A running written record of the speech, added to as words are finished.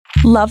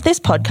Love this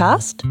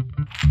podcast?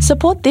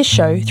 Support this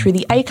show through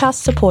the Acast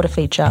supporter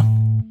feature.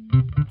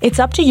 It's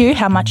up to you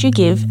how much you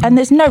give, and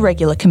there's no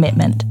regular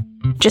commitment.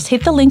 Just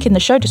hit the link in the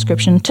show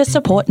description to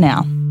support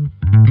now.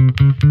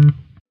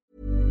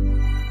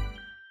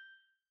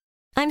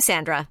 I'm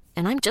Sandra,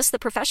 and I'm just the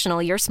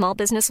professional your small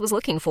business was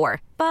looking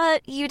for.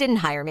 But you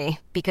didn't hire me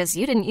because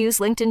you didn't use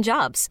LinkedIn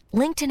Jobs.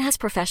 LinkedIn has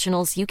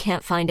professionals you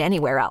can't find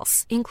anywhere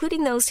else,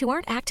 including those who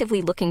aren't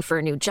actively looking for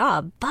a new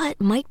job,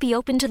 but might be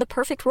open to the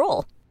perfect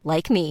role,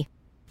 like me.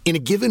 In a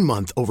given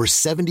month, over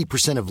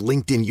 70% of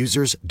LinkedIn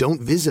users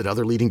don't visit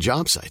other leading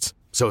job sites.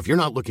 So if you're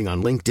not looking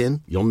on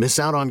LinkedIn, you'll miss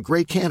out on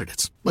great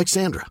candidates like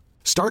Sandra.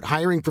 Start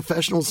hiring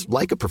professionals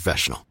like a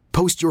professional.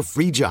 Post your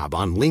free job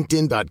on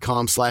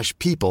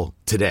linkedin.com/people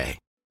today.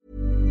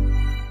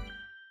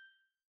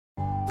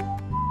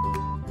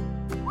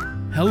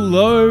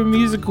 Hello,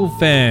 musical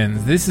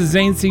fans. This is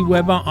Zane C.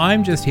 Weber.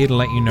 I'm just here to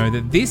let you know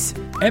that this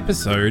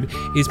episode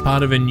is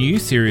part of a new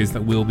series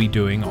that we'll be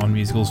doing on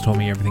Musicals Taught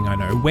Me Everything I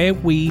Know, where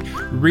we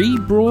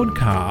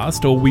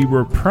rebroadcast or we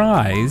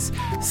reprise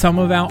some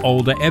of our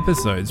older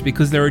episodes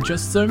because there are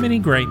just so many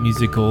great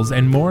musicals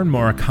and more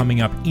are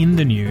coming up in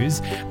the news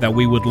that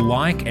we would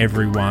like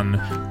everyone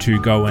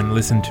to go and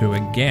listen to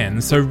again.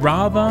 So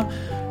rather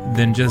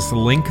than just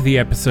link the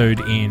episode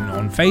in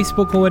on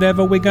Facebook or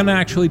whatever, we're going to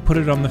actually put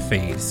it on the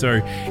feed.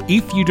 So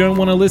if you don't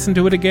want to listen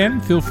to it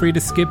again, feel free to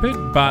skip it,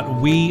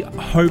 but we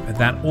hope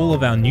that all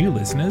of our new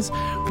listeners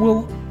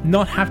will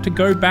not have to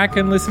go back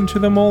and listen to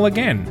them all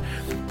again.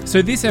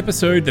 So this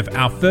episode,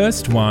 our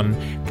first one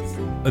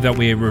that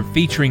we're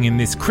featuring in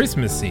this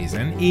Christmas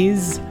season,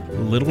 is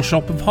Little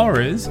Shop of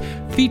Horrors,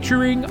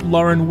 featuring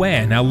Lauren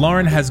Ware. Now,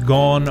 Lauren has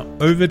gone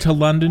over to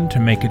London to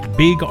make it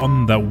big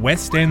on the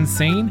West End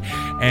scene,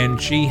 and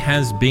she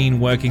has been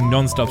working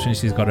non-stop since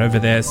she's got over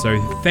there.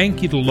 So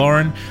thank you to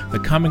Lauren for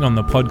coming on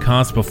the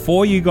podcast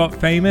before you got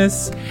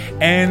famous,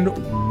 and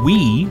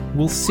we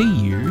will see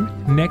you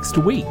next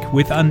week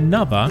with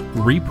another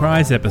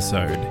reprise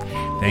episode.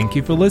 Thank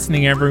you for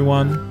listening,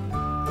 everyone.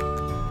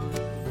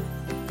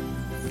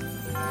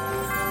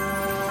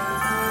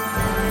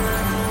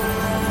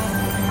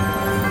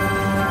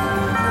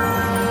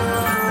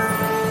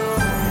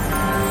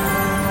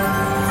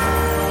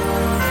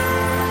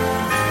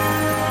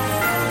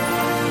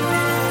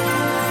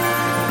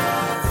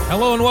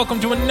 Hello and welcome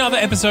to another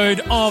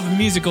episode of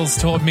Musicals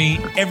Taught Me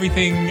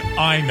Everything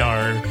I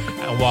Know.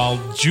 While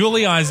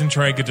Julie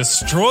Eisentrager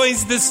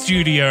destroys the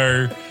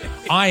studio,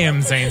 I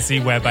am Zane C.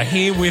 Weber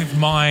here with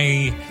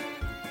my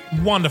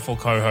wonderful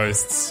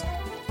co-hosts.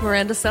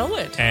 Miranda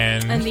Selwood.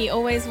 And the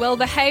always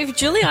well-behaved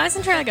Julie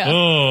Eisentrager.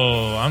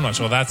 Oh, I'm not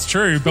sure that's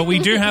true, but we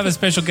do have a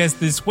special guest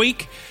this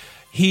week.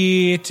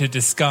 Here to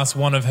discuss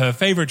one of her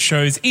favourite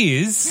shows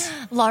is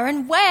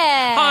Lauren Ware.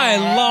 Hi,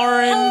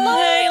 Lauren. Hello.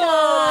 Hey,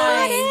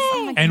 Lauren.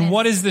 Oh, and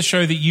what is the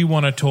show that you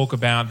want to talk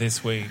about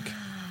this week?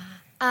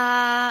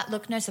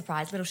 Look, no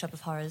surprise. Little Shop of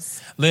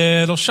Horrors.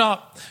 Little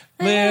Shop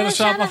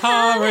of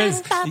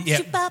Horrors.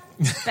 Yep.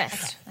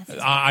 Best.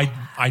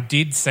 I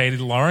did say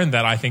to Lauren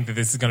that I think that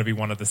this is going to be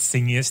one of the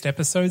singiest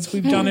episodes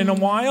we've done in a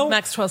while.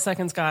 Max 12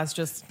 seconds, guys,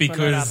 just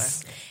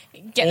because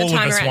get the all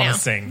timer of us right want now. to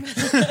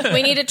sing.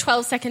 We need a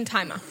 12-second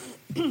timer.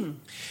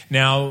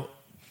 Now,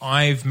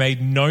 I've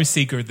made no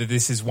secret that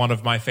this is one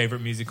of my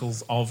favourite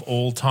musicals of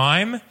all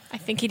time. I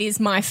think it is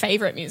my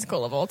favourite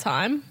musical of all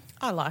time.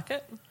 I like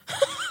it.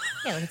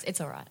 Yeah, look, it's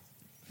all right.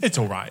 It's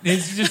all right.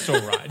 It's just all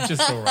right.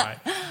 Just all right.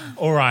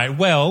 All right.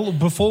 Well,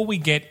 before we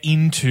get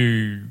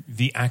into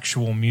the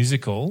actual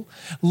musical,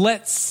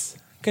 let's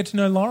get to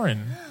know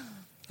Lauren.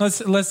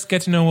 Let's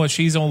get to know what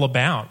she's all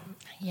about.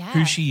 Yeah.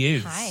 Who she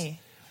is. Hi.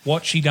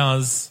 What she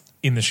does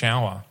in the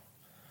shower.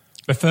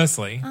 But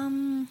firstly,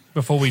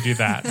 before we do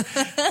that,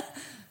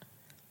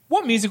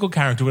 what musical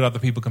character would other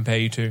people compare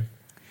you to?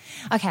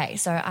 Okay,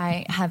 so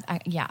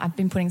I've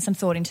been putting some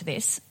thought into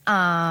this.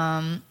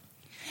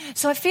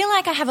 So I feel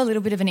like I have a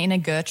little bit of an inner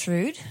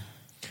Gertrude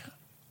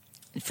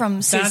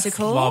from Seussical. That's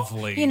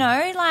lovely. You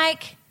know,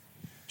 like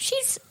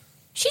she's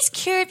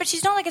cute, but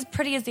she's not like as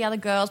pretty as the other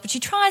girls. But she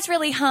tries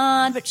really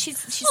hard. But she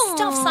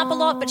stuffs up a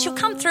lot. But she'll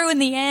come through in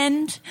the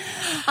end.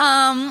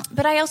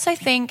 But I also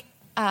think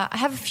I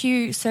have a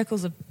few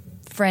circles of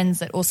friends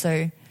that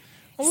also.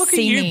 Well, look at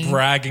you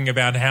bragging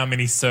about how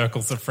many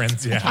circles of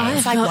friends you have.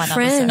 I've got one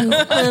friends.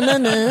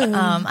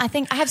 I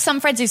think I have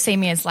some friends who see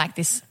me as like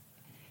this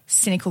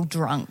cynical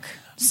drunk.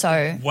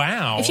 So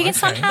wow, if you can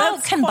somehow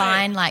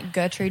combine like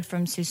Gertrude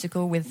from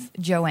Seussical with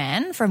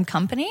Joanne from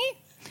Company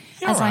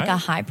as like a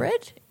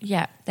hybrid,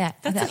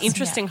 that's an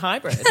interesting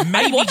hybrid.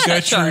 Maybe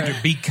Gertrude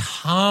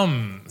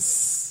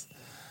becomes,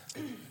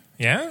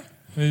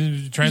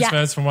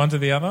 transfers from one to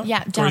the other.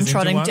 Yeah,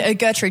 downtrodden.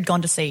 Gertrude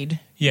gone to seed.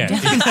 Yeah,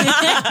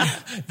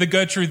 the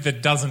Gertrude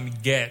that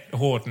doesn't get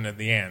Horton at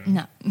the end.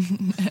 No.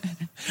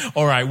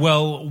 All right.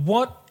 Well,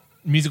 what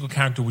musical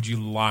character would you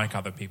like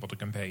other people to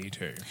compare you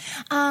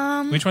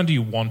to? Which one do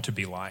you want to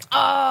be like?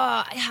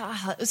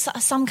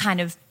 Some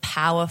kind of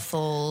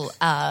powerful,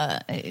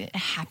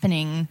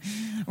 happening,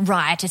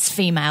 riotous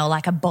female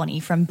like a Bonnie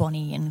from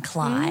Bonnie and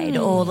Clyde,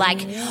 or like,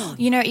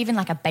 even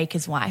like a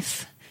baker's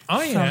wife.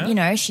 Oh, yeah.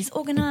 From, she's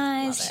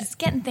organised, she's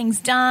getting things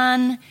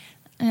done.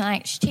 And,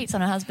 like, she cheats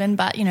on her husband,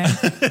 but, she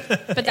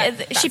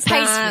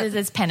pays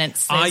as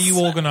penance. Are you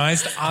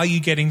organised? Are you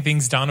getting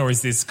things done? Or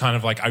is this kind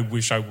of like, I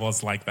wish I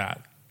was like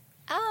that?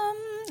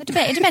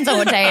 It depends on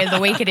what day of the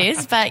week it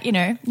is, but,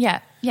 yeah.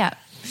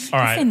 All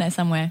right. It's in there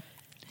somewhere.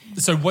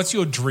 So what's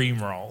your dream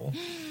role?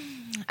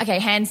 Okay,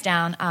 hands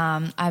down,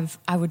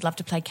 I would love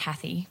to play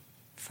Kathy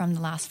from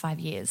the last 5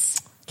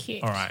 years.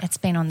 Cute. All right. It's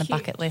been on the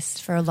bucket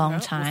list for a long We'll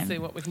time. see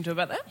what we can do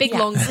about that. Big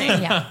long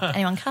scene. Yeah.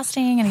 Anyone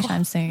casting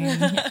anytime soon?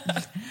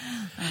 Yeah.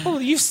 Well,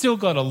 you've still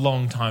got a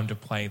long time to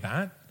play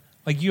that.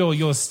 Like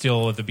you're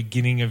still at the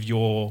beginning of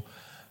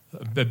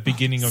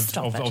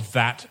of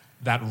that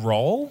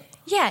role.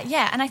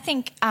 Yeah, and I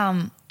think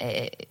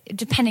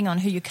depending on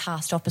who you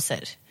cast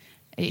opposite.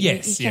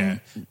 Yes, you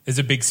can, there's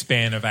a big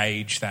span of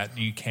age that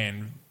you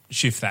can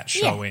shift that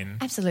show in.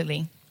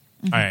 Absolutely.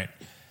 All right.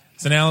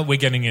 So now we're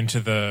getting into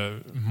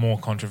the more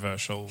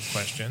controversial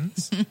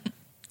questions.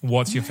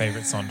 What's your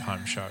favourite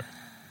Sondheim show?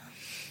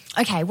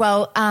 Okay,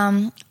 well,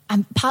 I'm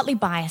partly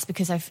biased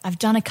because I've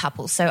done a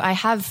couple. So I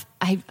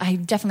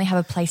definitely have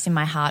a place in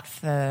my heart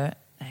for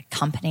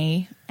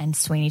Company and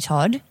Sweeney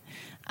Todd.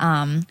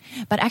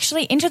 But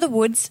actually Into the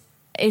Woods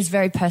is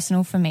very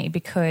personal for me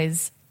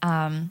because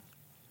I'm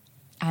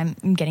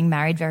getting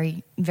married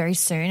very, very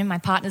soon, and my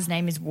partner's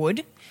name is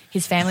Wood.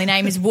 His family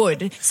name is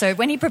Wood. So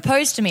when he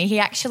proposed to me, he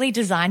actually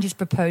designed his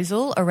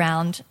proposal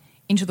around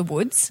Into the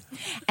Woods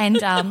and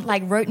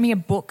wrote me a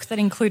book that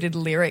included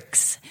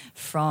lyrics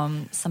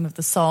from some of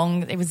the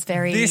song. It was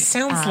very... This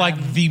sounds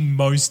like the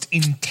most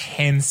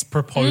intense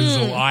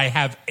proposal I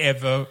have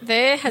ever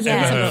There has been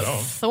heard some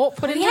of. thought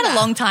put We into had that. a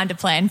long time to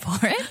plan for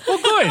it. Well,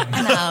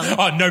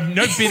 good.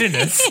 No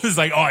bitterness. It's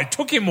like, it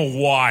took him a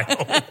while.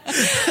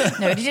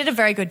 No, but he did a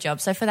very good job.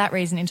 So for that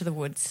reason, Into the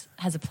Woods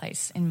has a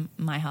place in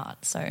my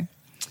heart. So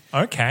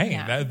Okay,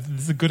 Yeah.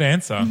 that's a good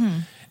answer.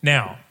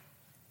 Now,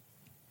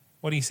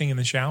 what do you sing in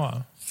the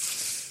shower?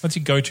 What's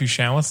your go-to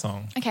shower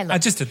song? Okay,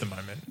 look. Just at the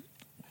moment.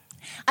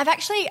 I've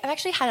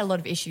actually had a lot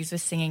of issues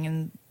with singing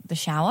in the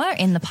shower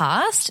in the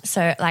past.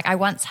 So, I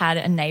once had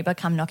a neighbour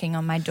come knocking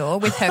on my door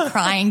with her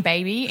crying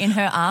baby in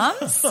her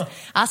arms,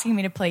 asking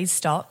me to please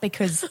stop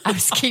because I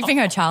was keeping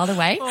her child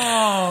awake.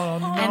 Oh,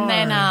 no. And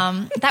then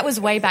that was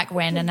way back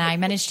when, and I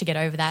managed to get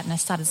over that, and I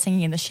started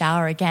singing in the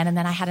shower again. And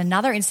then I had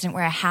another incident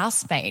where a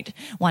housemate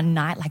one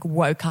night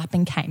woke up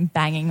and came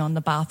banging on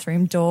the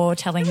bathroom door,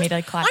 telling me to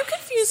I'm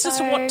confused as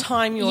to what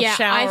time you're I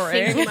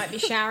showering. think you might be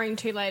showering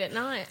too late at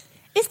night.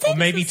 Is there Or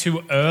maybe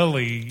too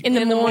early In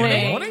the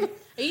morning. morning?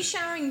 Are you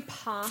showering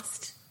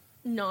past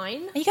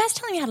 9? Are you guys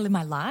telling me how to live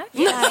my life?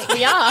 We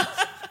are.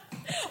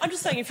 I'm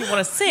just saying if you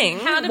want to sing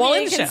How to while be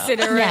in a the shower.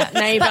 considerate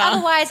neighbour. But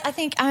otherwise, I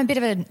think I'm a bit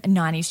of a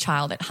 90s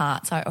child at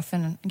heart, so I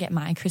often get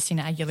my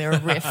Christina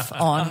Aguilera riff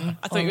on.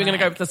 I thought you were going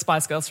to go with the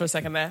Spice Girls for a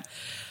second there.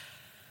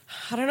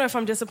 I don't know if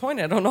I'm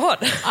disappointed or not.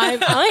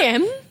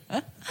 I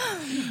am.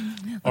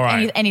 All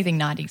right. Anything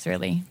 90s,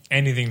 really.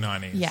 Anything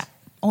 90s. Yeah.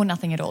 Or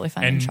nothing at all if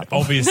I'm in And trouble.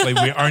 obviously,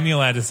 we're only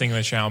allowed to sing in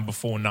the shower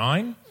before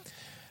 9.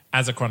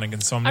 As a chronic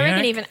insomniac, I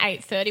reckon even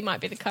 8:30 might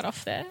be the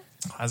cutoff there.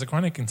 as a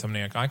chronic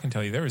insomniac, I can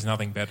tell you there is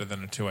nothing better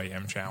than a 2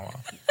 a.m. shower.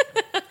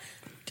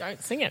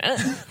 Don't sing in it.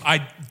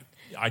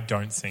 I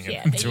don't sing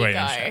Yeah, in there 2 you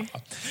a.m. go.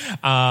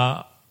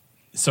 shower.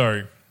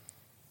 So,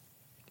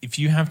 if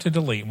you have to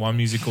delete one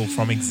musical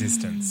from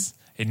existence,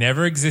 it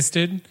never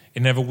existed,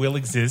 it never will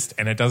exist,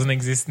 and it doesn't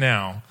exist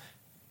now,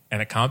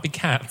 and it can't be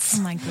Cats,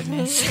 Oh my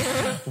goodness.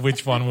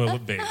 which one will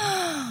it be?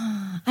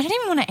 I don't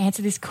even want to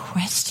answer this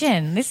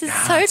question. This is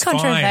so it's fine.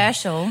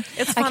 controversial.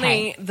 It's Okay.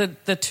 funny,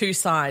 the two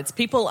sides.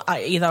 People are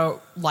either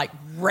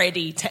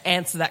ready to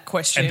answer that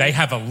question. And they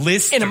have a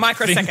list In a of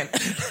microsecond.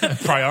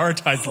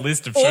 prioritized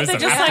list of or shows they're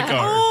that just have like, to go.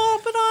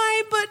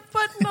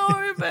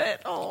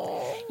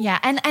 oh. Yeah,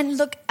 and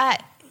look, I'm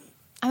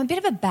a bit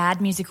of a bad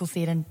musical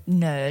theatre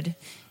nerd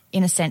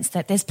in a sense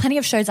that there's plenty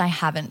of shows I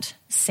haven't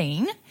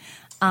seen.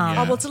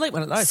 Yeah. Oh, well, delete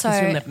one of those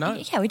because you'll never know.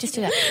 Yeah, we just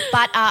do that.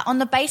 But on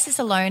the basis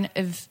alone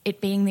of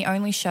it being the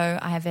only show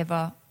I have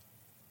ever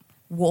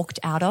walked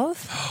out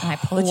of, and I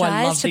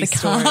apologise to the these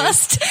stories.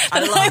 cast I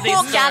that love I these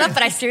walked out stories. of,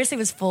 but I seriously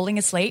was falling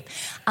asleep.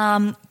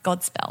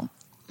 Godspell.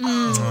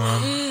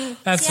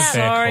 That's a fair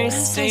Sorry, call.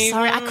 So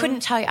sorry, I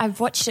couldn't tell you. I've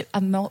watched it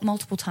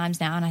multiple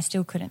times now, and I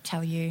still couldn't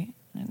tell you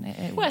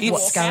what's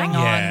It's- going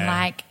Yeah.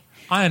 on.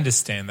 I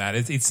understand that.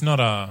 It's not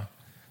a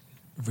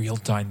real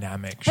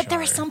dynamic show. But there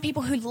are some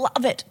people who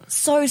love it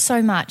so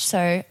much.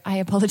 So I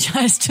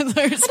apologise to those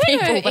I don't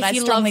people, know but if I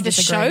you strongly love the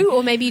disagree. show,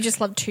 or maybe you just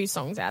love 2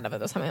 songs out of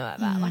it, or something like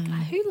that. Like,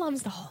 who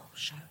loves the whole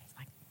show? It's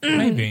like,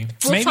 Maybe.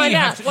 We'll maybe find you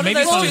out. have to, What are maybe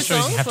those some of two the shows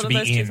you songs? have What to are be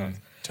those two in songs?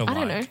 to I like.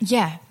 don't know.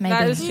 Yeah,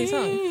 maybe. Those 2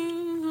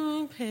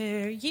 songs.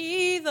 Prepare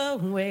ye the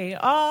way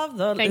of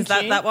the... Thank Is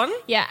that you. that one?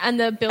 Yeah, and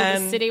the Build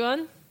And- the City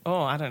one.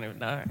 Oh, I don't even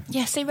know.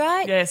 Yeah, see,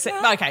 right? Yeah,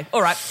 okay,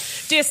 all right.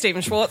 Dear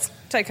Stephen Schwartz,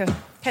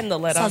 pen the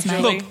letter, Soz, mate.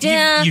 Julie. Look,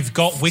 Yeah. you've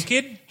got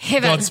Wicked.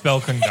 Heaven.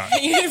 Godspell can go.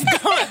 You've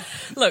got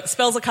look,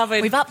 spells are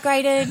covered. We've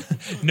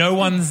upgraded. No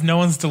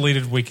one's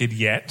deleted Wicked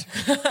yet.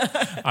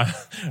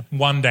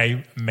 One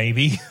day,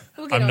 maybe.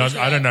 We'll get onto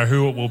I don't know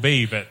who it will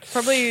be, but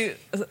Probably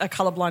a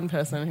colourblind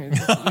person who's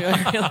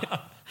really,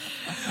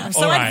 I'm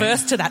so All right.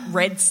 adverse to that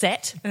red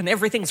set and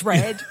everything's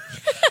red.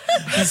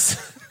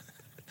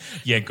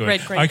 yeah, good.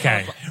 Red, green,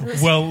 Okay,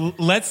 well,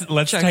 let's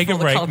take a for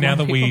the break now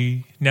that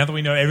colourblind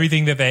we know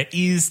everything that there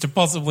is to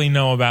possibly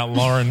know about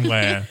Lauren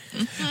Ware.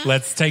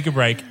 Let's take a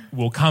break.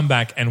 We'll come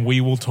back and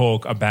we will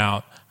talk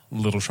about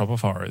Little Shop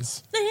of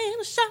Horrors.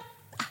 Little shop.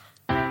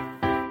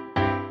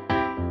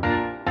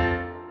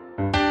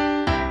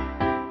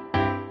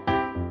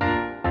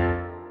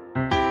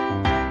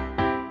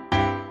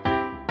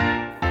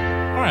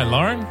 All right,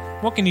 Lauren,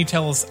 what can you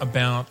tell us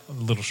about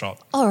Little Shop?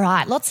 All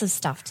right, lots of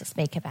stuff to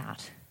speak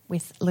about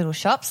with Little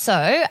Shop.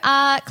 So,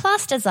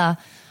 classed as a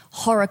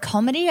horror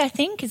comedy, I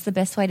think, is the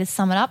best way to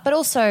sum it up, but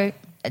also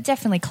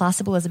definitely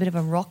classable as a bit of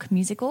a rock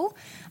musical,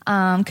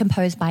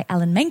 composed by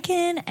Alan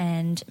Menken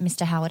and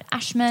Mr. Howard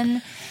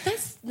Ashman.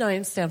 Those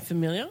names sound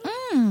familiar.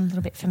 A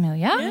little bit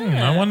familiar.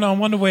 I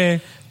wonder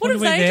where What have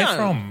they they're done?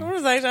 from. What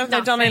have they done? Have they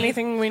done Nothing.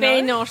 anything we know?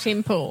 They're not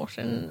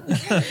important.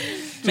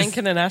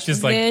 Menken and Ashton.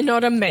 Just like They're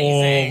not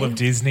amazing. all of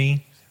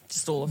Disney.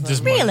 Just all of them.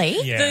 Just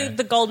Really? Yeah.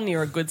 The golden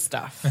era good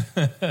stuff.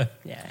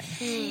 Yeah.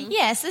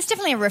 Yeah, so there's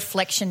definitely a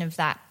reflection of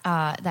that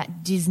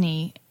that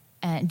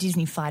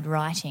Disney-fied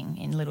writing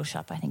in Little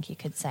Shop, I think you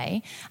could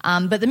say.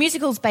 But the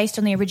musical's based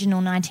on the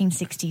original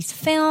 1960s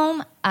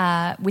film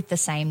with the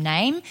same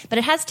name, but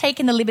it has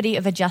taken the liberty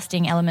of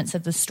adjusting elements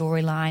of the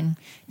storyline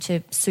to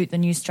suit the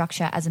new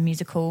structure as a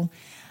musical,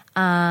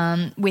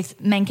 with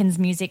Menken's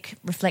music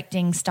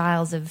reflecting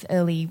styles of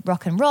early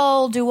rock and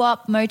roll,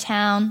 doo-wop,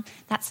 Motown,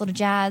 that sort of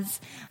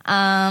jazz.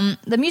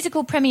 The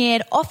musical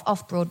premiered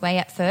off-Broadway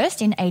at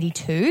first in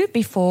 1982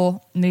 before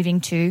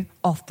moving to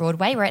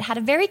off-Broadway, where it had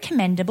a very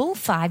commendable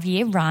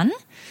 5-year run.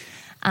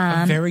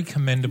 Very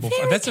commendable.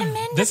 very That's a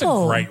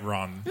commendable. great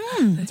run.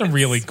 That's a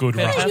really good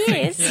run.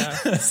 It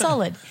is.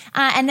 Solid.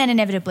 And then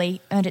inevitably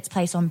earned its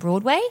place on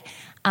Broadway.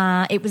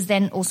 It was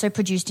then also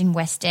produced in the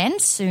West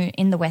End soon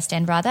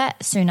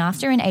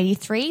after in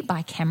 1983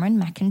 by Cameron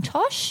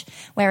McIntosh,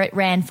 where it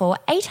ran for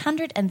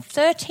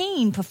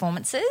 813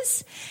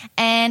 performances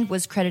and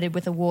was credited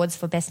with awards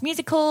for Best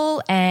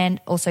Musical, and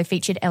also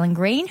featured Ellen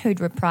Greene, who'd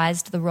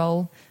reprised the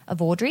role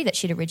of Audrey that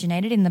she'd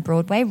originated in the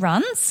Broadway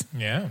runs.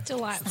 Yeah.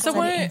 Delightful. So So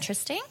we're-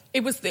 interesting.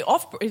 It was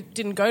it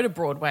didn't go to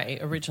Broadway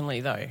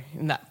originally though.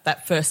 And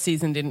that first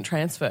season didn't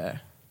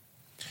transfer.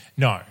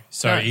 No.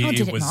 So No. it, Oh,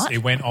 did it it was not? it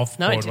went off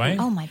No, it Broadway.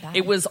 didn't. Oh, my bad.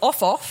 It was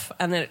off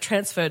and then it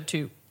transferred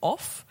to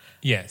off.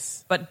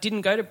 Yes. But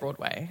didn't go to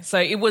Broadway. So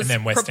it was And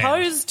then West End.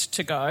 proposed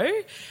to go,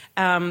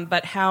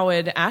 but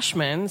Howard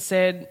Ashman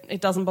said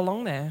it doesn't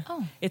belong there.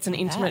 Oh, it's an not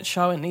intimate bad.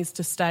 show. It needs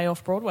to stay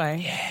off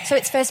Broadway. So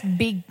its first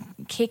big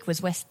kick was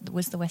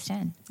the West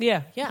End.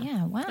 Yeah.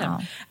 Yeah,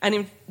 wow.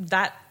 And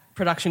that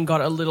production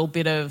got a little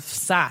bit of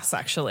sass,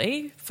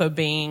 actually, for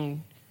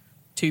being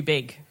too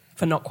big,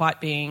 for not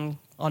quite being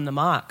on the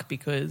mark,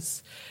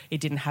 because it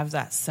didn't have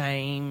that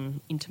same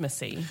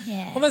intimacy.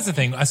 Yeah. Well, that's the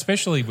thing,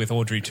 especially with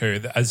Audrey too.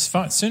 That as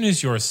soon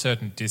as you're a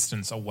certain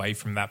distance away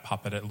from that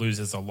puppet, it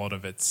loses a lot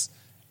of its.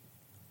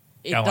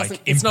 It's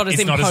not as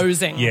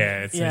imposing.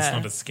 It's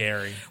not as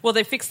scary. Well,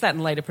 they fixed that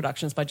in later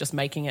productions by just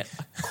making it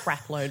a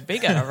crap load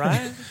bigger,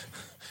 right?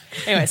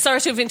 Anyway,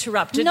 sorry to have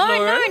interrupted, No,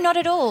 Lauren. not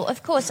at all.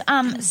 Of course.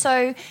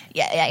 So,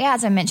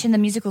 as I mentioned, the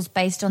musical's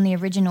based on the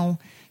original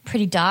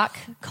pretty dark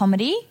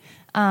comedy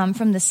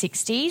from the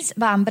 60s,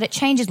 but it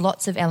changes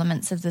lots of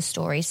elements of the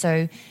story.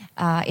 So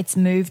it's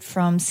moved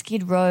from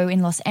Skid Row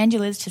in Los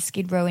Angeles to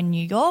Skid Row in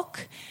New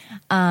York.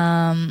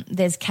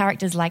 There's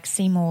characters like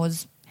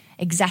Seymour's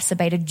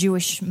exacerbated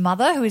Jewish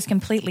mother, who is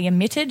completely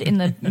omitted in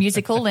the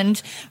musical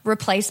and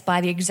replaced by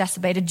the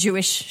exacerbated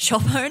Jewish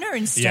shop owner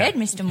instead,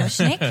 Yeah. Mr.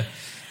 Mushnick.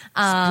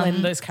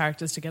 Blend those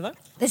characters together.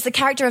 There's the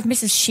character of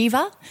Mrs.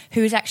 Shiva,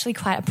 who is actually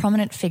quite a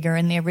prominent figure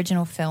in the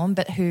original film,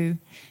 but who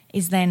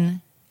is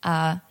then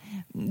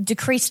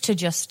decreased to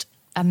just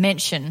a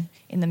mention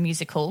in the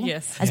musical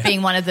as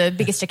being one of the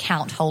biggest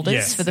account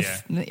holders for the.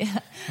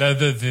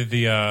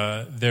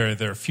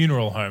 They're a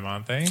funeral home,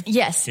 aren't they?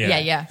 Yes,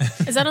 yeah.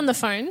 Is that on the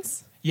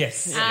phones?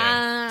 Yes.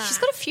 She's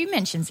got a few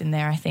mentions in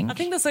there, I think. I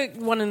think there's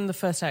one in the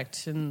first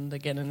act and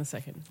again in the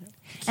second.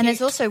 And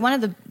there's also one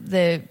of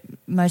the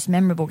most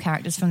memorable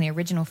characters from the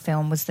original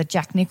film was the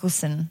Jack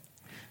Nicholson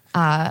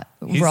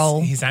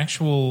role. His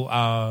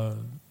actual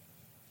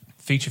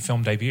feature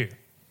film debut.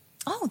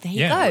 Oh, there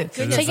you go.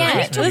 So So,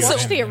 yeah. Let's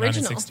watch the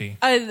original. 1960.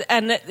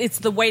 And it's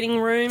the waiting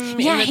room.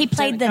 Yeah, in the he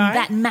played guy.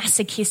 that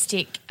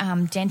masochistic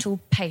dental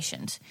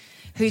patient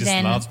who Just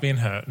then loves being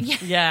hurt.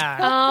 Yeah.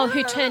 Oh,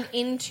 who turned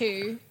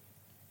into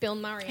Bill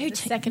Murray in the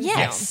second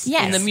yes, film.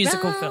 yes. In the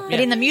musical film. But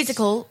in the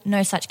musical,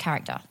 no such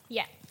character.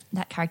 Yeah.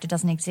 that character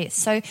doesn't exist.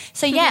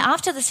 So yeah,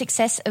 after the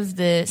success of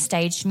the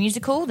staged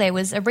musical, there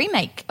was a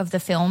remake of the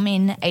film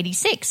in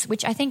 86,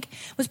 which I think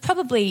was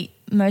probably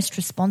most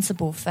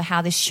responsible for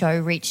how this show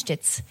reached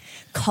its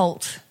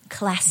cult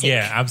classic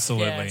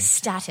absolutely.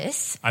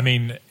 status. I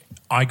mean,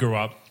 I grew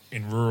up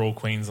in rural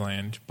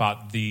Queensland,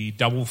 but the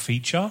double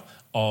feature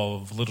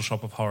of Little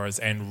Shop of Horrors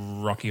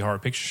and Rocky Horror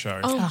Picture Show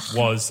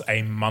was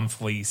a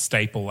monthly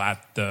staple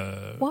at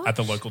the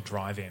local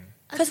drive-in.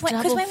 Because when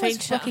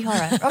was Rocky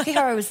Horror? Rocky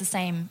Horror was the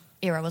same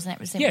era, wasn't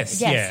it?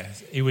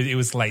 Yes. It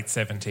was late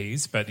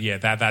 70s, but yeah,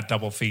 that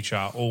double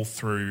feature all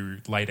through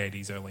late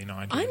 80s, early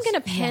 90s. I'm going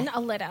to pen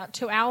a letter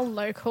to our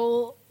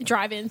local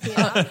drive-in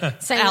theatre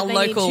saying Our that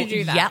they local need to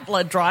do that.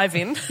 Yatla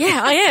drive-in. Yeah,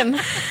 I am.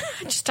 I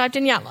just typed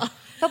in Yatla.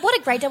 But what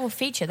a great double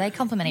feature. They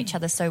complement each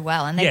other so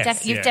well. And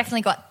you've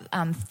definitely got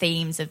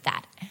themes of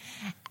that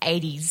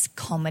 80s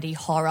comedy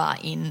horror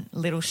in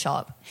Little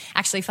Shop.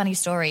 Actually, funny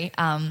story,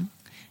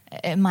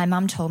 my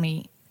mum told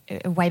me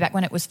way back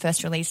when it was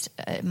first released,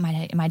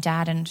 my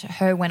dad and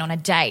her went on a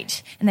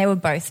date and they were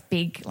both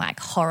big like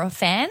horror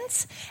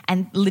fans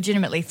and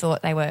legitimately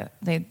thought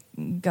they're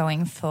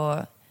going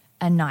for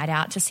a night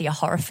out to see a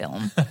horror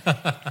film.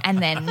 And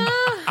then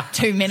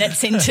 2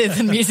 minutes into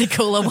the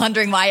musical are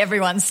wondering why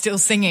everyone's still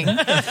singing.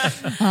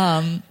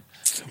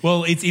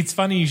 Well, it's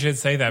funny you should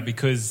say that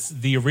because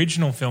the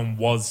original film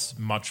was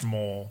much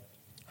more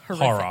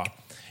horror.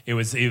 It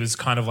was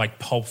kind of like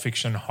Pulp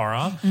Fiction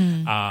horror.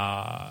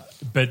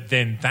 But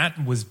then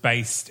that was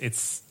based,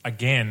 it's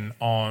again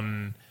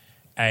on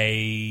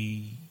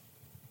a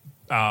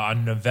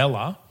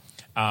novella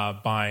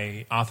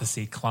by Arthur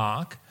C.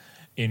 Clarke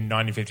in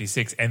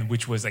 1956, and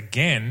which was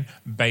again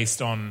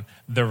based on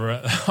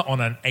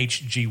on an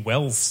H.G.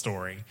 Wells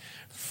story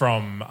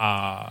from the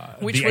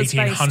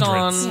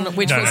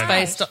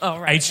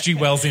 1800s. H.G.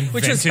 Wells invented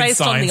which was based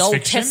science on the Old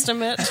fiction.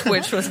 Testament,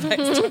 which was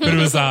based on...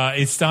 But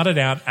it started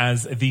out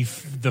as the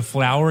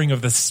flowering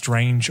of the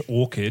strange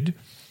orchid.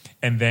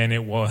 And then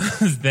it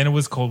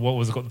was called, what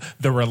was it called?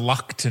 The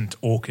Reluctant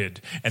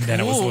Orchid. And then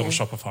it was Little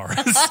Shop of Horrors.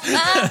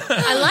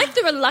 I like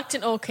the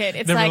Reluctant Orchid.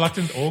 It's The like,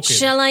 Reluctant Orchid.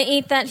 shall I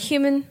eat that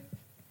human?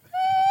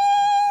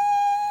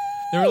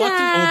 The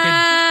Reluctant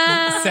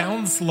Orchid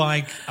sounds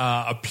like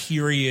a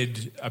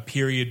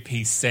period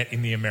piece set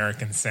in the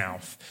American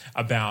South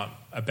about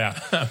a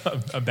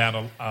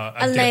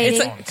lady.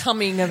 It's a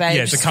coming of age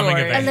it's a coming of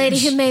story. age. A lady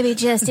who maybe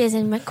just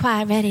isn't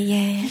quite ready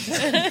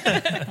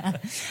yet.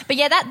 But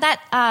yeah,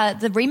 that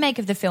the remake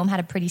of the film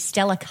had a pretty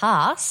stellar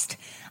cast.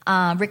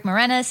 Rick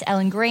Moranis,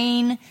 Ellen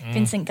Green,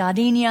 Vincent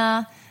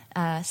Gardenia,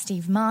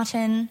 Steve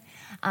Martin.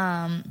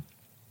 And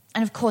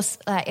of course,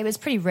 it was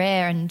pretty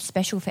rare and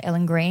special for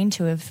Ellen Green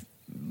to have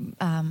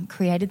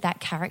created that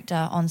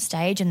character on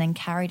stage and then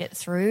carried it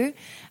through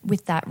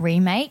with that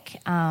remake.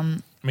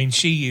 I mean,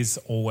 she is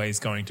always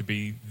going to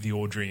be the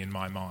Audrey in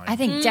my mind. I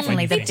think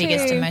definitely the Me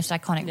biggest too. and most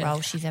iconic role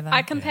she's ever.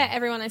 I compare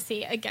everyone I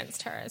see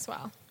against her as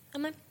well.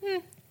 I'm like,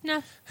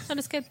 no, not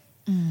as good.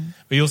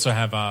 We also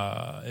have,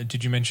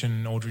 did you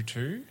mention Audrey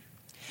 2?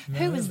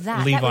 Who was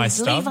that? Levi That was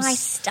Stubbs. Levi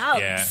Stubbs.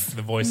 Yeah,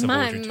 the voice of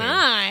My, Audrey 2.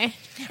 my.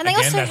 And they Again,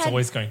 also that's had,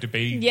 always going to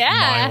be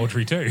Yeah. my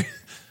Audrey 2.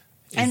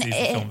 and is the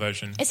film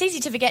version. It's easy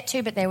to forget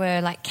too, but there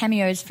were like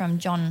cameos from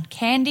John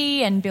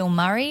Candy and Bill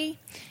Murray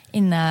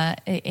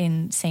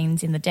in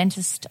scenes in the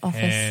dentist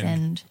office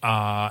and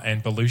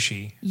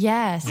Belushi.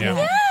 yes,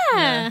 Yeah.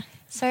 Yeah.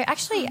 So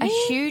actually a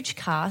huge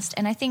cast,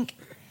 and I think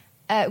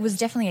it was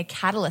definitely a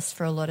catalyst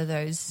for a lot of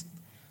those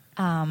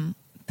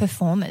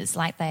performers.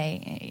 Like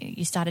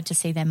you started to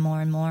see them more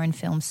and more in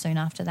films soon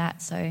after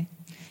that. So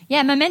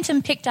yeah,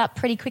 momentum picked up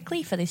pretty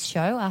quickly for this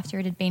show after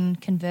it had been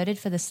converted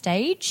for the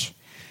stage.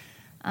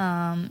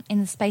 In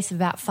the space of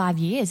about 5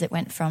 years, it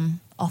went from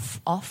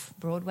off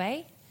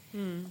Broadway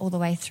all the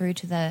way through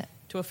to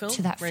a film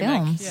to that remake,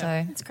 film. yeah.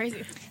 So It's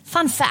crazy.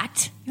 fun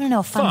fact. You want to know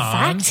a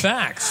fun fact?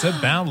 facts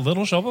about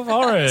Little Shop of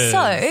Horrors.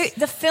 So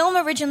the film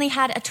originally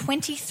had a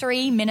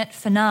 23-minute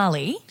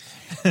finale,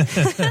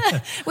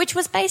 which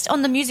was based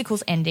on the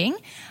musical's ending,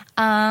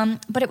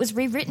 but it was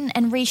rewritten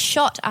and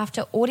reshot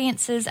after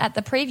audiences at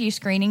the preview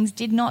screenings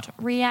did not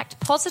react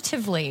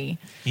positively.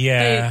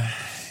 yeah.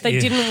 They Yeah.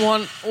 didn't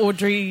want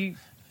Audrey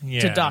to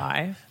Yeah.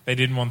 die. They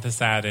didn't want the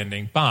sad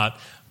ending. But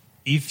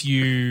if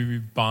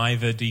you buy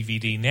the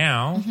DVD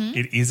now,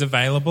 it is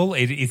available.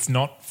 It's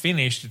not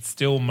finished. It's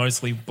still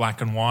mostly black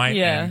and white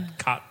and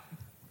cut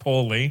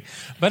poorly,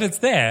 but it's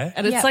there.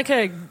 And it's Yeah. like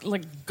a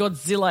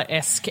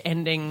Godzilla-esque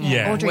ending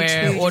Yeah. Audrey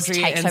where 2 just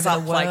Audrey takes ends over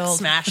up the like world.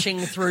 smashing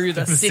through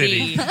the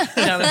city. city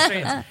down the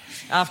street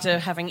after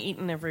having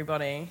eaten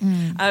everybody.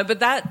 But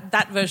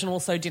that version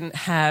also didn't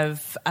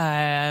have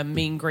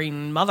Mean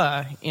Green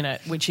Mother in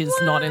it, which is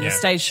not in the Yeah.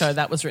 stage show.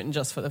 That was written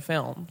just for the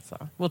film. So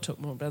we'll talk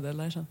more about that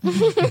later.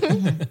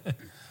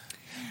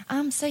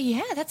 So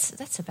yeah,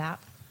 that's about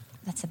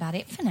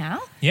it for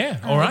now. Yeah,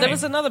 all right. There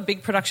was another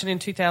big production in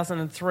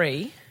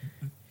 2003.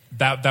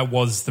 that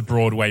was the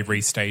Broadway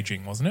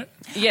restaging, wasn't it?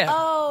 Yeah.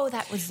 Oh,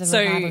 that was the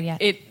revival. Yeah.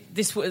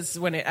 This was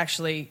when it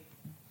actually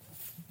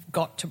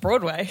got to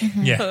Broadway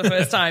Yeah. for the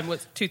first time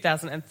was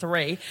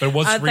 2003. But it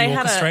was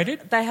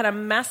reorchestrated? They had a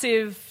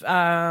massive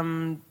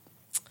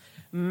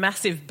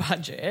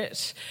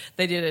budget.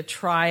 They did a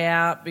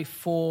tryout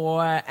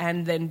before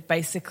and then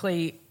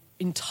basically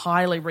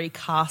entirely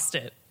recast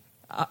it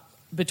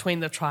between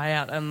the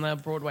tryout and the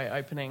Broadway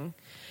opening.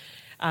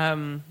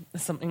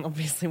 Something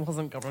obviously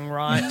wasn't going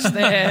right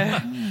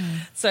there.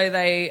 So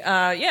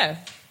they,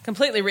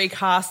 completely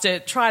recast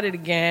it, tried it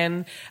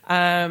again.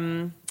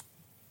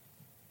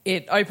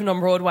 It opened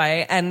on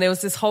Broadway, and there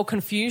was this whole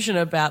confusion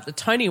about the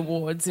Tony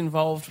Awards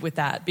involved with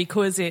that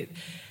because it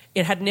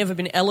had never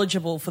been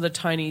eligible for the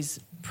Tonys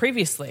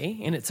previously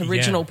in its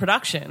original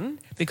production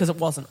because it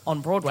wasn't on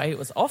Broadway, it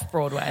was off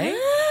Broadway,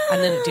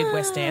 and then it did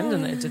West End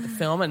and then it did the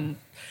film, and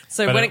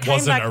so But when it came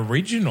wasn't back,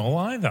 original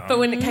either. but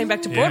when it came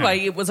back to Broadway,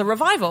 Yeah. it was a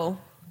revival.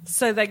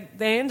 So they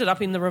ended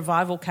up in the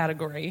revival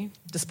category,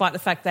 despite the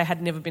fact they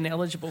had never been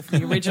eligible for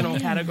the original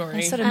category.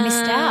 I sort of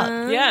missed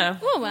out. Yeah.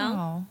 Oh, well.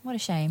 Oh, what a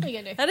shame. What are you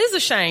going to do? That is a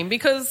shame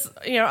because,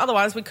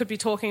 otherwise we could be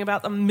talking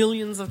about the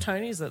millions of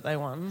Tonys that they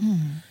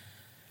won,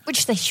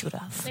 Which they should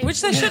have. which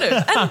they should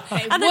have.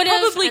 And they would've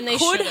probably and they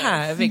could should've.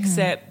 have,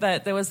 except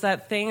that there was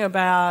that thing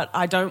about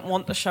I don't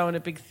want the show in a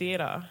big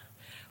theatre,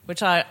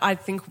 which I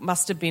think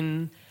must have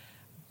been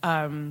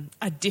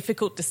a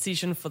difficult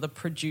decision for the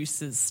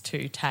producers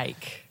to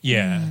take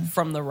Yeah.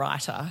 from the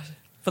writer.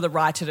 For the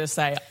writer to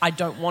say, I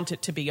don't want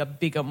it to be a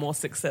bigger, more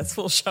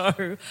successful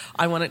show.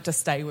 I want it to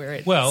stay where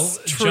it's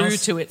true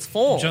just- to its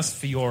form. Just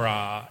for your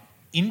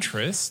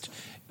interest,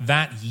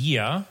 that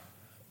year,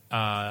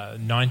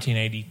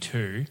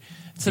 1982.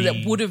 So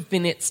that would have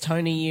been its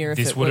Tony year. If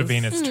This it would have was-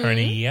 been its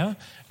Tony year.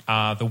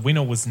 The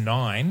winner was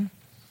 9,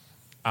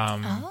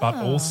 but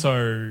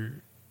also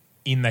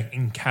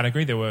in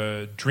category there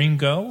were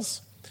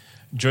Dreamgirls,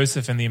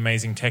 Joseph and the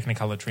Amazing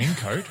Technicolor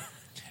Dreamcoat,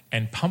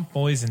 and Pump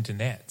Boys and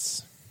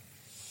Dinettes.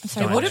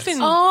 So It would have been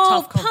Oh,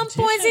 tough Pump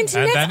Boys competition.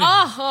 Internet. that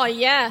is- Oh,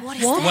 yeah. What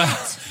is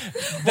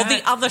that? Well,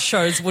 the other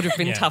shows would have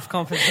been Yeah. tough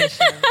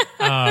competition.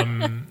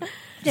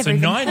 So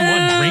 9 won.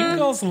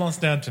 Dreamgirls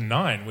lost out to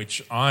 9,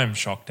 which I'm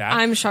shocked at.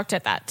 I'm shocked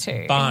at that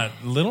too. but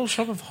Little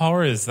Shop of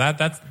Horrors,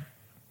 that's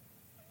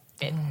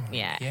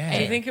yeah. yeah.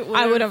 Do you think it would?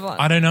 I would have won.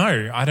 I don't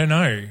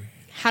know.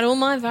 Had all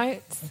my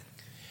votes.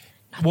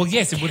 Well,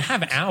 yes, it would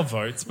have our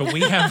votes, but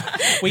we have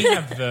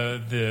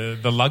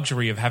the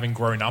luxury of having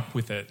grown up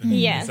with it.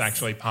 Yes. It's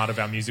actually part of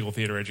our musical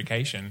theatre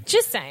education.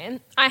 Just saying,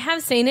 I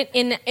have seen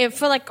it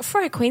for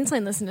our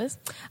Queensland listeners.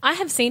 I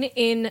have seen it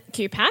in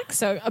QPAC,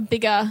 so a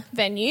bigger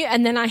venue,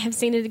 and then I have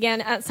seen it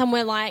again at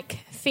somewhere like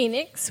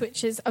Phoenix,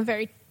 which is a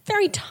very,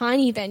 very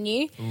tiny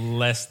venue,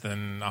 Less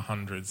than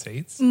 100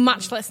 seats.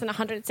 much less than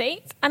 100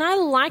 seats, and I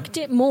liked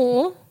it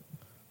more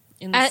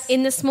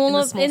in the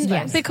smaller small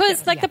space.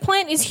 because the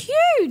plant is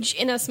huge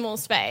in a small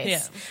space.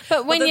 Yeah.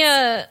 But when Well, you're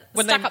that's-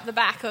 when stuck they- up the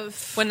back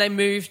of When they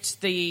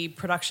moved the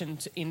production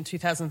in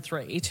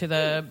 2003 to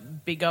the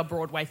bigger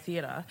Broadway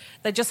theatre,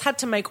 they just had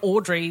to make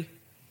Audrey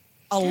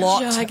a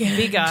lot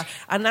bigger,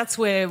 and that's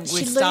where we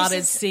She started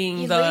loses- seeing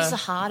you the lose the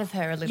heart of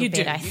her a little You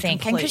bit, do, I you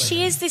think, and because completely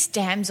she is this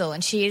damsel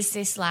and she is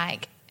this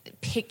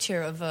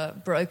picture of a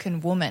broken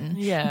woman.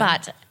 Yeah.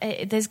 But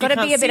there's got to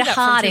can't be a see bit of that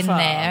from heart too in far.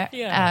 there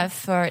Yeah.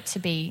 for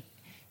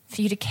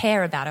you to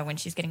care about her when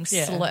she's getting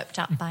Yeah. slurped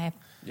up by a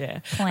Yeah,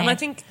 plant. and I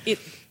think it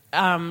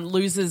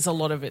loses a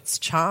lot of its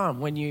charm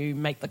when you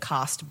make the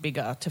cast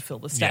bigger to fill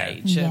the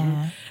stage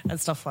and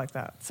stuff like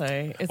that. So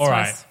it's All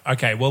right. nice.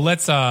 Okay. Well,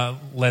 let's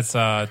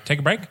take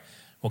a break.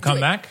 We'll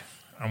come back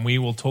and we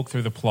will talk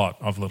through the plot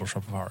of Little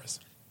Shop of Horrors.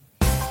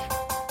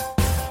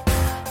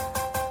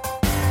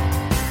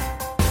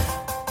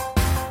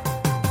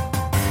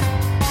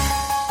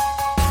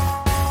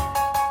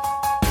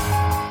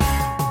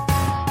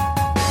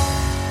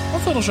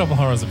 What's Little Shop of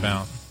Horrors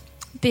about?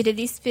 bit of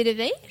this, bit of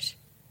that.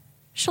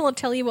 Shall I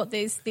tell you what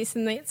this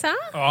and that are?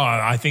 Oh,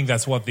 I think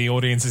that's what the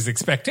audience is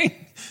expecting.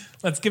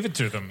 Let's give it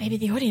to them. Maybe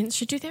the audience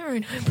should do their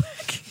own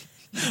homework.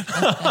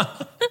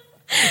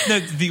 No,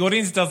 the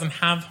audience doesn't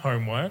have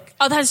homework.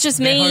 Oh, that's just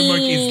Their me. homework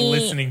is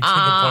listening to the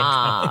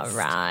podcast.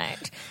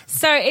 Right.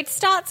 So it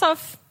starts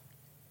off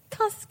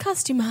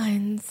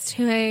customized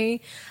to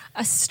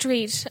a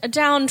street, a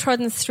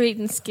downtrodden street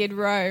in Skid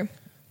Row.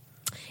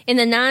 In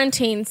the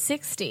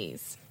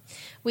 1960s,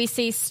 we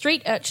see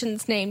street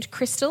urchins named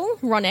Crystal,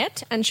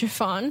 Ronette, and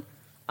Chiffon,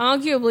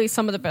 arguably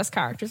some of the best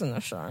characters in the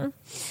show.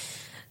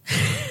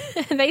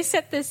 They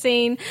set the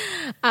scene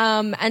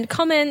and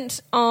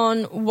comment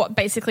on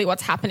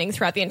what's happening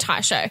throughout the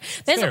entire show.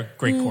 They're a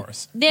great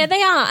chorus. Yeah,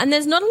 they are. And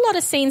there's not a lot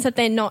of scenes that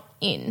they're not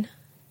in,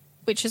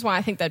 which is why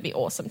I think they'd be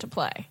awesome to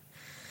play.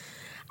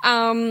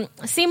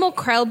 Seymour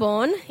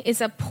Krelborn is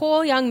a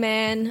poor young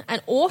man,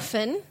 an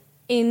orphan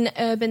in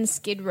urban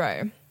Skid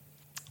Row.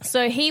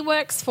 So he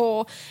works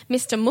for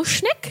Mr.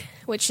 Mushnick,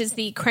 which is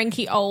the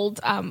cranky old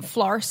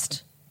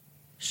florist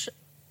shop.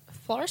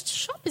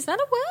 Is that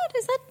a word?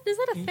 Is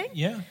that a thing?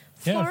 Yeah.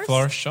 Florist?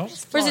 Florist shop.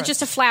 Or is it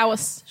just a flower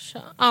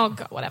shop? Oh,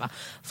 God, whatever.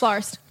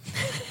 Florist.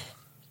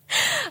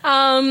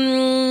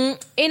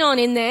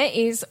 In there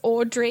is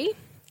Audrey.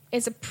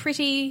 Is a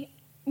pretty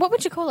what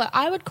would you call her?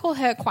 I would call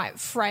her quite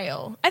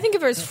frail. I think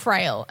of her as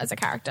frail as a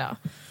character.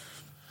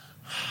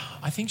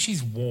 I think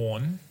she's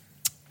worn.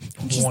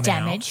 She's Worn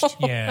damaged. out.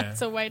 Yeah.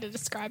 That's a way to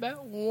describe her.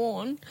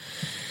 Worn.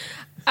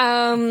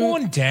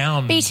 Worn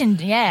down. Beaten,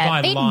 yeah,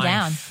 by beaten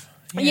life.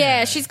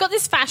 Yeah, she's got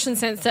this fashion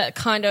sense that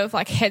kind of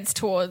like heads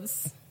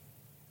towards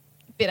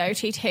a bit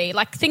OTT.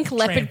 Like think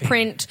leopard Trampy.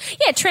 print.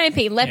 Yeah,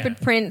 trampy leopard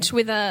Yeah. print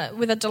with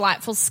a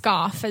delightful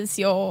scarf as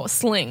your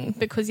sling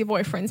because your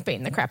boyfriend's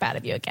beating the crap out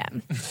of you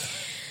again.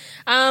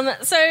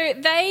 So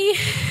they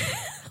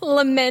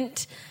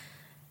lament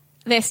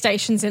their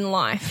stations in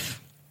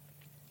life,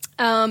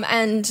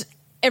 and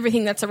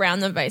everything that's around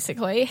them,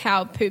 basically,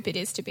 how poop it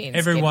is to be in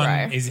Skid Row.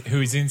 Everyone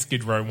who is in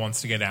Skid Row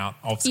wants to get out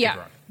of Skid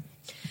Row.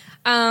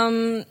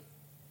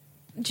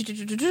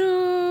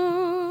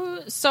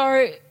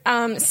 So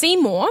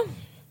Seymour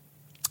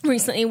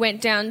recently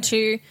went down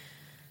to,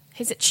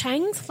 is it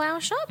Chang's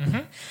Flower Shop? Mm-hmm.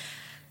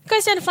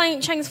 Goes down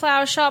to Chang's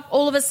Flower Shop.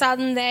 All of a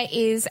sudden, there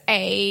is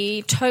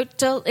a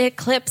total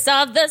eclipse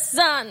of the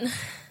sun. Bing!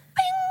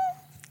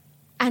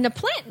 And a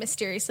plant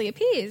mysteriously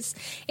appears.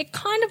 It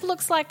kind of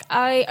looks like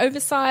a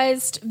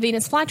oversized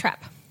Venus flytrap.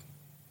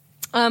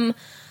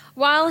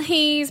 While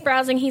he's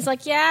browsing, he's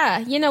like, yeah,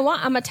 you know what?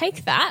 I'm going to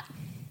take that.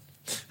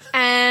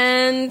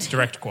 And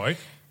Direct quote.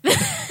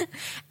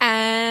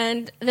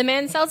 and the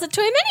man sells it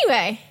to him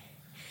anyway.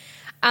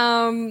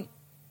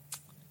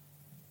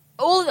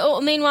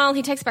 Meanwhile,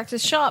 he takes it back to the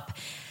shop.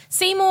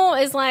 Seymour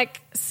is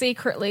like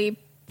secretly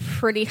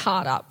pretty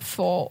hard up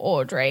for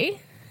Audrey,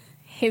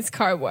 his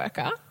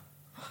co-worker,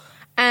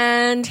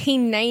 and he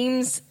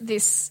names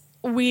this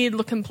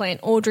weird-looking plant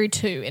Audrey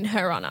 2 in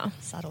her honor.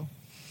 Subtle.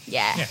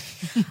 Yeah.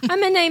 I'm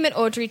going to name it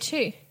Audrey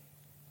 2.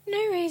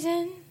 No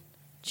reason.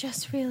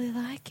 Just really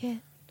like it.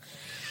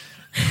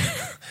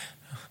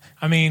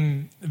 I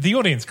mean, the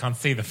audience can't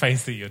see the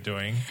face that you're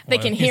doing. They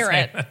while can you hear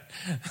say it.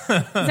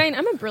 that. Zane,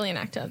 I'm a brilliant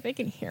actor. They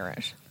can hear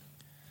it.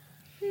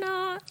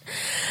 Not.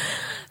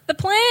 The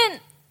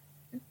plant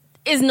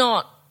is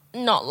not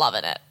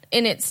loving it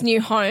in its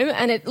new home,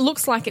 and it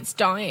looks like it's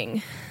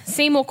dying.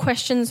 Seymour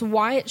questions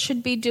why it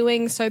should be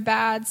doing so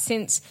bad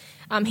since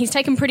he's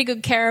taken pretty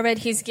good care of it.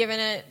 He's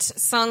given it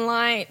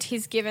sunlight.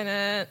 He's given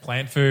it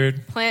Plant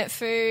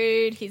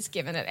food. He's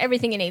given it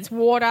everything it needs,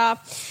 water.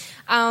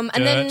 And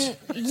then...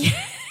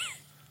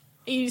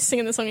 Are you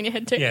singing the song in your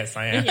head too? Yes,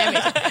 I am. Yeah, me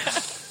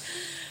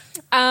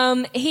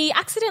too. He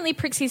accidentally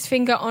pricks his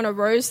finger on a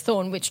rose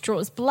thorn, which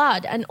draws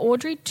blood, and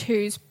Audrey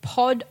 2's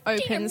pod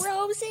opens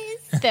roses.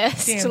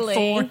 thirstily.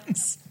 Damn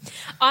thorns.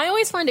 I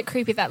always find it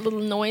creepy, that little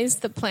noise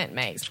the plant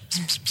makes.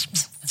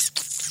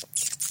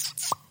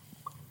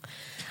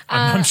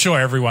 I'm sure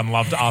everyone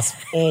loved us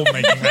all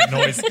making that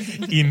noise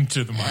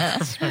into the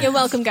microphone. You're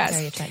welcome, guys.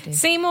 Very attractive.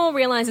 Seymour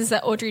realizes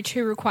that Audrey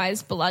 2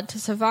 requires blood to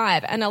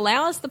survive and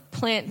allows the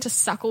plant to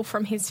suckle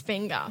from his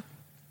finger,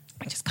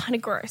 which is kind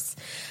of gross.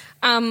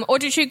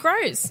 Audrey 2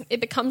 grows.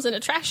 It becomes an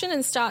attraction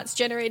and starts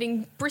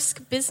generating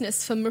brisk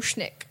business for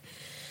Mushnik.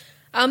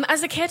 As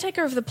the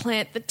caretaker of the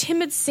plant, the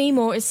timid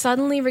Seymour is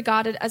suddenly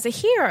regarded as a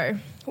hero.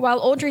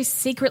 While Audrey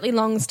secretly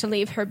longs to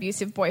leave her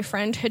abusive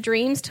boyfriend, her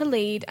dreams to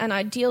lead an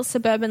ideal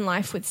suburban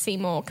life with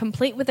Seymour,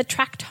 complete with a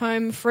tract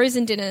home,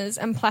 frozen dinners,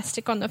 and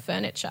plastic on the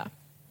furniture.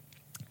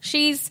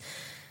 She's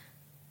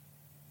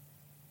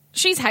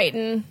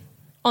hating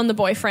on the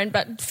boyfriend,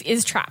 but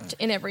is trapped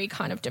in every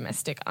kind of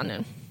domestic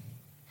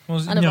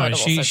unavoidable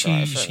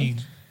situation. She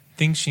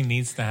thinks she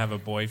needs to have a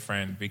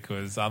boyfriend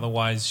because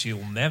otherwise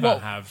she'll never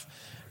have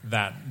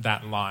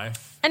that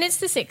life. And it's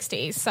the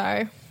 60s,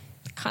 so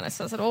it kind of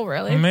says it all,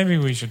 really. Maybe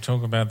we should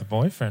talk about the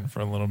boyfriend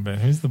for a little bit.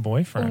 Who's the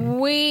boyfriend?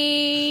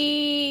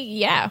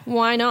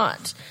 Why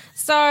not?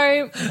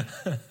 So,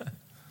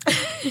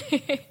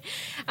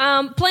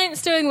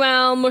 Plant's doing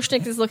well,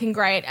 Mushnik is looking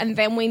great, and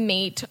then we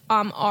meet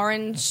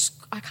Orange,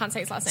 I can't say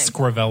his last name.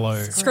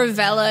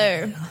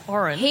 Scrivello.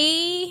 Oren.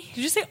 Did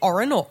you say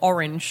Oren or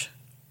Orange?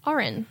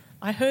 Oren.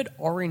 I heard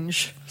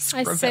orange.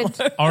 I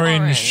said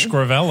Orange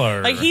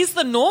Scrivello. Like he's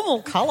the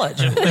normal colour.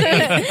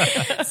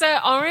 So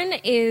Oren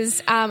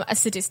is a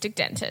sadistic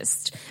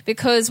dentist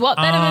because what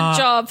better of a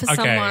job for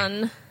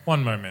someone...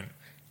 One moment.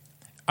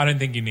 I don't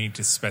think you need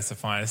to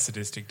specify a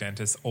sadistic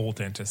dentist. All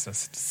dentists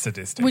are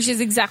sadistic. Which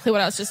is exactly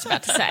what I was just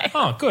about to say.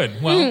 Oh,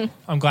 good. Well,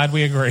 I'm glad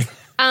we agree.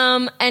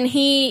 And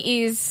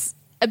he is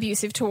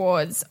abusive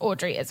towards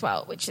Audrey as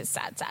well, which is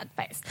sad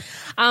face.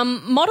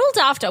 Modelled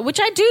after, which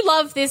I do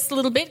love this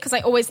little bit because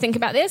I always think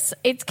about this,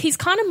 he's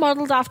kind of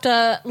modelled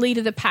after Leader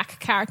of the Pack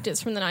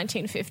characters from the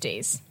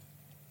 1950s.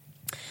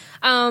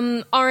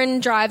 Oren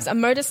drives a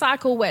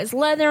motorcycle, wears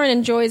leather, and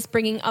enjoys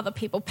bringing other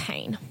people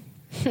pain.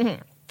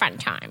 Fun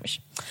times.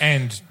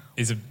 And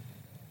is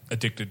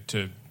addicted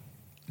to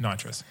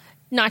nitrous.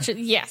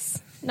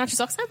 Yes.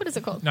 Nitrous oxide? What is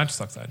it called? Nitrous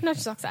oxide.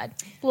 Nitrous oxide.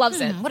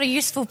 Loves it. What a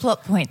useful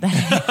plot point that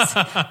is.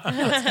 I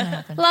know what's going to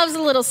happen. Loves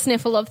a little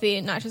sniffle of the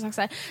nitrous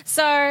oxide.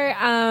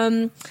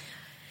 So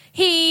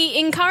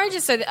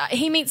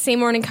he meets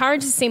Seymour and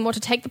encourages Seymour to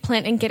take the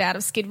plant and get out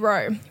of Skid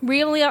Row,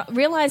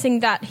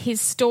 realizing that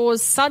his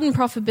store's sudden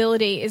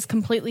profitability is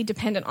completely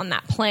dependent on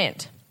that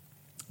plant.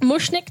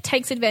 Mushnick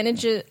takes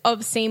advantage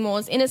of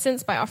Seymour's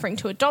innocence by offering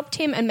to adopt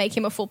him and make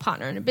him a full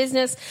partner in a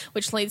business,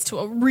 which leads to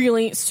a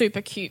really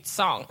super cute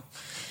song.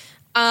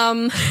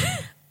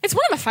 It's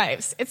one of my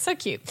faves. It's so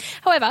cute.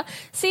 However,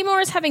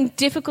 Seymour is having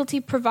difficulty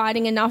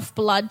providing enough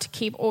blood to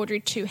keep Audrey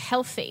 2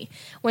 healthy.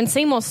 When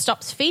Seymour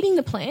stops feeding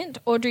the plant,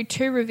 Audrey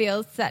 2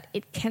 reveals that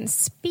it can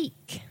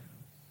speak.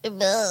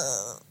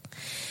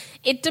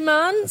 It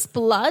demands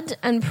blood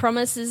and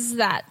promises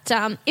that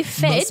if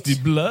fed... Must be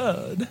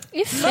blood.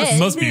 If fed...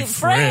 Must be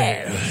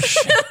fresh.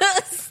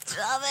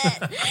 Stop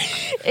it.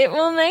 It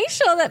will make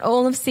sure that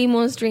all of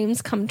Seymour's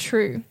dreams come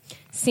true.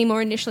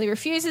 Seymour initially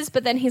refuses,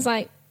 but then he's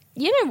like,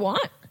 you know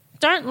what?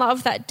 Don't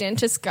love that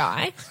dentist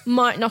guy.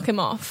 Might knock him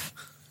off.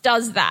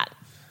 Does that.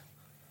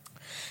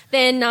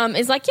 Then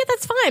is like, yeah,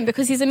 that's fine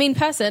because he's a mean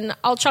person.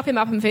 I'll chop him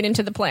up and feed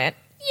into the plant.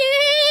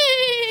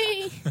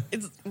 Yay!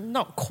 It's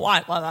not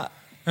quite like that.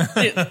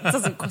 It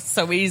doesn't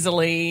so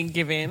easily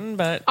give in,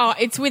 but... Oh,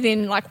 it's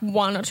within like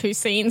 1 or 2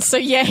 scenes, so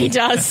yeah, he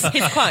does.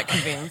 He's quite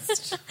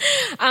convinced.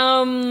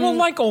 Well,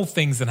 like all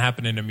things that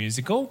happen in a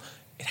musical,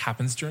 it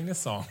happens during a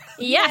song.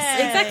 Yes,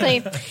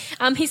 exactly.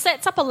 He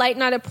sets up a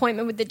late-night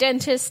appointment with the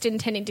dentist,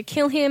 intending to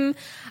kill him.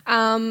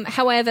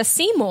 However,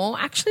 Seymour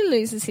actually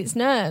loses his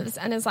nerves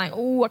and is like,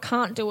 oh, I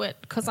can't do it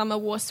because I'm a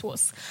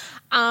wuss-wuss.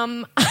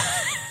 And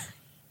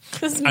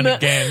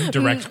again,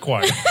 direct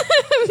quote.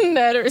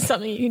 Murder is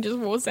something you can just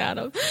wuss out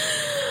of.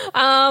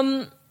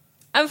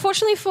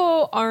 Unfortunately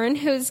for Oren,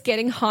 who's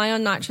getting high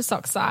on nitrous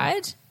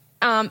oxide,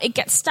 it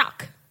gets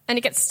stuck. And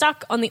it gets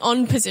stuck on the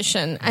on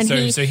position. And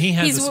so he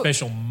has a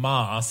special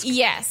mask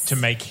to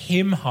make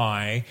him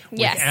high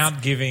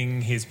without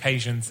giving his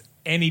patients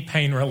any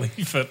pain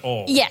relief at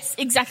all. Yes,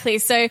 exactly.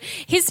 So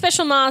his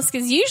special mask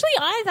is usually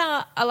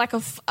either a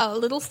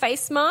little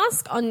face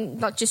mask on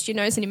not just your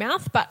nose and your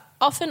mouth, but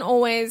often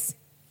always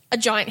a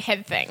giant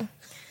head thing,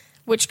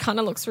 which kind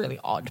of looks really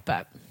odd.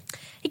 But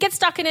he gets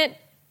stuck in it,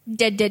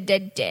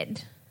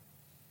 dead.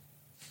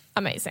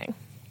 Amazing.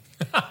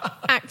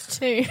 Act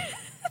 2.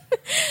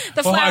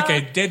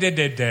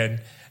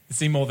 Dead.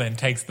 Seymour then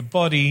takes the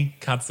body,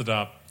 cuts it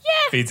up,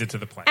 feeds it to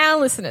the plant. Our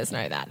listeners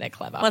know that. They're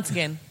clever. Once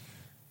again,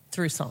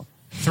 through song.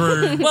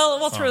 Through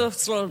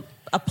through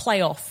a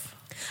playoff.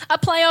 A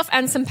playoff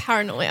and some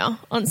paranoia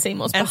on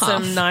Seymour's behalf.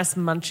 And some nice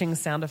munching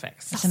sound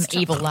effects. Some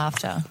evil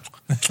laughter.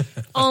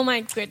 Oh,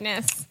 my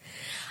goodness.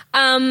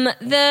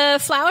 The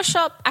flower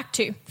shop, Act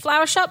 2.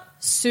 Flower shop,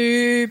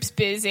 soup's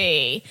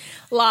busy.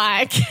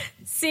 Like,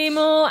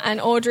 Seymour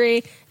and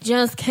Audrey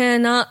just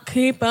cannot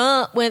keep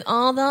up with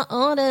all the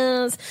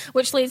orders,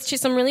 which leads to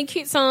some really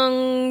cute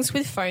songs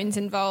with phones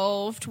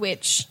involved,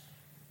 which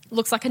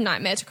looks like a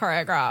nightmare to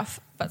choreograph,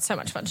 but so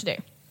much fun to do.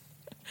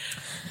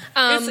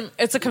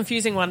 It's a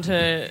confusing one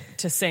to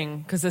sing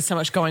because there's so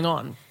much going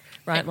on.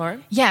 Right,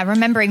 Lauren? Yeah,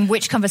 remembering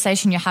which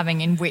conversation you're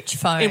having in which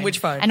phone.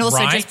 And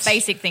also just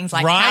basic things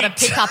like how to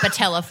pick up a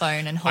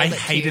telephone and hold it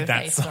to your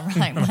face the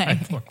right way.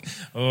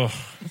 Oh.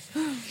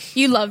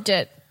 You loved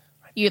it.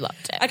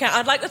 Okay,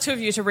 I'd like the two of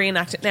you to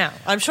reenact it now.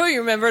 I'm sure you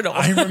remember it all.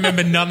 I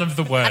remember none of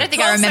the words. I don't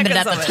think I remembered it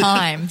at the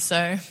time,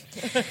 so...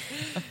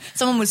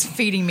 Someone was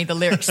feeding me the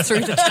lyrics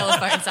through the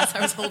telephones as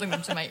I was holding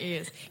them to my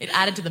ears. It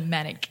added to the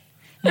manic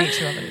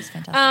nature of it. It was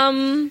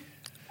fantastic.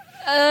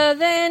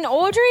 Then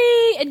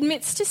Audrey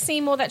admits to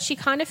Seymour that she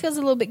kind of feels a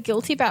little bit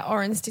guilty about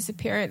Oren's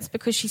disappearance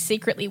because she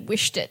secretly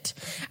wished it.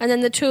 And then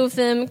the two of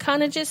them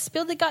kind of just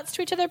spill their guts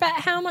to each other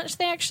about how much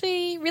they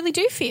actually really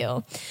do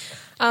feel.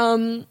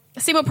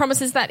 Seymour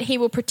promises that he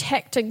will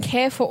protect and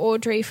care for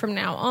Audrey from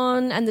now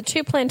on, and the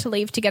two plan to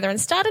leave together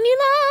and start a new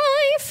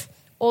life.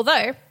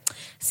 Although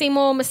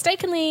Seymour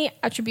mistakenly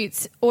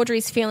attributes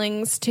Audrey's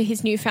feelings to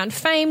his newfound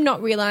fame,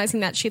 not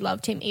realising that she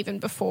loved him even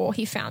before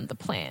he found the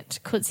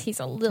plant, because he's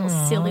a little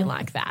silly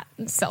like that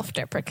and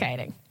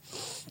self-deprecating.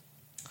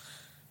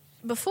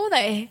 Before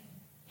they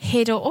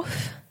head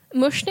off,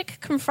 Mushnick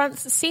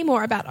confronts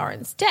Seymour about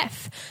Oren's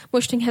death.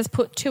 Mushnick has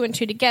put 2 and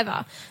 2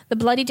 together. The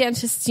bloody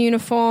dentist's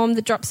uniform,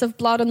 the drops of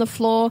blood on the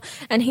floor,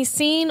 and he's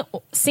seen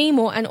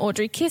Seymour and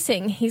Audrey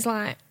kissing. He's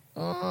like,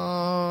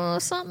 oh,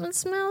 something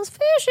smells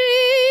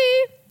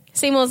fishy.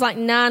 Seymour's like,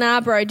 nah,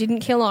 bro,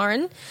 didn't kill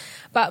Oren.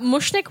 But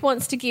Mushnick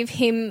wants to give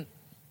him...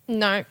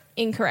 No,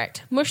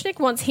 incorrect. Mushnick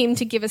wants him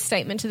to give a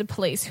statement to the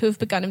police who have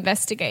begun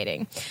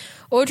investigating.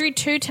 Audrey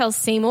too tells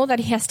Seymour that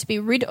he has to be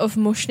rid of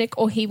Mushnick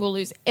or he will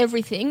lose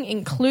everything,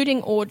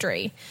 including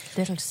Audrey.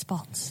 Little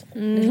spots.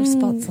 Little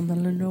spots on the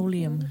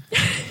linoleum.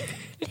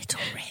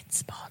 Little red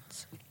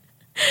spots.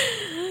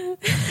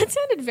 That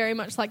sounded very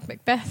much like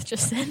Macbeth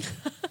just then.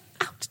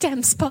 Ouch,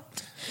 damn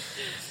spot.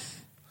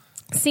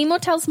 Seymour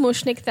tells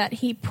Mushnick that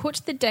he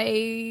put the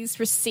day's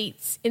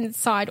receipts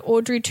inside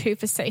Audrey too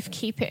for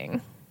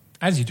safekeeping.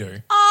 As you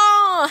do.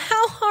 Oh,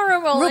 how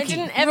horrible. I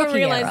didn't ever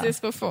realise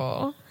this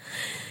before.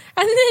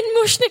 And then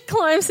Mushnick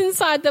climbs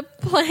inside the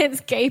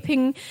plant's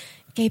gaping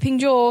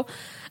jaw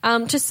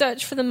to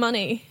search for the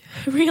money,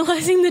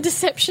 realising the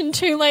deception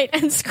too late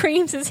and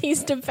screams as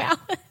he's devoured.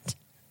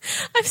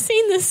 I've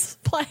seen this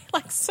play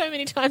like so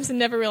many times and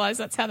never realised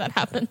that's how that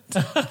happened.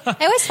 I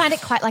always find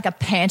it quite like a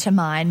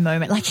pantomime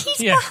moment. Like, he's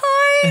behind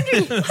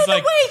It's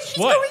like,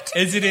 what?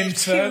 Is it in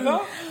further?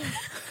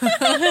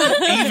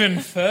 Even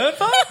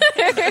further?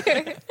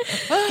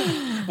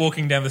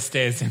 Walking down the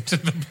stairs into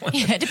the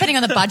plane. Yeah, depending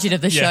on the budget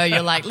of the show,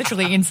 you're like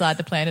literally inside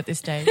the plane at this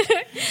stage.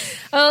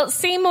 Well,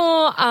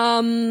 Seymour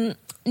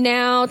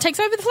now takes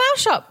over the flower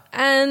shop,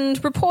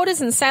 and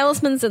reporters and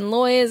salesmen and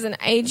lawyers and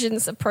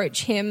agents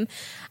approach him,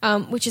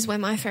 which is where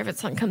my favourite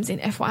song comes in,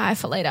 FYI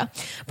for later,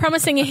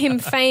 promising him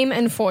fame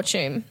and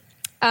fortune.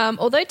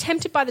 Although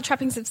tempted by the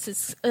trappings of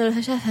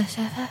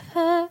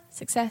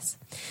success,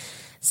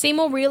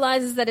 Seymour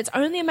realises that it's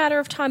only a matter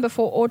of time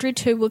before Audrey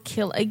 2 will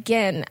kill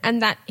again,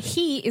 and that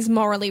he is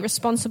morally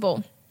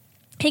responsible.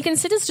 He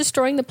considers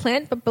destroying the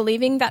plant, but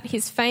believing that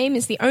his fame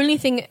is the only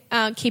thing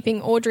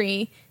keeping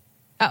Audrey's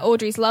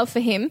love for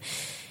him,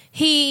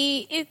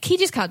 he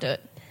just can't do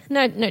it.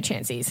 No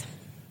chances.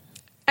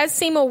 As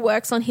Seymour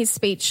works on his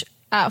speech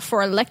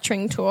for a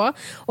lecturing tour,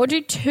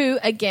 Audrey 2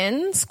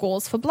 again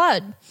squalls for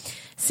blood.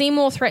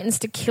 Seymour threatens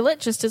to kill it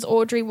just as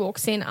Audrey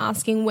walks in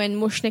asking when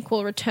Mushnik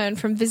will return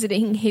from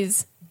visiting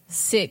his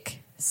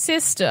sick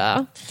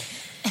sister.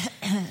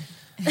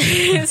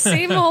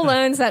 Seymour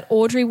learns that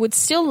Audrey would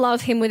still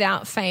love him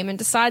without fame and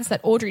decides that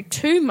Audrey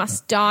too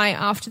must die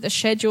after the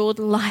scheduled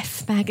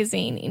Life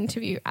magazine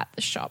interview at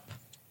the shop.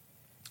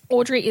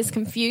 Audrey is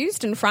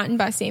confused and frightened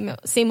by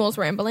Seymour's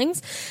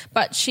ramblings,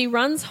 but she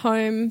runs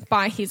home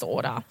by his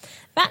order.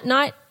 That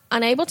night,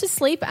 unable to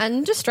sleep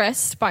and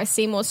distressed by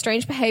Seymour's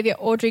strange behaviour,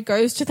 Audrey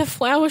goes to the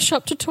flower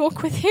shop to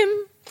talk with him.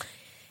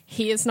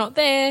 He is not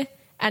there,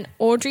 and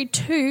Audrey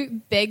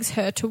too begs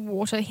her to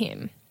water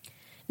him.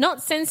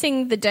 Not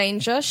sensing the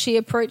danger, she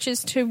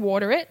approaches to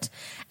water it,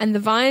 and the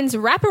vines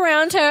wrap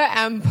around her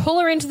and pull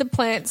her into the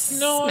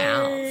plant's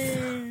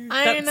mouth.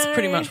 That's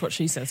pretty much what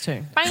she says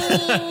too.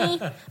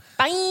 Bye.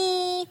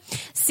 Bye.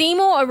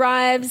 Seymour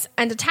arrives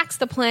and attacks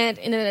the plant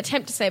in an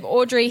attempt to save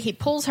Audrey. He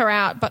pulls her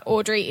out, but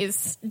Audrey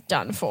is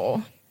done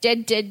for.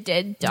 Dead,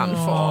 done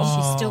for.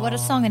 She's still got a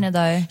song in her,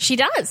 though. She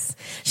does.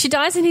 She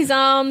dies in his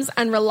arms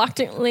and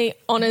reluctantly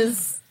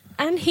honours...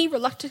 And he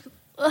reluctantly...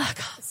 I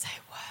can't say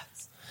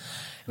words.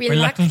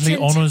 Reluctantly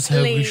honours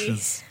her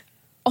wishes.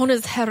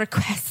 Honours her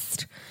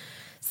request.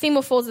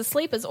 Seymour falls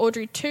asleep as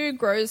Audrey too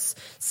grows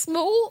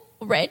small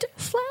red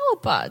flower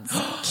buds.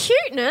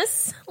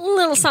 Cuteness.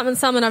 Little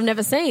something I've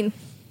never seen.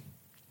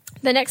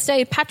 The next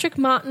day, Patrick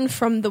Martin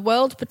from the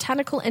World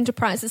Botanical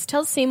Enterprises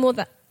tells Seymour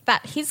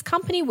that his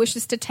company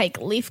wishes to take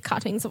leaf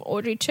cuttings of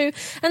Audrey 2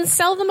 and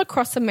sell them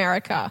across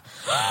America.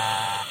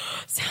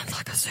 Sounds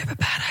like a super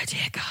bad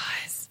idea,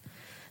 guys.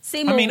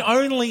 Seymour, I mean,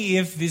 only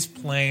if this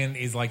plan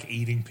is like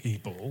eating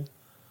people.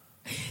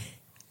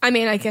 I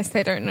mean, I guess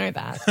they don't know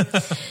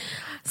that.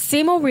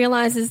 Seymour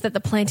realises that the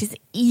plant is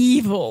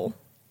evil.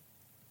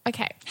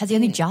 Okay. Has he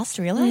only just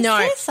realised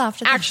this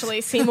after this?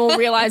 Actually, Seymour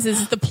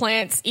realises the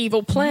plant's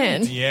evil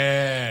plan.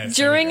 Yes.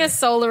 During a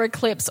solar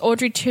eclipse,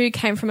 Audrey 2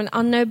 came from an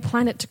unknown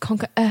planet to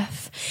conquer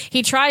Earth.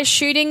 He tries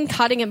shooting,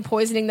 cutting and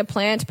poisoning the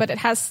plant, but it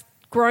has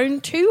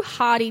grown too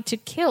hardy to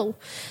kill.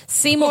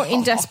 Seymour,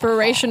 in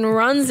desperation,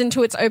 runs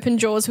into its open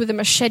jaws with a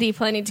machete,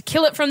 planning to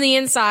kill it from the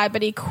inside,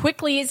 but he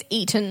quickly is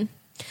eaten.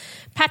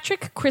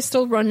 Patrick,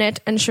 Crystal, Ronette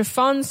and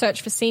Chiffon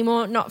search for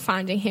Seymour, not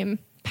finding him.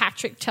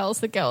 Patrick tells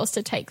the girls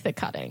to take the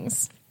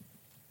cuttings.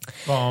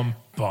 Bomb.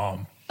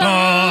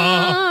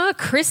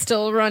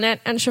 Crystal, Ronette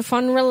and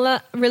Chiffon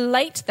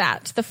relate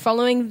that.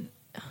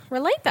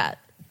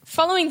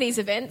 Following these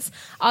events,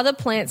 other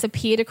plants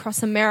appeared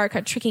across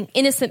America, tricking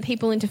innocent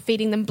people into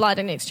feeding them blood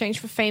in exchange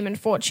for fame and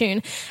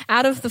fortune.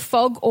 Out of the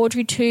fog,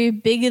 Audrey 2,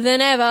 bigger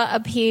than ever,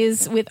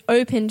 appears with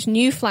opened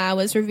new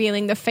flowers,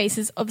 revealing the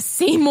faces of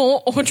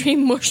Seymour, Audrey,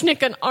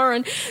 Mushnik and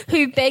Oren,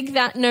 who beg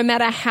that no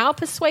matter how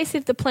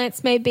persuasive the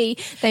plants may be,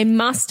 they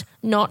must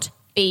not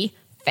be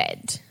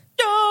fed.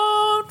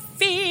 Don't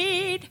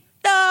feed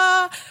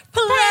the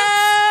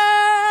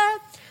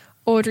plant.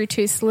 Audrey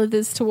 2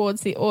 slithers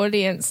towards the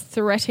audience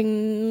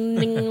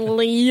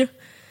threateningly,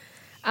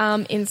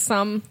 in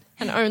some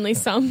and only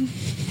some.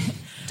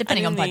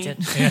 Depending on budget.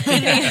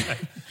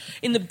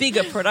 In the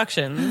bigger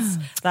productions,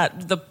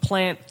 that the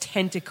plant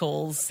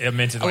tentacles are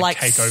meant to like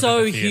take over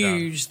so the theatre.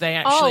 huge they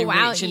actually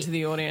reach into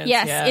the audience.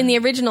 Yes, yeah. In the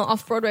original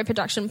off-Broadway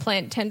production,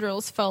 plant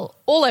tendrils fell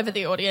all over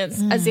the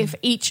audience as if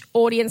each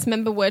audience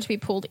member were to be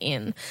pulled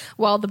in.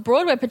 While the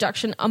Broadway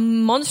production, a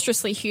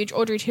monstrously huge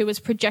Audrey 2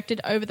 was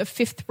projected over the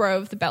fifth row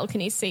of the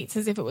balcony seats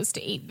as if it was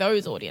to eat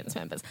those audience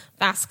members.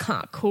 That's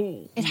kind of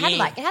cool. It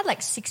had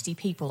like 60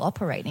 people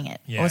operating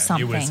it or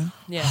something. It was in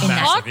massive.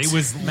 that. It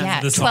was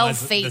the 12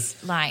 size, feet.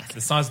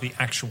 the size of the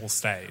actual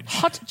stage.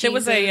 Hot There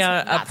was Jesus,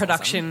 a that's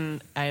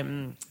production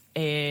in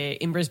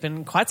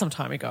Brisbane quite some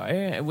time ago.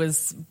 It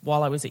was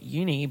while I was at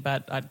uni,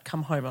 but I'd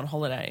come home on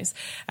holidays.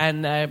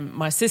 And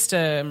my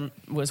sister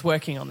was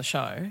working on the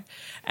show,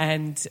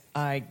 and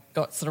I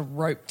got sort of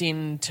roped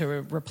in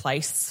to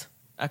replace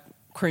a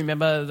crew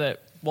member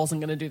that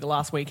wasn't going to do the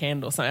last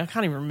weekend or something. I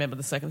can't even remember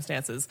the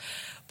circumstances.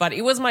 But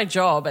it was my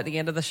job at the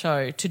end of the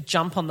show to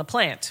jump on the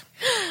plant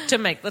to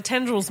make the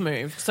tendrils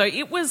move. So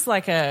it was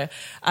like the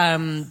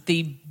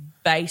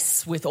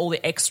base with all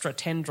the extra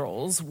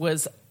tendrils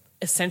was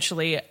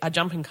essentially a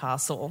jumping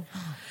castle.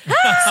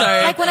 So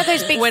Like one of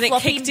those big when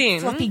floppy, it kicked in,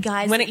 floppy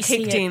guys. when that it you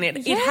see kicked in,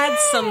 it had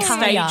some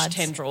Car stage yards.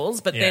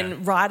 tendrils, but Yeah.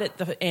 then right at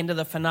the end of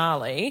the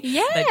finale,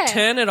 Yeah. they'd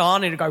turn it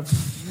on and it'd go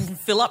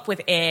fill up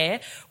with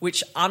air,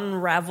 which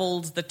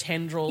unraveled the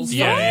tendrils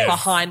Yeah, from yeah.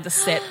 behind the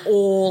set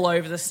all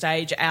over the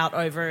stage, out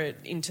over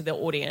into the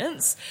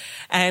audience.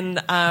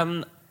 And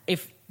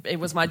if it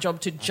was my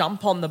job to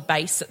jump on the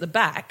base at the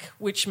back,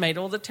 which made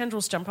all the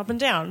tendrils jump up and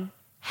down.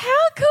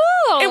 How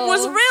cool! It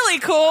was really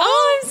cool.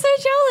 Oh, I'm so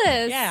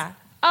jealous. Yeah.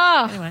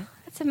 Oh, Anyway.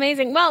 that's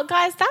amazing. Well,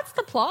 guys, that's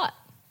the plot.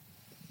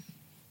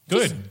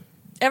 Good.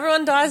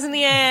 Everyone dies in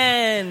the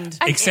end.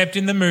 Except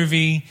in the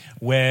movie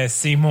where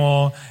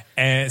Seymour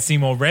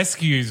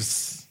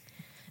rescues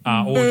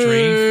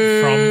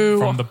Audrey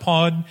from the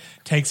pod,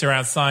 takes her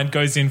outside,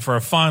 goes in for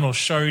a final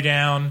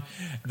showdown.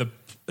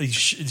 He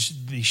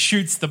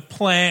shoots the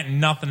plant,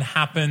 nothing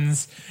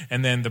happens,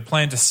 and then the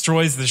plant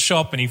destroys the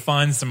shop, and he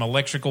finds some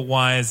electrical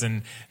wires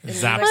and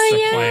zaps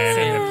the plant,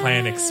 and the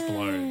plant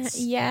explodes.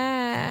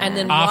 Yeah. And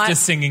then After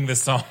singing the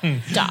song,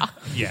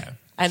 yeah,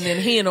 And then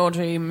he and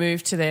Audrey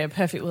moved to their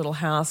perfect little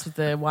house with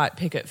the white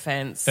picket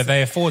fence. that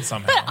they afford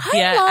somehow.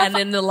 And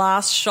then the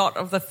last shot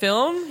of the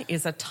film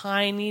is a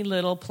tiny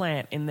little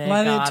plant in their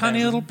Like garden. a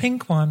tiny little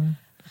pink one.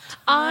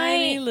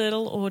 Tiny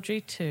little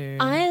Audrey too.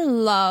 I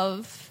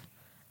love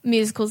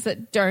musicals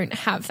that don't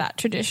have that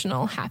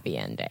traditional happy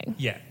ending.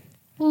 Yeah.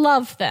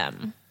 Love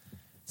them.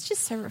 It's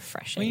just so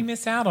refreshing. Well, you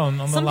miss out on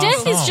the Some last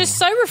death song. is just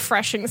so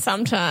refreshing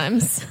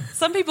sometimes.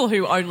 Some people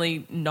who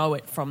only know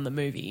it from the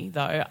movie,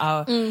 though,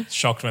 are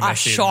shocked when they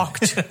see it.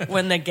 shocked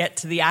when they get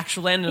to the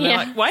actual end and Yeah.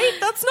 they're like, "Wait,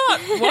 that's not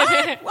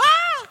what." Wow.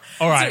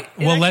 All right.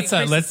 So it Well,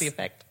 actually increases the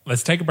effect.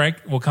 let's take a break.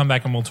 We'll come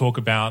back and we'll talk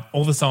about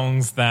all the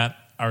songs that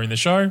are in the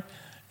show,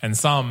 and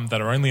some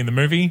that are only in the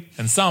movie,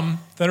 and some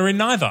that are in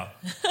neither.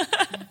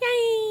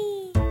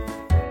 Yay!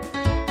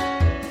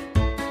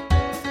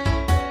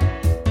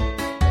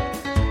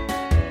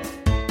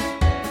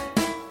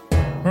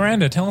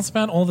 Miranda, tell us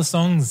about all the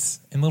songs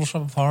in Little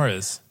Shop of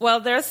Horrors. Well,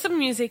 there's some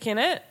music in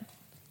it.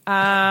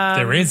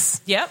 There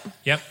is. Yep.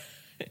 Yep.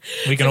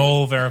 We can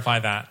all verify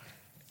that.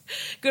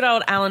 Good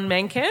old Alan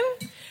Menken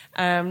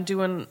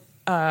doing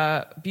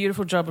a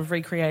beautiful job of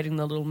recreating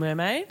The Little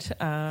Mermaid.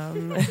 Not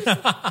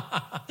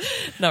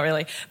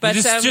really. But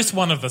Just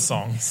one of the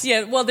songs.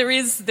 yeah, well, there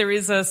is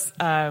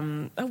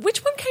a...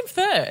 which one came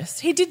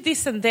first? He did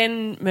this and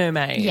then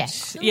Mermaid.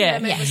 Yes. Yeah.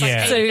 Mermaid was like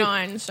Yeah.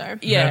 89, so...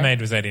 Yeah.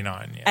 Mermaid was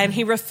 89. Yeah. And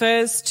he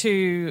refers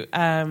to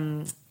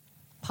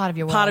Part of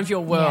your world. part of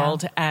your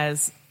world Yeah.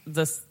 as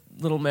the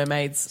Little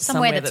Mermaid's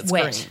Somewhere that's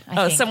wet, green.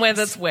 I think. Somewhere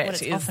That's that's wet. what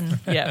it's is, often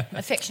yeah.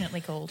 affectionately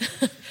called.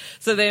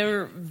 So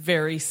there are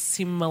very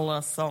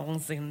similar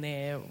songs in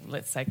there,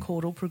 let's say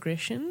chordal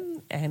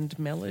progression and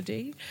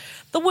melody.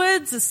 The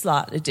words are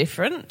slightly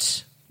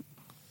different.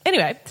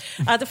 Anyway,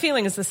 the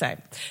feeling is the same.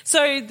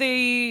 So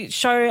the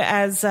show,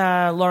 as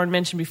Lauren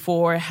mentioned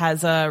before,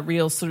 has a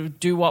real sort of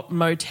doo-wop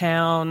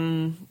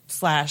Motown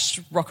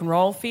 / rock and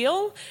roll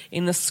feel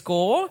in the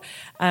score.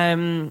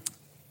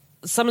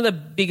 Some of the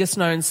biggest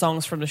known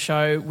songs from the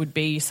show would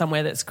be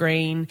Somewhere That's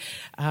Green,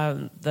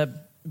 the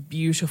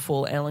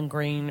beautiful Ellen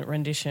Green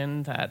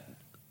rendition that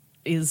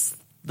is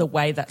the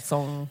way that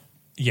song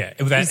Yeah,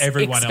 that is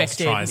everyone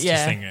expected. else tries Yeah.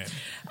 to sing it.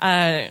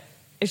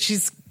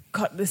 She's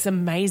got this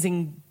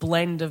amazing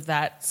blend of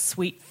that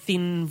sweet,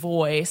 thin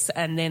voice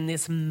and then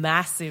this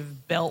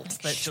massive belt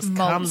that just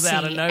comes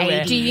out of Schmaltzy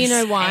nowhere. 80s Do you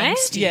know why?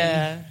 angsty.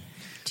 Yeah.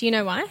 Do you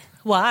know why?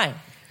 Why?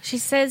 She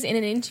says in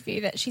an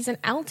interview that she's an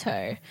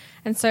alto,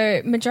 and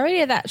so majority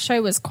of that show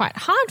was quite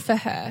hard for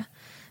her.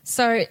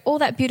 So all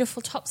that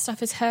beautiful top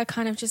stuff is her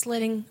kind of just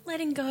letting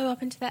go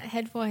up into that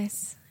head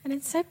voice, and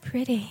it's so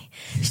pretty.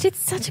 She did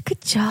such a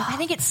good job. I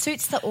think it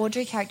suits the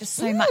Audrey character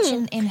so much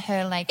in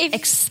her If-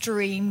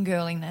 extreme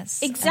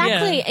girliness.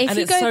 Exactly. Yeah. If and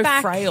you it's go so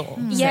back, frail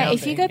yeah.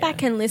 If you sounding, go yeah.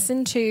 back and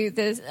listen to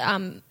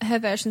the her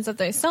versions of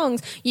those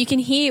songs, you can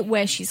hear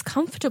where she's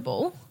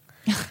comfortable.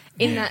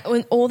 In that,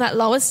 when all that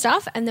lower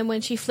stuff, and then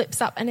when she flips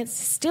up, and it's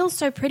still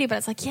so pretty, but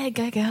it's like, yeah,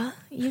 go girl,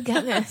 you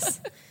got this.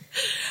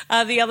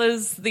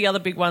 The other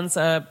big ones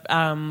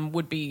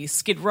would be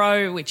Skid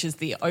Row, which is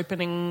the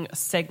opening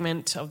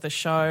segment of the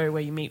show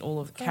where you meet all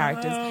of the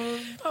characters.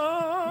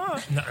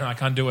 No, I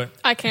can't do it.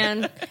 I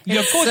can. Yeah,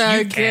 of course so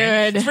you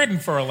can. good. It's written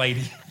for a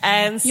lady.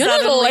 And You're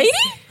not a suddenly- lady?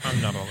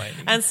 I'm not a lady.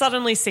 And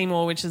Suddenly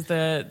Seymour, which is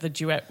the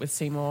duet with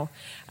Seymour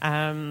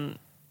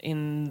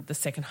in the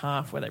second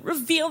half where they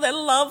reveal their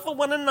love for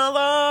one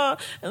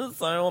another. It's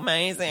so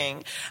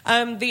amazing.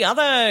 The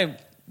other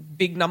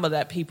big number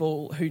that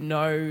people who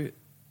know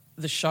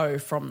the show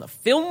from the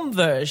film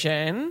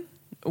version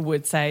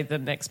would say the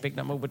next big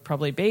number would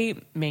probably be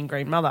Mean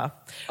Green Mother,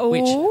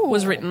 which Ooh.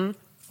 was written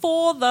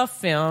for the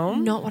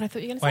film. Not what I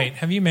thought you were going to Wait, say.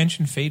 have you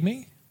mentioned Feed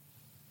Me?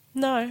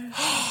 No.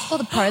 Or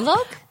the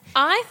prologue?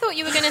 I thought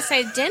you were going to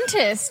say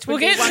dentist. would We'll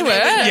be get one to way it.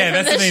 go Yeah, from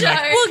that's the thing. Like,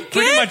 show. We'll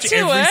pretty get much to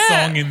every it.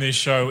 song in this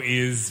show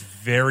is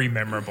very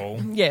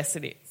memorable. Yes,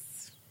 it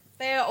is.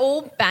 They are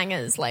all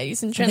bangers,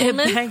 ladies and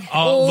gentlemen. bangers. Oh,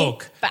 All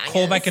look, bangers.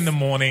 Callback in the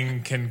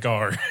Morning can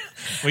go.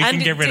 We can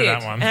And get it rid did.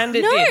 of that one. And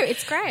it No, did.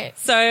 it's great.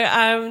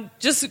 So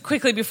just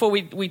quickly before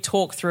we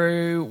talk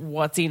through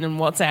what's in and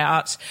what's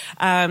out,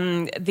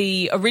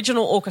 the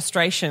original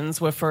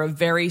orchestrations were for a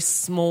very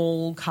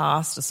small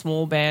cast, a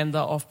small band, the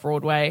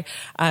Off-Broadway,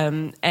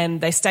 and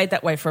they stayed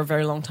that way for a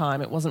very long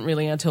time. It wasn't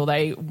really until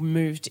they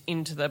moved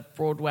into the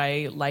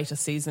Broadway later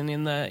season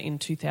in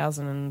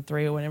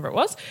 2003 or whenever it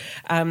was,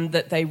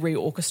 that they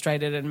reorchestrated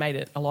and made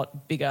it a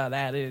lot bigger. They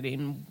added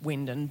in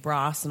wind and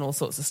brass and all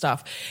sorts of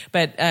stuff.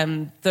 But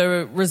the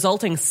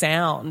resulting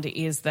sound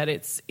is that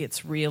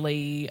it's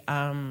really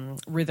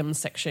rhythm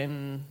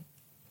section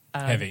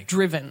Heavy.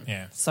 driven.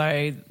 Yeah.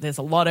 So there's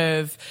a lot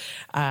of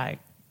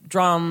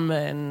drum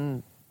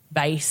and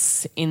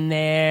bass in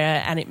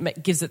there, and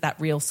it gives it that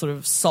real sort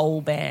of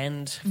soul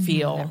band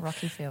feel. that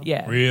rocky feel.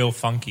 Yeah. Real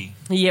funky.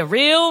 Yeah,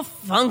 real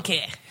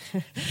funky.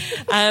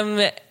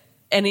 And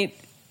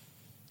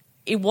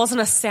it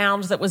wasn't a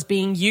sound that was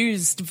being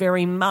used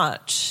very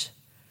much,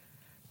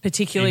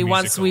 particularly In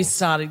once we musicals.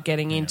 started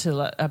getting into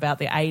about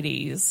the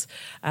 80s.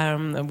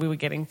 And we were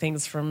getting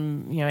things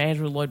from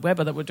Andrew Lloyd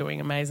Webber that were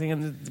doing amazing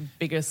and the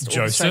biggest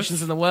Joseph.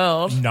 orchestrations in the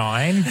world.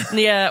 9.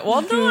 Yeah,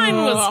 well, 9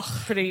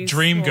 was pretty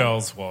small.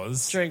 Dreamgirls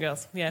was.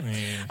 Dreamgirls,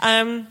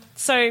 yeah.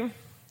 So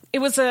it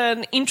was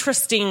an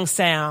interesting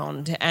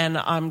sound, and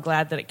I'm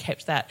glad that it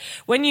kept that.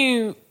 When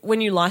you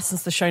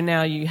license the show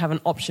now, you have an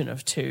option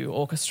of 2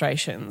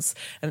 orchestrations,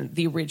 and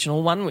the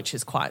original one, which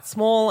is quite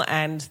small,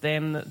 and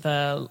then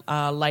the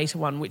later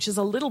one, which is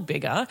a little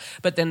bigger,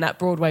 but then that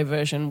Broadway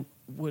version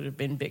would have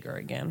been bigger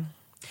again.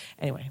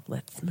 Anyway,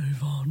 let's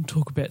move on,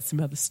 talk about some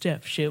other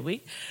stuff, shall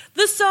we?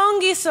 The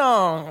Songy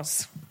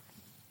Songs.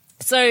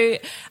 So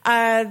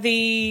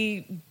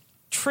the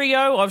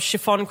trio of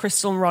Chiffon,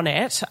 Crystal and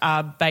Ronette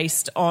are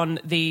based on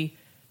the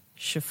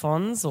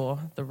Chiffons or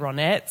the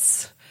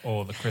Ronettes,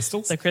 Or the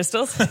Crystals. the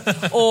Crystals,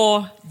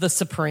 or the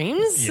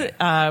Supremes,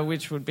 Yeah.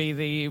 which would be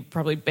the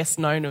probably best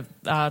known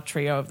of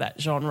trio of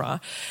that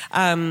genre.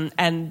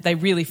 And they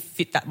really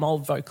fit that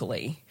mold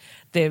vocally.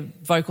 Their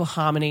vocal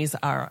harmonies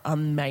are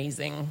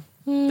amazing.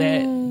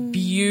 They're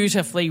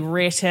beautifully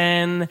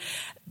written.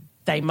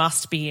 They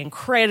must be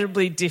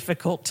incredibly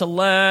difficult to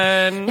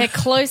learn. They're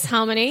close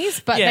harmonies,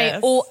 but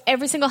Yes.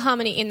 every single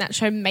harmony in that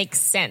show makes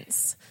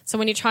sense. So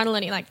when you're trying to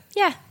learn it, you're like,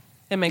 yeah,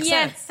 It makes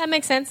yeah, sense. that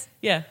makes sense.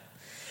 Yeah.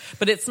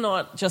 But it's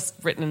not just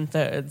written in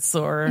thirds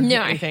or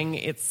No. anything.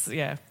 It's,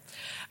 a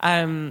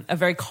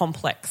very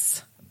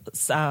complex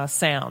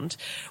sound,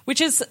 which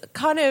is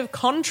kind of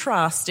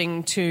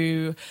contrasting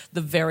to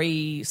the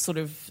very sort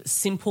of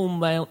simple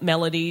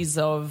melodies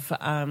of,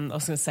 I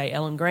was going to say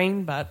Ellen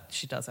Green, but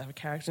she does have a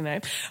character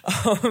name,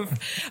 of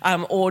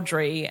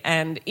Audrey.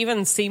 And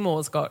even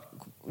Seymour's got,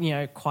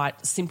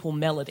 quite simple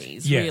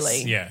melodies, Yes,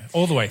 really. yeah.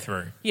 All the way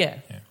through. Yeah.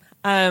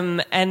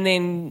 And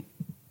then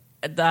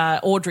the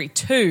Audrey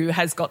 2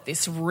 has got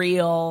this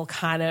real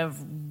kind of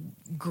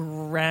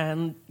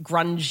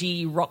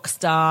grungy rock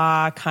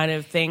star kind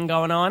of thing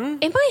going on.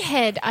 In my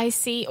head, I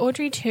see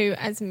Audrey 2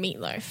 as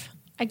Meatloaf.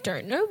 I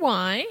don't know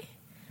why,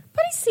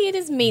 but I see it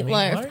as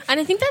Meatloaf. Meatloaf? And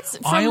I think that's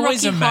from I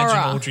always Rocky imagine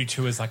Horror. Audrey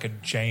 2 as like a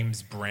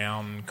James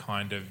Brown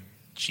kind of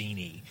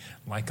genie.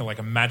 Like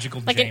a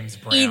magical Like James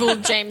an Brown. evil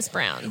James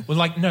Brown. Well,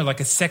 like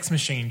a sex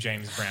machine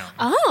James Brown.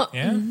 Oh.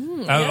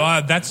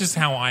 Yeah? That's just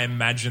how I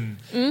imagine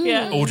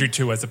Yeah. Audrey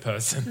 2 as a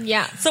person.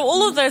 Yeah. So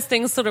all of those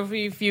things sort of,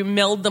 if you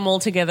meld them all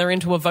together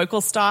into a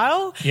vocal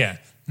style, Yeah.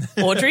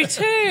 Audrey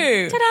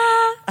 2.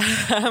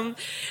 Ta-da!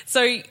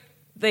 So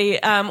the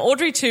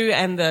Audrey 2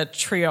 and the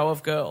trio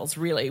of girls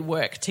really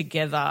work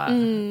together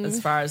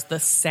as far as the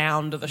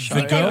sound of the show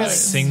The girls goes.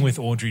 sing with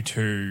Audrey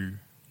 2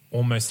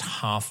 almost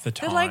half the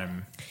time. like-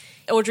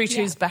 Audrey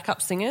 2's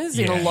backup singers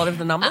in a Yeah. lot of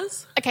the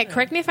numbers. Okay,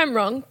 correct me if I'm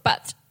wrong,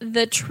 but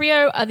the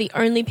trio are the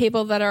only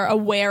people that are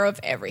aware of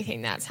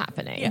everything that's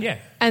happening. Yeah.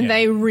 And Yeah.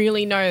 they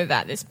really know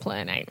that this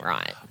plan ain't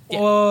right.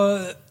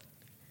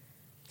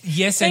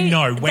 Yes and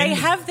no. When They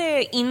have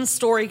their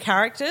in-story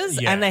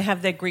characters Yeah. and they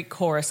have their Greek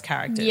chorus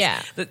characters.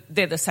 Yeah.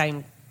 They're the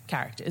same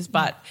characters,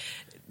 but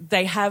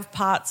they have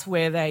parts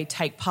where they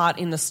take part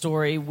in the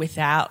story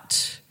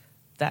without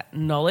that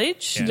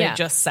knowledge. Yeah. They're Yeah.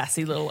 just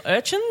sassy little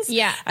urchins.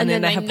 Yeah, And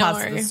then they they have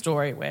parts of know. the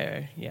story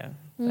where,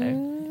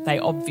 they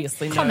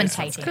obviously know.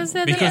 Commentating. Because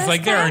they're the Because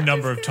best there are a characters.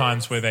 number of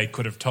times where they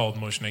could have told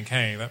Mushnik,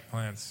 hey, that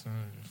plant's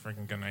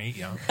freaking going to eat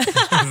you.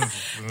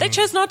 They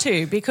chose not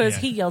to because Yeah.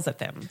 he yells at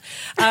them.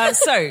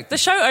 So the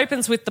show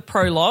opens with the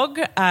prologue.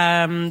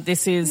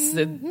 This is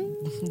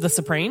the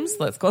Supremes,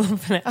 let's call them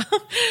for now,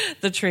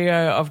 the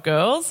trio of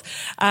girls,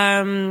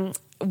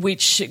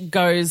 which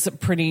goes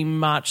pretty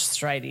much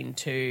straight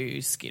into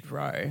Skid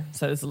Row.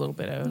 So there's a little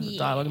bit of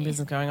dialogue and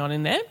business going on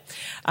in there.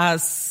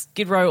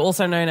 Skid Row,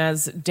 also known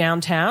as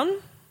Downtown.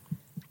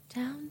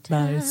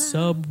 My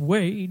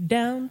subway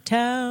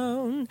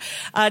downtown.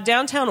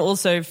 Downtown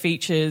also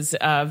features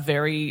a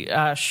very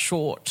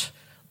short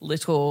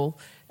little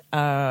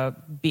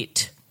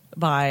bit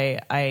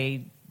by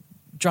a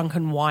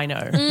drunken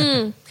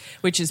wino,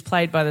 which is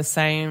played by the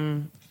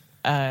same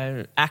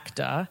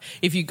actor.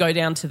 If you go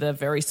down to the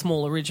very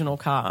small original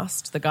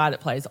cast, the guy that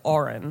plays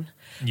Oren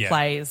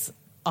plays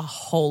a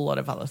whole lot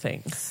of other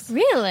things.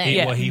 Really?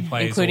 He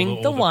plays including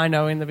all the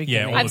wino in the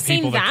beginning. all I've the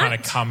people seen that kind that.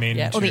 of come in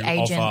All to the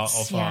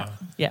agents,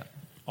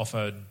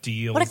 offer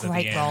deals. What a at the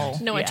great end. role.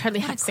 No, I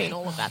totally have seen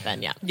all of that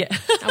then, yeah. Yeah.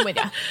 I'm with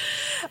you.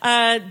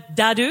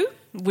 Dadu,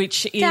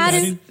 which is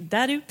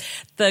Dadu.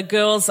 The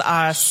girls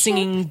are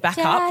singing back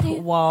up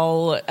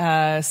while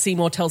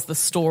Seymour tells the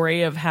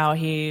story of how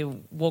he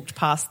walked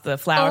past the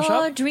flower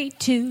shop. Audrey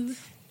too.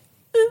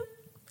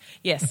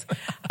 Yes.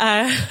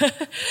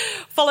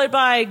 Followed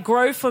by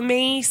Grow For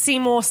Me,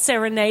 Seymour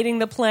serenading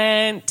the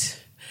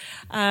plant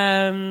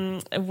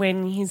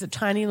when he's a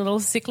tiny little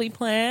sickly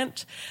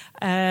plant.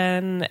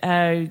 And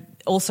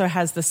also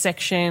has the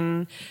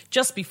section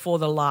just before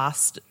the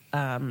last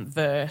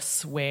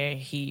verse where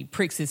he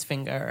pricks his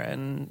finger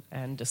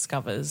and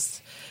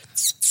discovers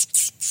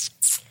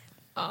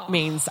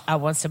means I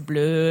want some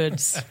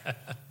blood.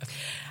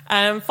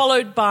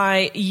 Followed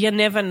by You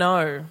Never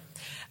Know.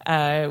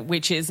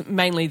 Which is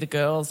mainly the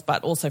girls,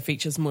 but also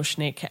features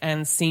Mushnik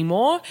and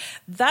Seymour.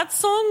 That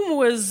song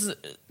was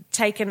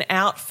taken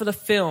out for the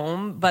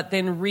film, but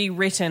then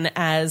rewritten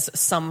as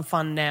Some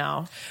Fun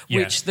Now,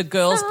 which the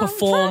girls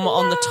perform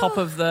on the top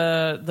of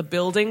the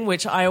building,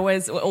 which I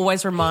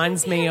always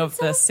reminds me of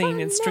the scene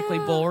in Strictly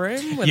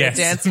Ballroom when they're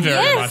dancing.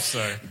 Very much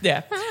so.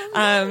 Yeah.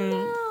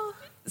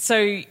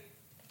 So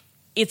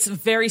it's a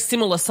very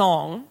similar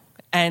song,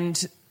 and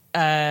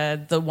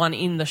the one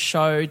in the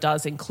show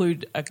does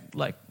include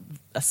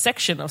a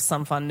section of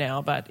Some Fun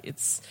Now, but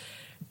it's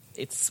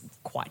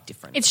quite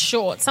different. It's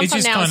short. It's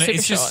Sometimes just now kind it's of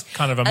super short. just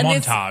kind of a And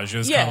montage.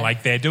 It's kind of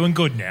like they're doing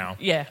good now.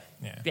 Yeah.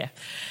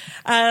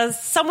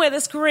 Somewhere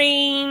That's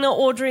Green,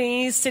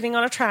 Audrey's sitting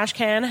on a trash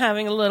can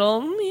having a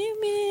little me.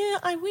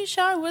 I wish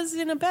I was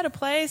in a better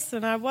place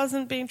and I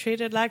wasn't being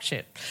treated like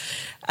shit.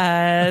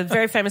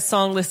 Very famous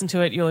song. Listen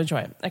to it. You'll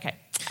enjoy it. Okay.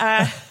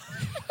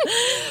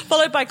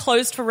 Followed by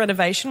Closed for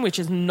Renovation, which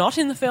is not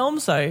in the film.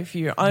 So if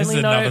you only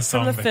know it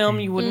from the film,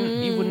 you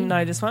wouldn't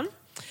know this one.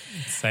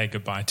 Say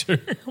goodbye to.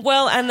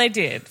 Well, and they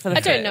did. For the I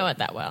don't know it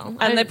that well.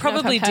 and they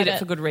probably did it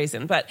for good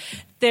reason. But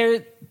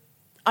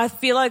I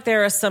feel like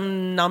there are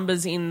some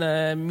numbers in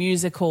the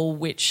musical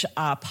which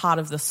are part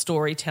of the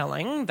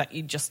storytelling that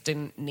you just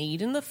didn't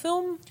need in the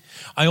film.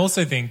 I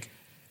also think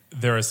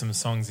there are some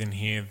songs in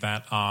here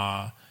that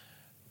are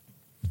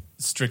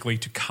strictly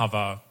to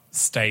cover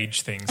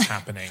stage things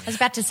happening. I was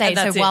about to say, And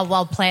so that's it.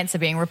 while plants are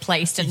being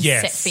replaced and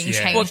sets being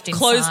changed Well, inside.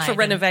 Closed for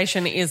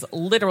Renovation is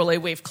literally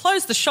we've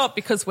closed the shop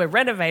because we're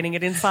renovating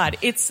it inside.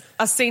 It's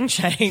a scene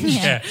change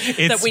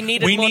that we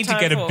needed. We more need to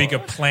time get for. a bigger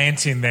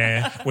plant in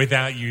there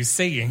without you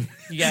seeing.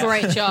 Yeah.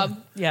 Great job.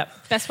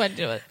 Yep. Best way to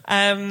do it.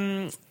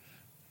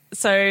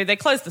 So they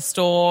closed the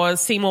store.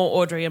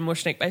 Seymour, Audrey and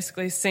Mushnik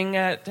basically sing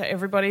to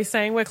everybody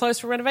saying we're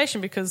closed for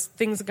renovation because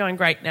things are going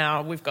great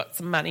now. We've got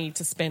some money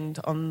to spend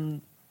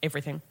on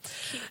everything.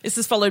 This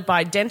is followed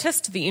by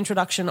Dentist, the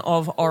introduction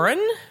of Oren,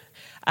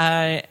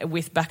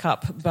 with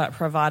backup but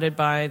provided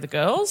by the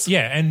girls.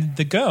 Yeah, and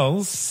the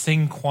girls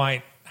sing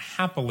quite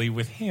happily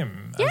with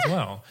him as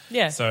well.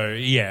 Yeah. So,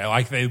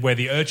 where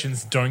the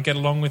urchins don't get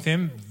along with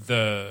him,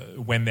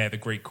 when they're the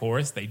Greek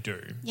chorus, they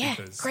do. Yeah,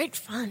 because, great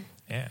fun.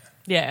 Yeah.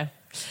 Yeah.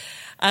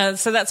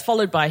 So that's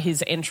followed by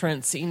his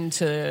entrance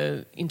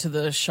into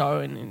the show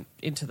and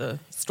into the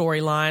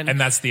storyline. And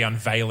that's the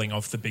unveiling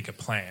of the bigger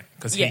plan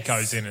because he Yes.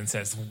 goes in and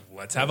says,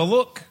 let's have a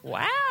look.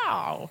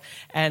 Wow.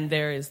 And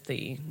there is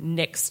the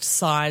next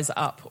size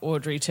up,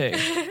 Audrey too.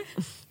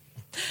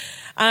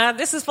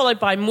 This is followed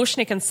by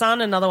Mushnik and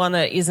Son, another one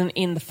that isn't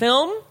in the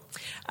film.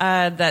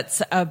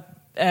 That's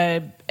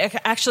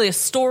actually a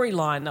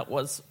storyline that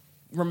was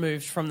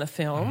removed from the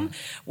film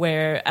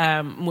where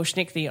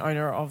Mushnik, the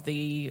owner of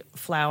the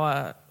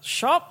flower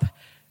shop,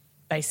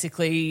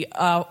 basically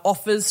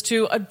offers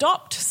to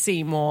adopt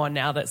Seymour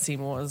now that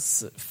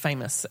Seymour's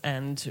famous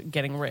and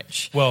getting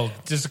rich. Well,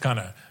 just to kind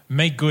of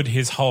make good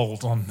his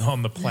hold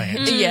on the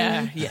plant.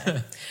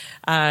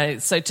 Yeah.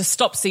 So to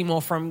stop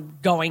Seymour from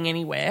going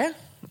anywhere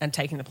and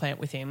taking the plant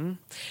with him,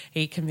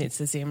 he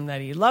convinces him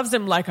that he loves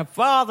him like a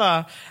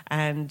father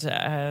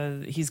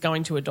and he's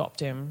going to adopt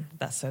him.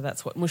 That's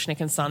what Mushnik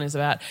and Son is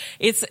about.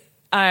 It's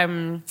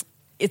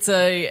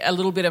a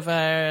little bit of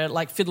a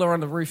like Fiddler on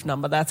the Roof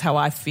number. That's how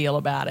I feel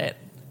about it.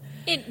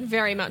 It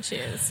very much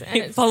is. And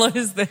It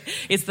follows the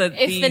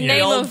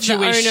name old of the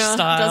Jewish owner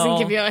style. doesn't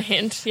give you a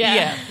hint.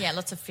 Yeah. Yeah,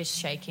 lots of fist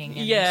shaking.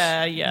 And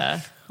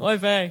Yeah. Oy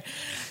vey.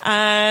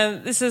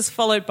 This is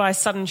followed by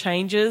Sudden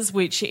Changes,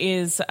 which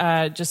is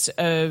just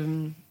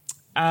the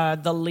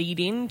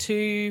lead-in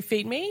to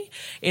Feed Me.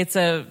 It's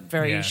a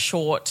very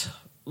short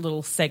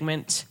little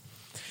segment.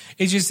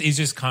 It's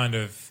just kind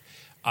of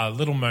a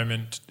little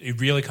moment. It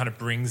really kind of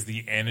brings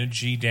the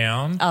energy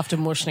down. After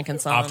Mushnik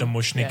and Son.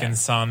 And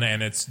Son,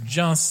 and it's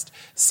just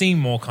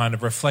Seymour kind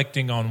of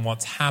reflecting on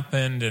what's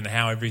happened and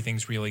how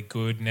everything's really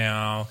good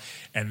now,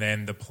 and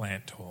then the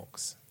plant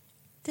talks.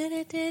 What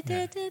is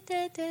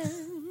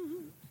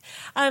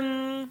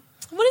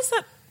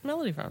that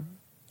melody from?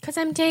 Because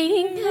I'm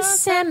dating a It's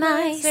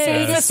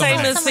semi-sadist. the same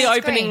as the Somewhere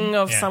That's opening Green.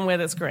 of Yeah. Somewhere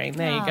That's Green.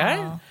 There you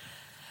go.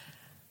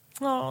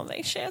 Oh. Oh,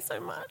 they share so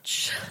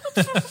much.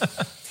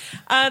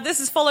 This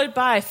is followed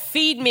by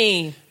Feed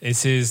Me.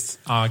 This is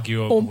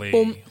arguably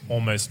Bum, bum.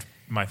 almost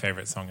my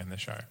favorite song in the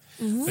show.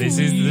 This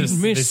is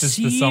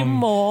the song.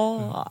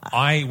 Seymour.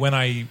 When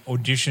I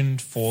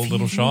auditioned for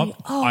Little Shop,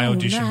 I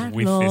auditioned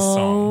with this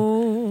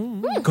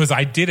song because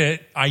I did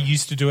it. I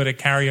used to do it at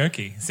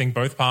karaoke, sing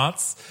both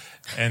parts,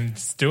 and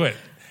just do it.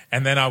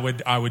 And then I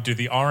would do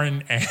the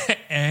Oren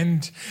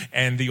and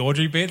the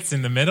Audrey bits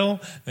in the middle.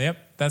 Yep,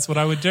 that's what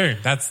I would do.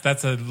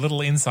 That's a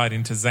little insight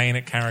into Zane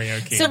at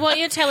karaoke. So what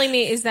you're telling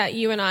me is that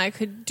you and I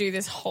could do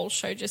this whole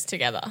show just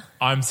together.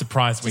 I'm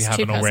surprised we Just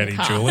haven't two-person already,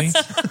 cast. Julie.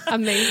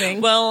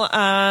 Amazing. Well,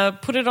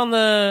 put it on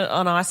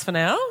ice for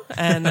now,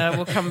 and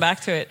we'll come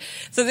back to it.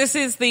 So this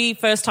is the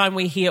first time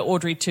we hear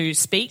Audrey 2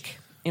 speak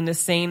in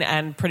this scene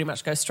and pretty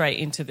much go straight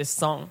into this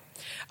song.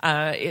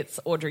 It's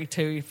Audrey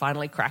 2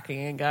 finally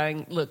cracking and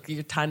going, look,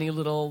 your tiny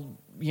little,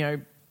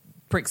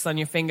 pricks on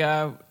your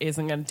finger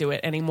isn't going to do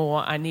it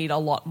anymore. I need a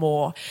lot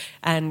more.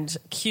 And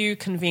cue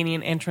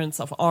convenient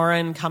entrance of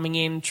Oren coming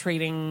in,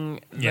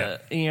 treating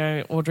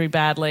Audrey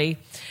badly.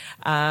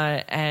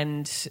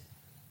 And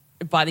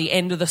by the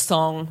end of the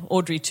song,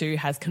 Audrey 2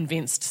 has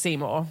convinced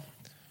Seymour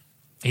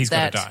He's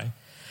got to That- die.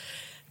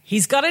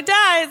 he's got to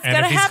die. It's And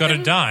got to if he's got happen.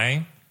 to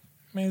die,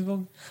 may as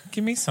well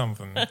give me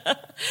something.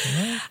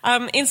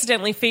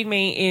 Incidentally, Feed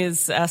Me is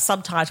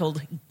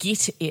subtitled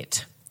Git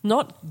It,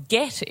 not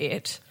Get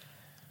It.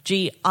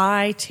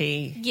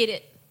 G-I-T. Get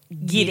it.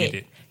 Get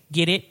it.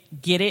 Get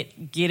it, get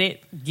it, get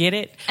it, get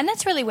it. And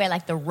that's really where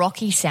like the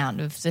rocky sound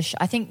of the show.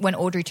 I think when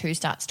Audrey 2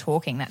 starts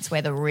talking, that's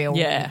where the real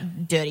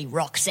dirty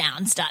rock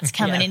sound starts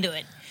coming Yeah. into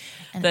it.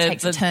 And it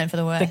takes a turn for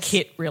the worse. The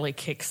kit really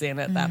kicks in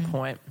at that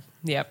point.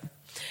 Yep.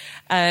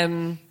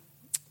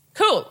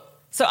 Cool.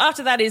 So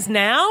after that is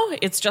Now.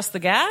 It's just the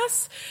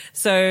gas.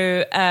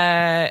 So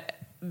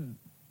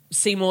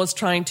Seymour's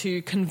trying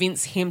to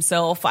convince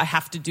himself, I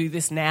have to do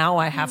this now.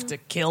 I have to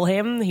kill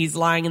him. He's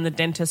lying in the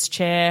dentist's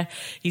chair.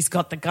 He's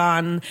got the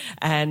gun.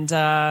 And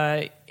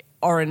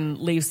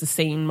Oren leaves the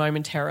scene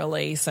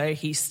momentarily. So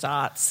he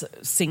starts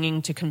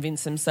singing to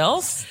convince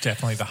himself.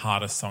 Definitely the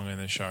hardest song in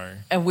the show.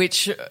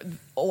 Which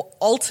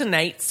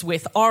alternates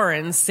with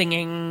Oren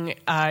singing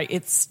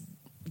It's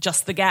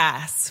Just the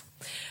Gas.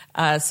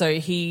 So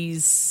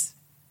he's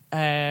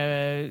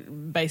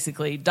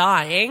basically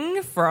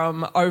dying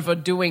from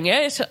overdoing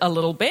it a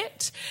little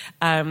bit.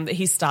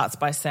 He starts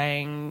by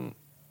saying,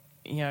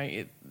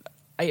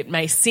 it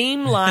may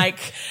seem like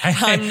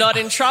I'm not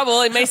in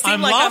trouble. It may seem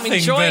I'm like I'm laughing,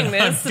 enjoying but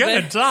this. I'm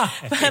gonna die.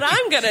 But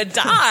I'm going to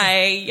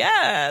die.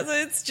 Yeah. So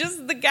it's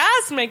just the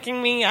gas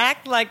making me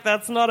act like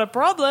that's not a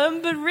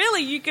problem. But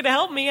really, you could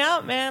help me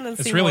out, man. And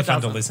It's Seymour really fun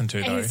to doesn't. listen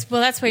to, though.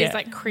 Well, that's where Yeah. his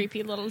like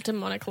creepy little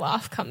demonic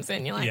laugh comes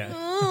in. You're like, Yeah.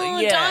 oh,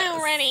 Yes. die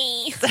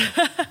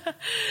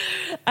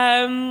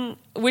already.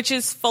 Which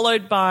is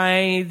followed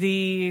by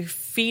the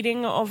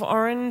feeding of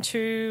Oren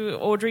to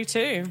Audrey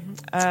 2,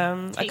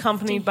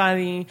 accompanied by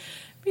the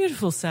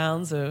beautiful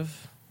sounds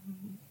of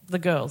the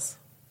girls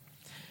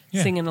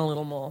Yeah. singing a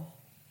little more.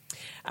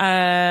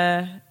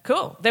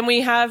 Cool. Then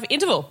we have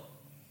Interval.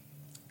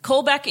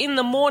 Call Back in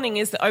the Morning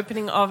is the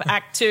opening of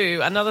Act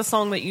 2, another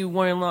song that you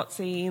will not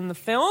see in the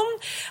film.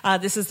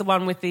 This is the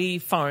one with the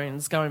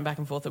phones going back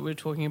and forth that we were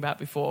talking about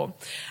before.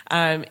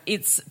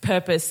 Its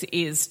purpose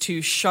is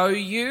to show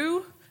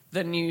you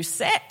the new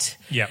set,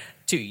 Yep.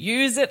 to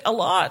use it a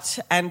lot,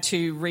 and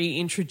to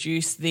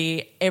reintroduce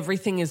the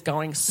everything is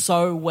going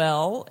so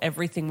well,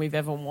 everything we've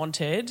ever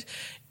wanted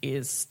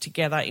is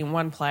together in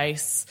one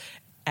place,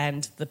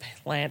 and the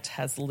plant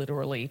has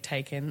literally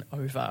taken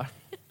over.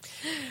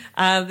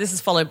 This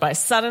is followed by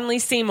Suddenly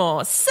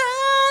Seymour.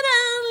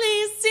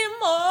 Suddenly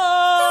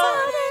Seymour.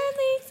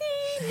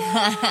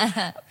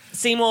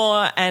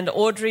 Seymour and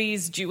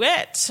Audrey's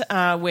duet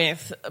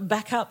with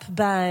backup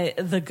by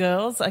the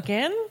girls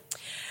again.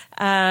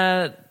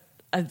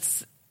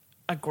 It's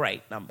a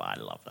great number. I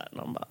love that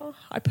number.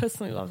 I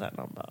personally love that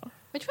number.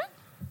 Which one?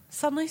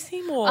 Suddenly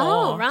Seymour.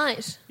 Oh,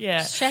 right. Yeah.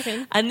 Just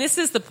checking. And this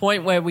is the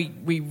point where we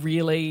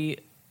really,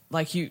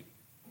 like, you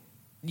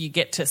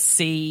get to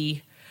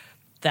see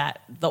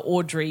that the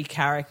Audrey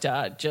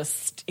character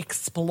just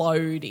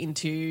explode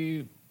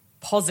into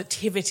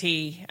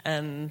positivity,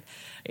 and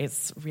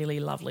it's really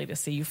lovely to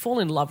see. You fall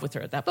in love with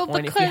her at that Well,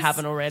 point if you because-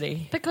 haven't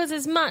already. Because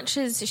as much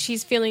as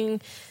she's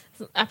feeling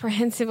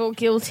apprehensive or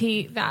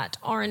guilty that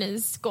Oren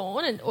is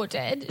gone or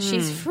dead,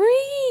 she's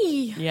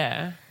free.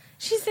 Yeah.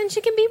 Then she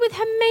can be with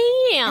her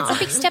man. It's a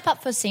big step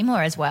up for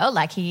Seymour as well.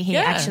 Like he Yeah.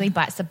 actually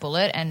bites the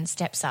bullet and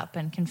steps up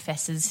and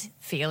confesses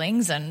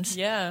feelings, and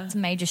Yeah. it's a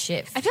major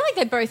shift. I feel like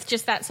they both,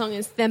 just that song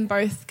is them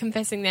both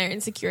confessing their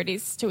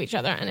insecurities to each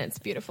other, and it's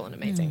beautiful and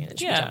amazing, and it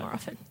should be Yeah. done more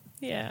often.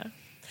 Yeah.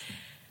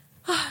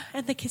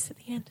 And the kiss at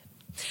the end.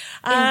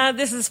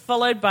 This is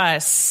followed by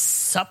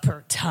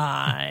Supper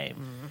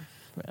Time.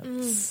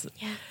 That's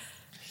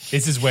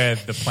This is where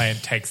the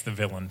plant takes the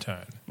villain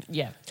turn.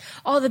 Yeah.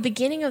 Oh, the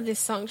beginning of this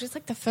song, just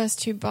like the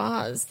first 2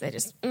 bars, they're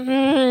just like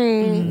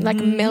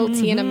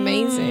melty and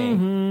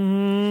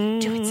amazing.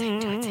 Do it, Zane,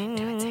 do it, Zane,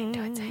 do it, Zane,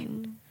 do it,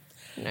 Zane.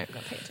 No, I'm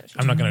not paying attention.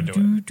 I'm not going to do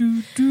it.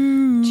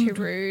 Too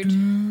rude.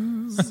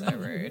 So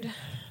rude.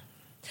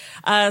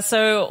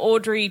 So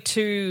Audrey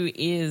too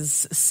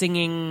is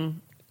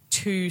singing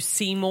to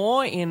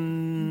Seymour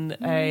in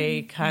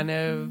a kind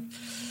of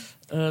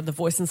the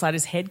voice inside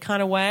his head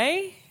kind of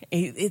way.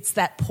 It's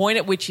that point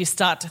at which you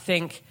start to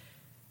think,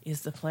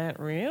 is the plant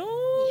real?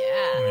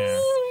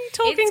 Yes.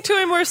 Talking to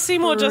him, or is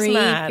Seymour just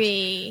mad?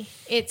 Creepy.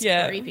 It's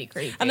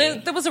creepy. And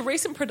there was a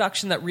recent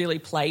production that really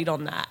played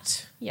on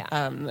that. Yeah.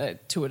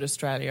 That toured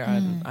Australia.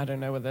 I don't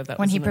know whether that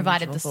When was he an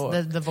provided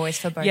original the voice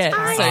for both Yeah,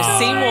 characters. so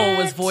Seymour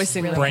was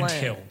voicing the Brent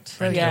plant. Hill.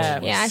 Brent Yeah.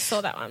 Hill. Yeah, I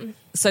saw that one.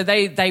 So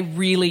they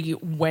really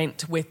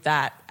went with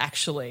that,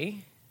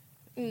 actually.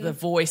 The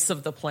voice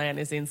of the plant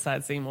is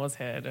inside Seymour's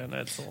head, and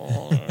it's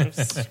all...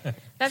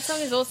 That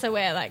song is also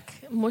where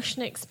like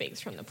Mushnik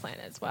speaks from the plant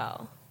as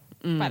well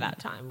by that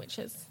time, which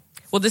is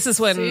Well, this is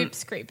when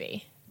super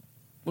creepy.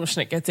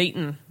 Mushnik gets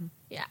eaten.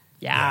 Yeah.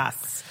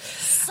 Yes.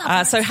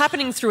 So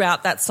happening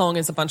throughout that song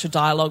is a bunch of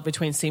dialogue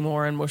between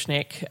Seymour and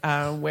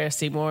Mushnik, where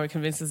Seymour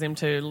convinces him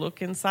to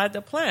look inside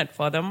the plant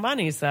for the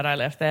monies that I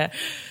left there.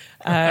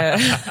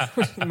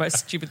 The most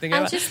stupid thing I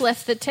ever. just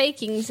left the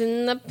takings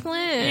in the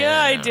plant.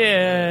 Yeah, I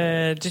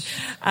did.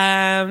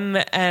 And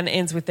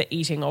ends with the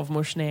eating of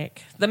Mushnik.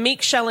 The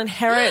meek shall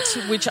inherit,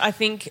 which I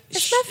think...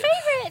 It's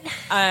my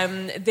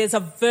favourite. there's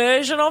a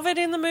version of it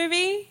in the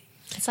movie.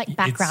 It's like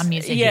background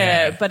music.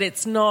 Yeah, but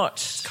it's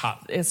not... cut.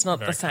 It's not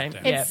Very the same.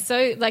 cut down. Yeah. It's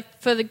so, like,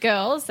 for the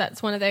girls,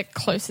 that's one of their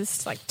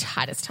closest, like,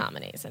 tightest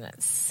harmonies, and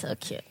it's so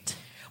cute.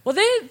 Well,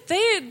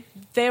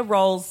 their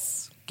roles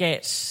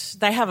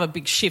they have a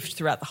big shift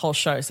throughout the whole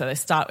show. So they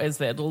start as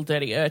their little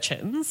dirty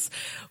urchins,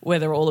 where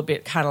they're all a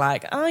bit kind of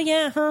like, oh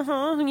yeah,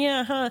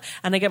 yeah,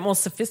 and they get more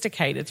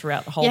sophisticated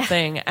throughout the whole Yeah.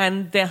 thing,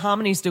 and their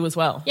harmonies do as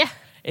well. Yeah,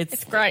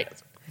 it's great.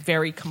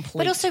 very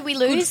complete. But also we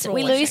lose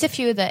a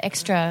few of the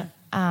extra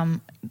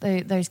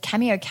those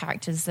cameo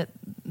characters that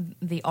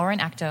the Oren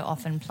actor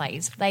often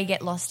plays. They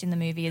get lost in the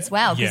movie as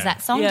well because Yeah.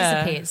 that song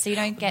Yeah. disappears. So you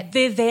don't get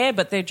They're there,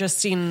 but they're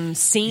just in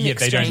scene Yeah,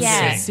 they don't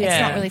exchanges. sing. it's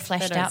not really They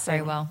fleshed don't out very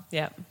sing. well.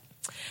 Yeah.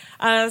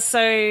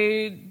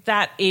 So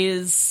that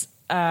is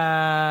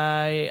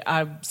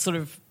a sort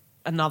of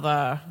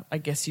another, I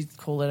guess you'd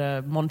call it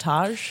a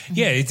montage.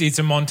 Yeah, it's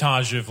a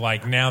montage of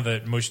like now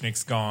that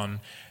Mushnik's gone,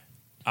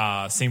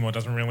 Seymour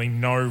doesn't really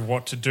know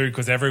what to do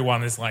because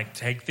everyone is like,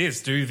 take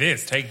this, do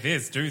this, take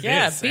this, do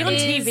Yeah, this. be on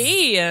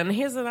TV and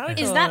here's an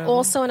article. Is that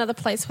also another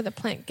place where the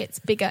plant gets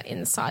bigger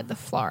inside the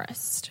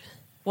florist?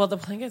 Well, the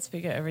plant gets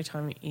bigger every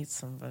time you eat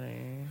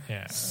somebody.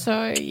 Yeah.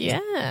 So,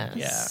 yes.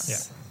 Yeah.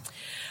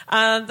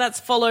 Yeah. That's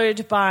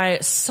followed by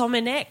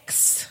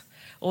Sominex,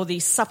 or the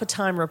supper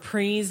time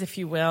reprise, if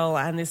you will.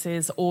 And this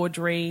is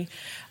Audrey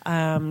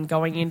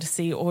going in to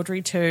see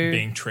Audrey 2.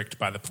 Being tricked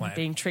by the plant.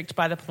 Being tricked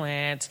by the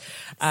plant.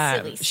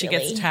 Silly. She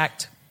gets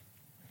attacked.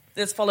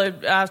 This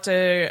followed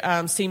after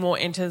Seymour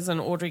enters and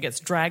Audrey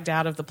gets dragged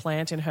out of the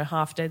plant in her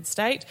half-dead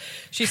state.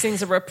 She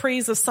sings a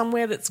reprise of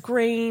Somewhere That's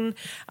Green,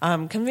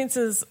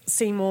 convinces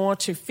Seymour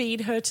to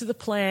feed her to the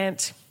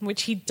plant,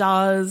 which he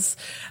does.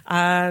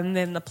 And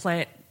then the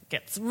plant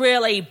gets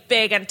really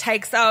big and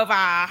takes over,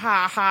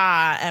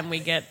 and we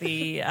get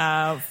the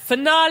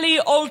finale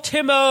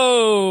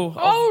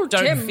ultimo.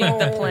 Don't feed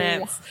the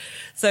plants.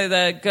 So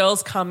the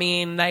girls come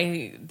in,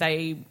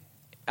 they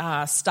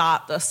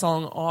start the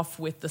song off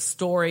with the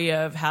story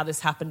of how this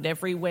happened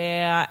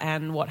everywhere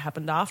and what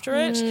happened after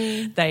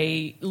it.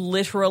 They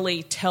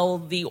literally tell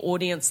the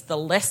audience the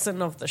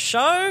lesson of the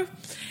show.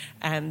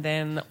 And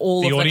then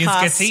all The of the audience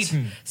cast gets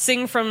eaten.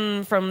 sing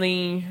from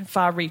the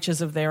far reaches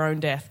of their own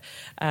death.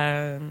 So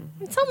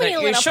that many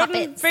you little shouldn't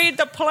puppets. feed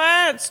the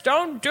plants.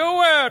 Don't do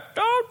it.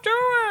 Don't do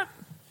it.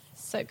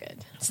 So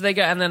good. So they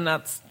go, and then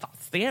that's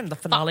the end. The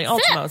finale That's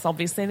ultimo it. is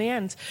obviously the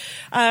end.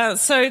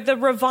 So the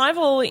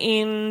revival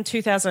in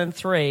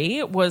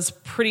 2003 was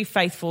pretty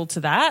faithful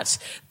to that,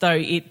 though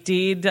it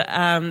did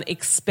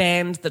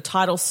expand the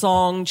title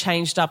song,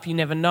 changed up You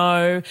Never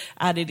Know,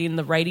 added in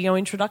the radio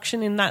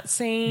introduction in that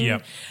scene,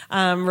 Yep.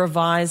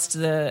 revised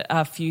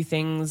a few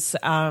things,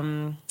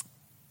 and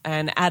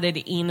added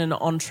in an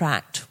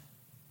entr'acte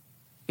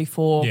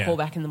before Yeah. Call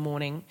Back in the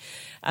Morning.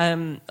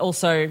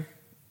 Also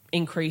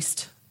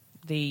increased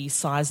the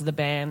size of the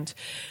band.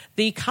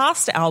 The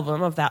cast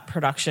album of that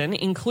production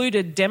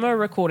included demo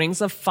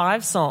recordings of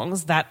 5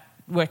 songs that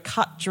were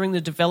cut during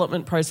the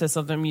development process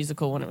of the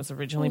musical when it was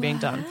originally being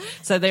done.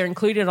 So they're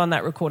included on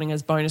that recording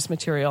as bonus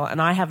material,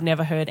 and I have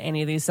never heard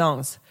any of these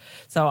songs.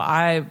 So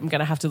I'm going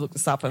to have to look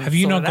this up and Have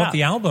you sort not it got out.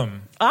 the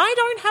album? I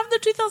don't have the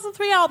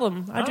 2003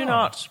 album. I do Oh.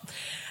 not.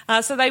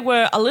 So they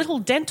were A Little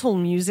Dental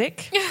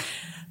Music,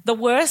 The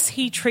Worse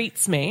He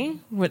Treats Me,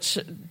 which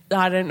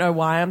I don't know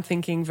why I'm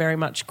thinking very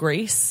much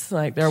Grease.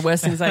 Like there are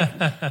worse things I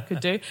could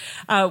do.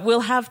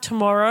 We'll Have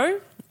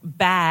Tomorrow,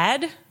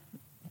 Bad,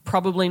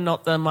 Probably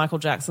not the Michael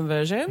Jackson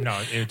version. No,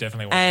 it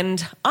definitely wasn't.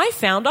 And I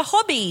found a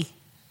hobby.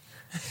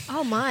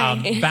 Oh,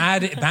 my.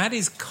 Bad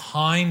is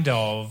kind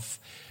of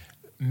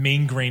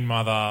Mean Green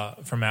Mother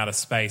from Outer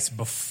Space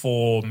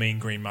before Mean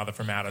Green Mother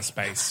from Outer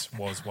Space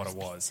was what it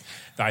was.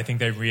 I think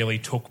they really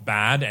took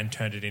Bad and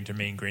turned it into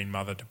Mean Green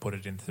Mother to put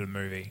it into the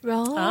movie.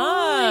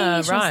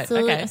 Right. Right.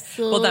 Okay.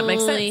 Well, that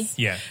makes sense.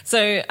 Yeah. So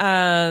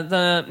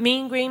the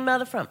Mean Green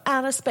Mother from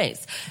Outer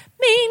Space.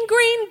 Mean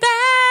Green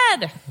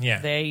Bad. Yeah.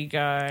 There you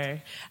go.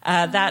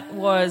 That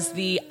was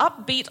the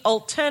upbeat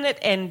alternate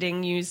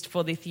ending used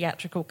for the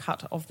theatrical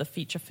cut of the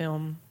feature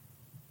film.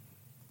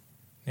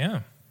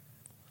 Yeah.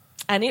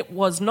 And it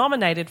was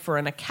nominated for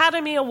an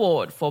Academy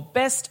Award for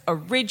Best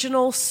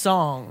Original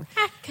Song.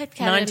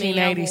 Academy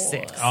 1986.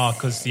 Awards. Oh,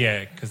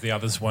 because the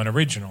others weren't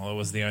original. It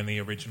was the only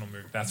original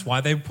movie. That's why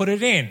they put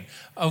it in,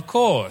 of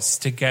course,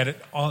 to get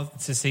it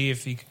to see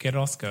if he could get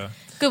Oscar.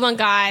 Good one,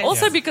 guys.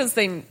 Also Yeah. because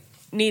they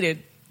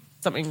needed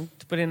something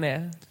to put in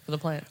there for the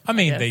plant. I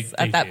mean, guess, they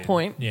at that did.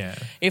 point. Yeah.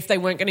 If they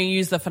weren't going to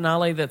use the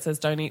finale that says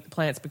 "Don't eat the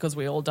plants because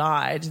we all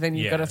died," then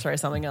you've Yeah. got to throw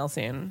something else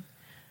in.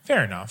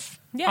 Fair enough.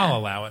 Yeah. I'll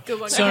allow it. Good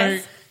one, so,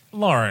 guys.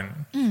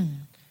 Lauren,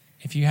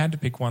 if you had to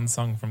pick one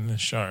song from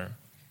this show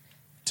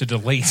to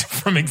delete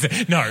from which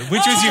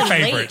was your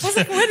favourite?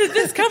 Where did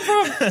this come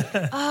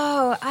from?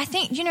 Oh, I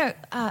think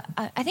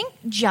I think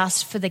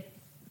just for the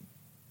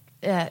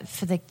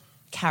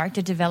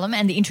character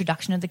development and the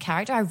introduction of the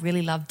character, I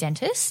really love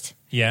Dentist,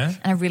 Yeah. and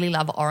I really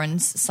love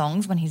Oren's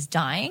songs when he's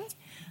dying.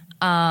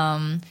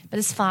 But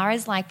as far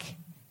as like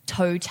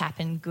toe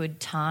tapping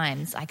good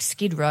times, like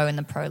Skid Row and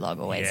the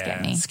prologue always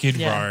get me. Skid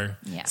Yeah. Row.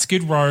 Yeah.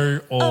 Skid Row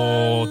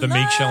or The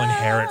Meek Shall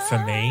Inherit for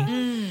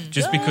me.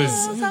 Just because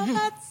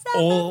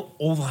all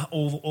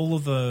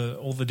of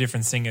the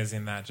different singers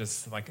in that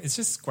it's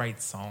just great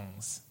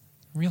songs.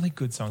 Really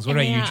good songs. What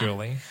about you, Yeah.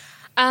 Julie?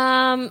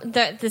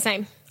 The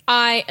same.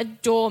 I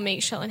adore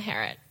Meek Shall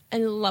Inherit. I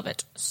love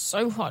it.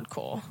 So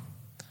hardcore.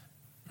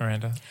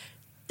 Miranda?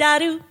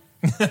 Dadu.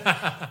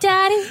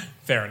 Daddy.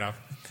 Fair enough.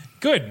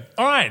 Good.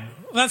 All right.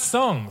 Well, that's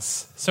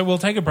songs. So we'll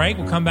take a break.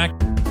 We'll come back.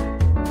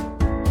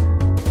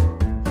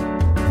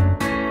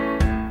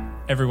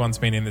 Everyone's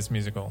been in this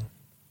musical.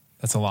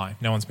 That's a lie.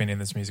 No one's been in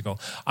this musical.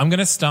 I'm going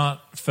to start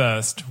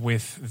first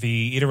with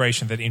the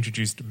iteration that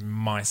introduced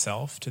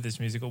myself to this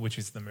musical, which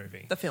is the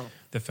movie. The film.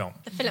 The film.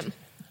 The film.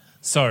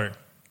 So,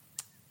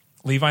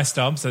 Levi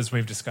Stubbs, as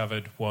we've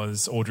discovered,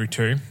 was Audrey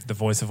 2, the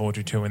voice of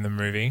Audrey 2 in the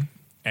movie,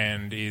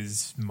 and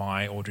is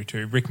my Audrey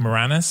 2. Rick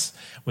Moranis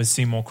was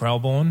Seymour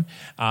Krelborn.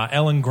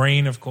 Ellen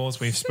Green, of course,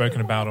 we've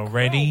spoken about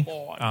already.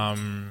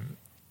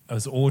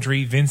 Was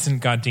Audrey.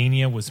 Vincent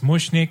Gardenia was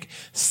Mushnik.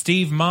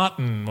 Steve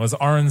Martin was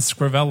Oren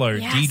Scrivello,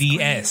 Yes,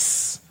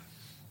 DDS.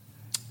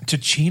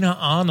 Tachina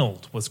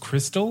Arnold was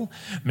Crystal.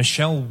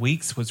 Michelle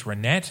Weeks was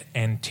Renette.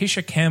 And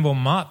Tisha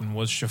Campbell-Martin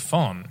was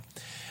Chiffon.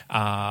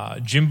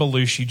 Jim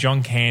Belushi,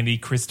 John Candy,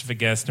 Christopher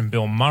Guest, and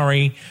Bill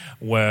Murray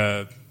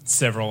were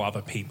several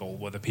other people.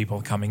 Were the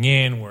people coming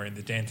in, were in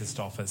the dentist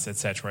office,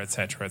 etc.,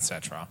 etc.,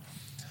 etc.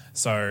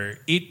 So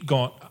it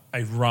got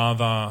a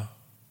rather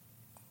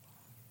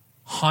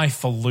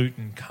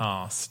highfalutin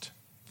cast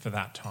for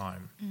that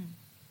time.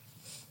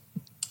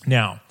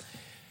 Now,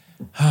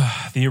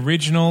 the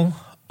original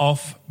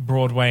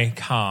off-Broadway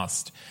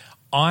cast.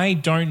 I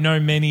don't know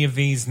many of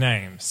these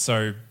names,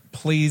 so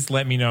please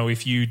let me know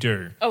if you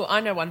do. Oh, I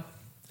know one.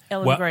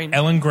 Ellen Green.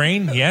 Ellen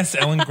Green, yes.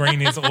 Ellen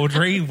Green is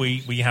Audrey.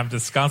 We have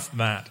discussed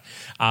that.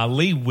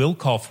 Lee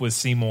Wilkoff was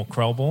Seymour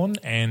Krelborn,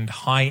 and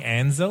Hy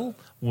Ansel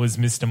was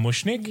Mr.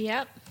 Mushnik.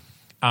 Yep.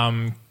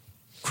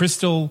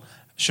 Crystal,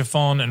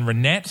 Chiffon, and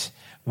Renette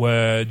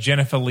were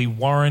Jennifer Lee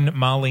Warren,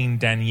 Marlene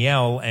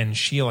Danielle, and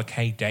Sheila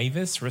K.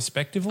 Davis,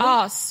 respectively.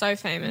 Oh, so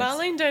famous.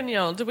 Marlene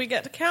Danielle. Did we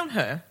get to count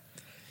her?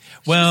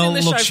 well, in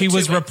the show look, for she 2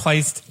 was weeks.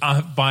 replaced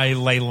by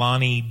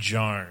Leilani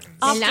Jones.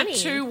 After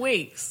Leilani. 2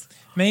 weeks.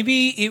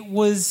 Maybe it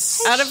was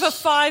Out of a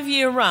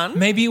 5-year run.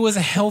 maybe it was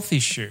a health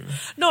issue.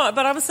 No,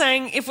 but I'm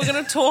saying if we're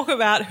going to talk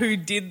about who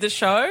did the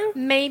show,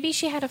 Maybe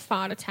she had a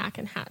fart attack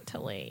and had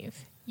to leave.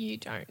 You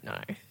don't know.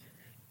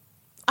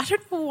 I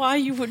don't know why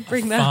you would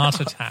bring that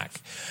Heart up.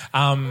 attack.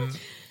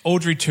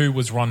 Audrey 2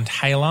 was Ron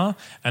Taylor,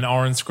 and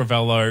Oren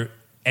Scrivello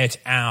et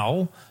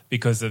al.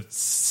 Because of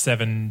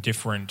 7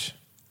 different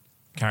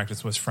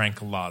characters was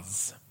Frank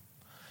Luz.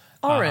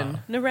 Oren,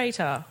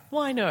 narrator,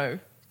 wino,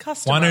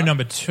 customer, Wino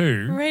number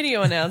 2.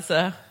 radio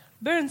announcer,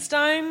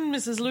 Bernstein,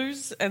 Mrs.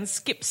 Luz, and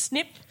Skip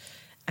Snip,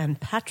 and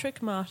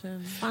Patrick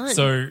Martin. Fun.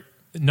 So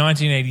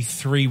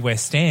 1983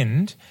 West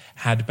End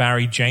had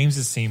Barry James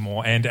as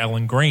Seymour and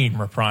Ellen Green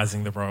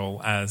reprising the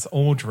role as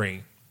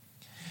Audrey.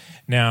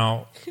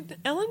 Now,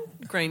 Ellen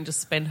Green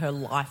just spent her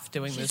life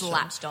doing this She's show.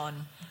 latched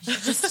on.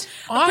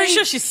 I'm pretty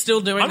sure she's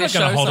still doing I'm this not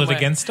show going to hold somewhere. it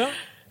against her.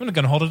 I'm not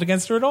going to hold it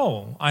against her at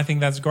all. I think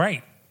that's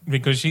great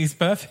because she's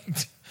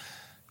perfect.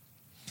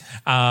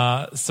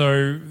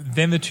 So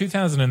then the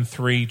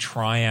 2003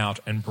 tryout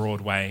and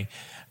Broadway.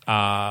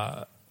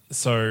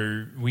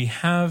 So we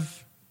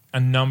have a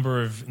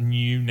number of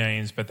new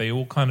names, but they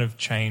all kind of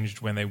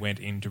changed when they went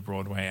into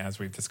Broadway, as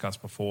we've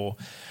discussed before.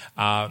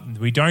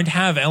 We don't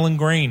have Ellen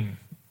Greene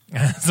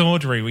as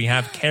Audrey. We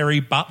have Kerry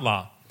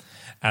Butler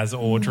as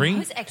Audrey.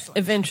 Who's excellent.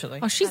 Eventually.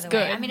 Oh, she's by the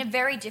way. good. I mean, a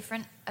very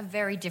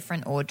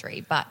different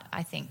Audrey, but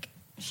I think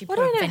she What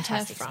put do I a know her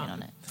fantastic spin from?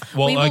 on it.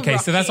 Well, We Will okay,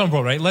 Rock so that's You. on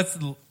Broadway. Let's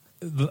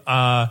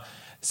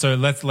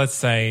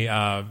say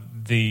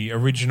the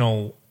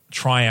original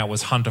tryout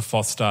was Hunter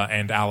Foster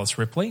and Alice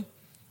Ripley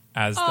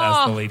as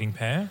the leading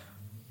pair.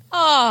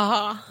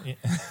 Oh.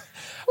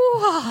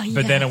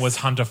 But then it was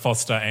Hunter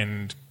Foster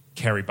and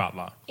Kerry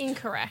Butler.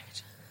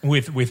 Incorrect.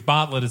 With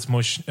Bartlett as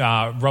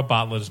Rob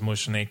Bartlett as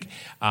Mushnik,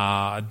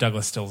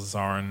 Douglas Stills as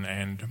Oren,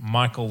 and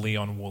Michael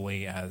Leon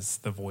Woolley as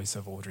the voice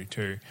of Audrey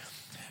too.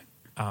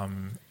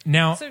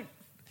 Now, So-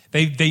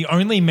 they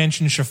only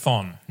mention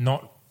Chiffon,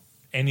 not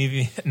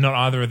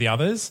either of the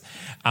others.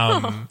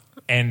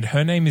 And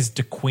her name is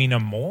DeQuina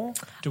Moore.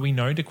 Do we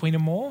know DeQuina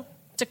Moore?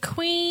 The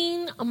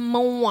Queen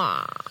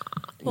Moa.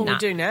 Well, we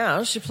do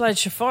now. She played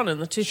Chiffon in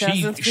the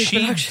 2003 She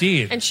production.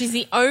 did. And she's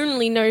the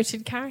only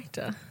noted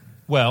character.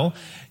 Well,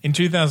 in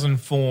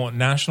 2004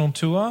 national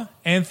tour,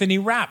 Anthony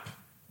Rapp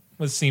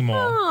was Seymour.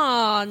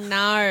 Oh,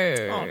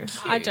 no.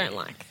 I don't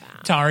like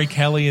that. Tari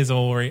Kelly as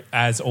Audrey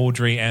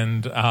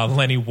and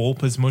Lenny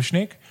Wolpe as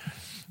Mushnik.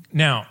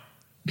 Now,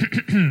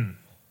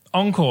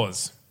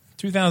 Encores,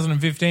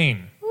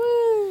 2015.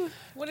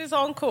 What is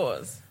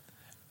Encores?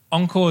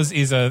 Encores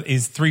is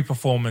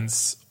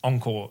 3-performance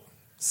encore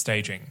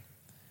staging.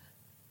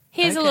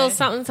 Here's a Okay. little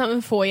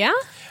something for you,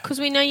 because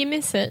we know you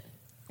miss it.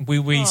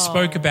 We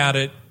spoke about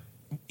it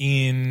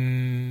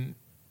in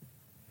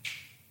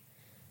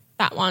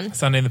That one.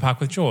 Sunday in the Park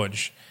with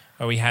George,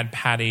 where we had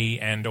Patty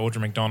and Audra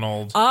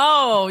McDonald.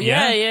 Oh,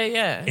 yeah.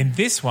 Yeah. In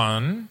this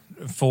one,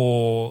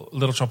 for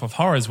Little Shop of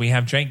Horrors, we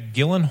have Jake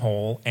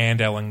Gyllenhaal and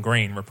Ellen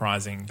Greene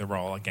reprising the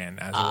role again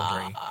as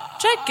Audrey.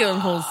 Jake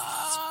Gyllenhaal's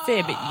a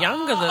fair bit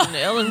younger than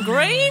Ellen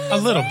Greene. A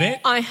little bit.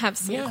 I have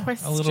some little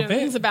questions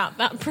bit. about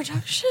that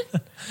production.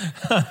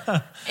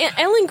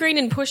 Ellen Greene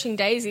in Pushing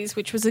Daisies,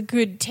 which was a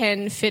good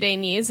 10,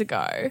 15 years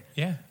ago,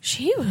 Yeah.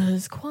 she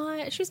was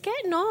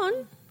getting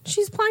on.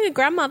 She's playing a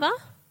grandmother.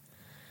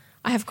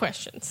 I have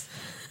questions.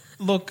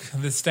 Look,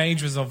 the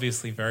stage was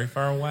obviously very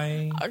far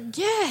away.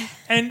 Yeah.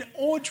 And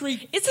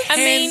Audrey, I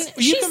mean,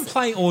 you she's- can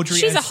play Audrey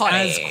she's a as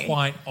hottie.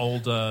 quite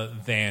older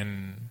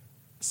than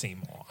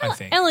Seymour, I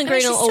think. Ellen I mean,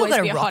 Greene she's will still always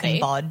got be a a rocking hottie.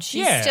 bod.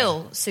 She's Yeah.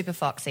 still super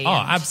foxy. Oh,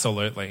 and-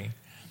 absolutely.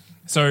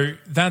 So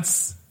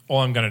that's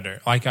all I'm going to do.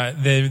 Like,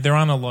 there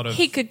aren't a lot of.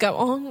 He could go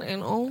on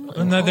and on.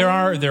 And No, there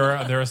on.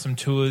 are some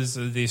tours,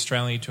 the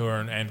Australian tour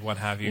and what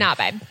have you. Nah,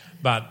 babe.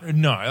 But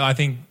no, I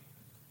think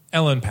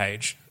Ellen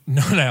Page,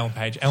 not Ellen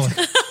Page, Ellen.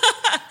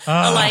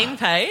 Elaine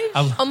Page.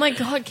 Oh my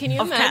God, can you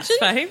Of imagine? Cats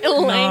fame?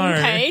 Elaine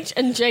No. Page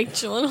and Jake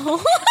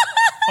Gyllenhaal.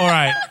 All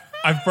right,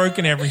 I've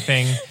broken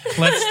everything.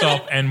 Let's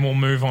stop and we'll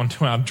move on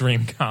to our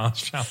dream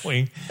cast, shall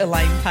we?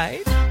 Elaine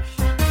Page.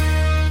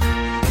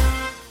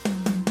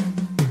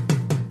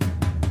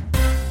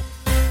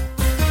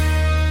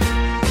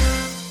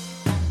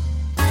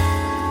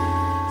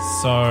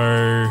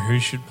 So, who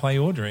should play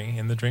Audrey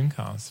in the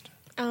Dreamcast?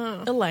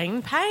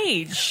 Elaine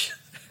Page.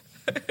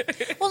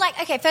 Well,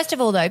 okay, first of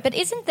all, though, but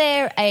isn't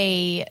there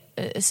a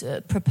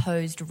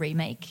proposed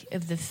remake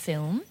of the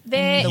film?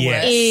 There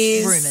Yes.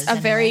 is Rumours, a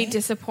very anyway.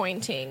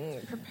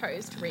 disappointing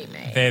proposed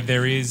remake.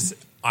 There is.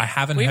 I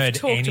haven't We've heard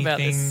talked anything. about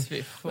this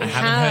before. I We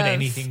haven't heard have.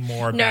 anything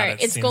more about No,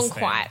 it. it's since gone then.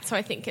 quiet, so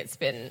I think it's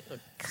been.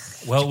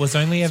 Well, it was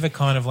only ever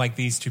kind of like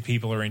these two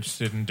people are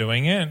interested in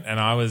doing it, and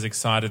I was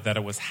excited that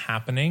it was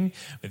happening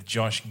with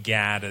Josh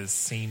Gad as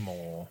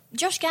Seymour.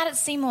 Josh Gad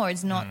as Seymour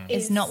is not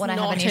what I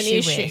have not an an issue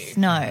issue. with.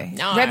 No.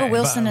 No. Rebel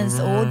Wilson as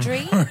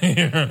Audrey.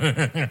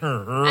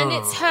 And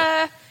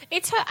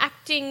it's her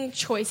acting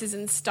choices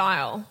and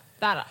style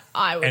that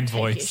I would And take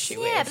voice.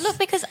 issue Yeah, with. but look,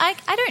 because I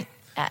don't.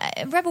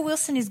 Rebel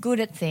Wilson is good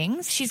at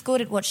things. She's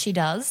good at what she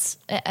does.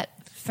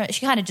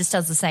 She kind of just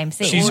does the same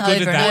thing. She's over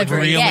good at and that over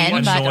really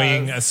again, but-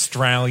 annoying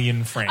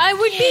Australian French.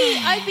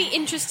 I'd be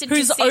interested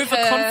Who's to see her.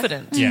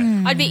 overconfident.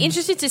 yeah. I'd be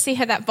interested to see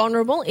her that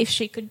vulnerable if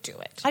she could do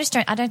it.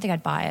 I don't think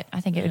I'd buy it.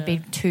 I think it would be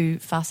too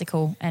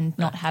farcical and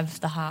not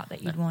have the heart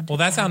that you'd want. Well,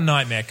 that's our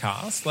nightmare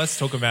cast. Let's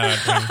talk about our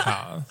dream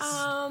cast.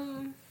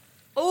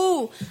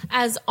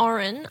 As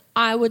Oren,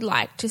 I would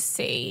like to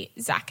see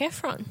Zac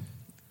Efron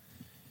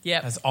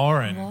Yep. As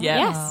Oren.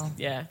 Yeah. Yes.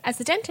 Yeah. as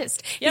the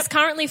dentist. Yep. He's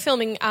currently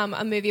filming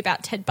a movie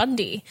about Ted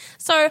Bundy,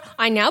 so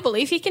I now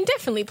believe he can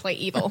definitely play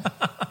evil.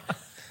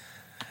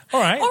 All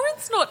right.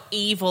 Oren's not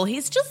evil.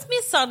 He's just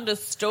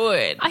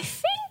misunderstood. I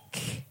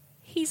think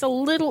he's a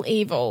little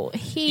evil.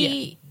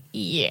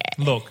 Yeah.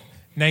 Look,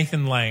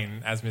 Nathan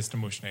Lane as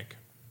Mr. Mushnik.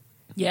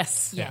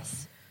 Yes.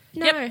 Yes.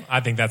 No. Yep.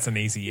 I think that's an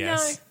easy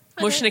yes.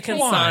 No. Mushnik and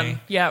Why? Son.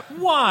 Yep.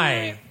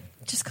 Why?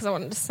 Just because I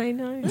wanted to say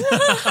no.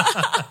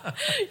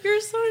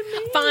 You're so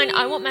mean. Fine,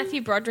 I want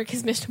Matthew Broderick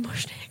as Mr.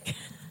 Mushnik.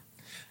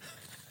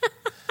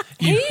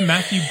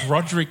 Matthew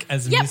Broderick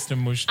as Yep.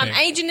 Mr. Mushnik. I'm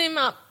aging him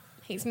up.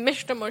 He's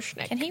Mr.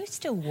 Mushnick. Can he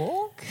still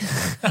walk?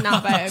 Nah,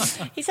 babe.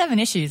 He's having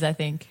issues, I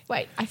think.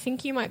 Wait, I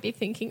think you might be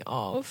thinking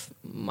of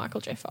Michael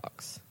J.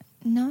 Fox.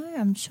 No,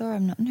 I'm sure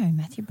I'm not. No,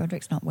 Matthew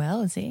Broderick's not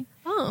well, is he?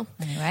 Oh.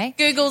 Anyway.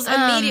 Google's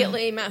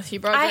immediately Matthew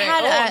Broderick. I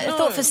had Oh, a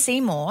thought for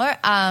Seymour.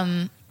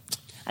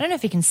 I don't know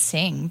if he can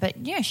sing, but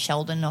you know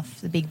Sheldon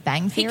off The Big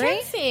Bang He Theory?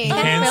 can sing. He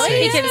can really?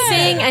 sing. He can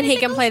sing and he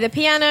can play the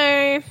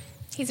piano.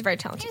 He's a very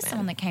talented He's man.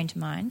 someone that came to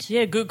mind.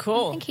 Yeah, good I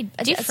call. think he'd,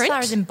 Different. as far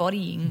as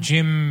embodying.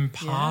 Jim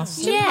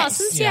Parsons.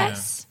 Yes, Yeah.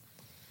 yes.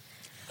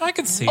 I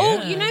could see Oh,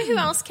 it. you know who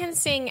else can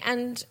sing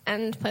and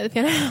play the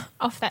piano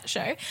off that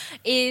show?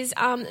 Is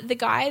the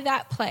guy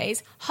that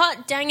plays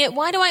Hot Dang It,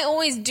 Why Do I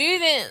Always Do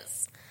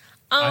This?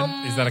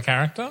 Is that a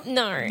character?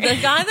 No. The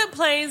guy that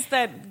plays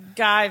that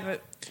guy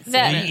that... The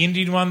The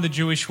Indian one, the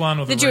Jewish one,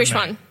 or the Jewish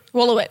roommate?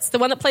 one. Wallowitz. The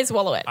one that plays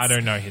Wallowitz. I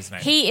don't know his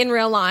name. He, in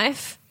real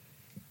life,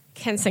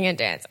 can sing and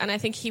dance. And I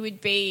think he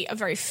would be a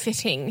very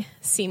fitting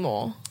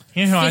Seymour.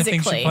 You know who I think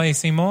physically. should play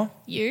Seymour?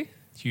 You?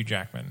 Hugh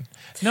Jackman.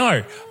 No.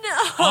 No.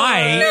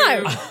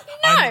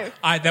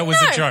 That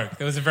was a joke.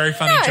 That was a very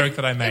funny No, joke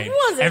that I made. it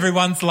wasn't.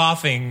 Everyone's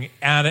laughing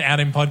out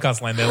in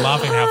podcast land. They're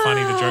laughing how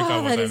funny the joke I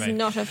was. That I is made.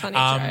 not a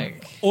funny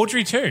joke.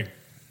 Audrey too.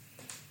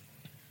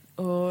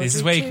 This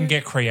is where you can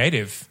get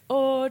creative.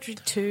 Audrey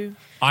too.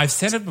 I've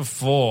said it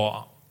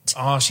before.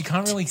 Oh, she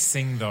can't really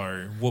sing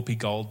though. Whoopi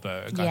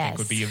Goldberg, I Yes. think,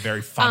 would be a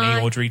very funny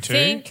Audrey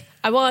too.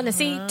 I want to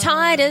see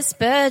Titus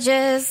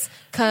Burgess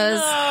because,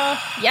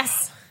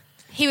 yes,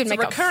 he would It's a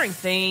make recurring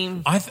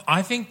theme.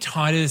 I think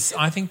Titus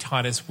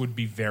would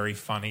be very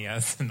funny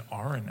as an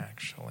Oren,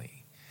 actually.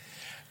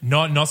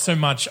 Not so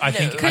much. I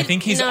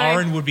think his no,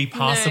 Oren would be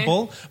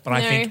passable, but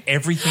I no. think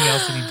everything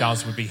else that he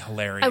does would be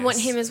hilarious. I want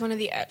him as one of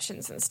the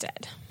urchins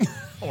instead.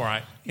 All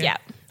right. Yeah.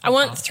 I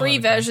want 3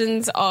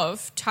 versions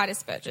of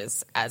Titus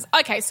Burgess as...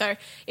 Okay, so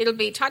it'll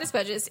be Titus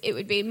Burgess, it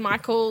would be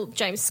Michael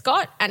James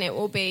Scott, and it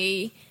will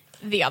be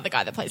the other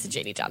guy that plays the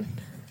genie Dunn.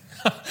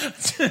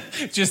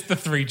 Just the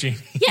 3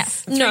 genies.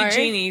 Yes. No.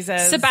 genies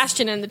as-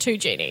 Sebastian and the 2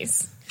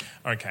 genies.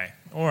 Okay.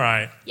 All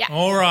right. Yeah.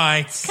 All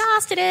right.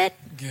 Casted it.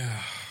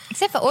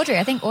 Except for Audrey.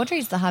 I think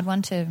Audrey's the hard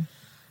one to...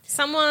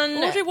 Someone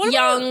Audrey, what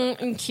young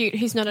and cute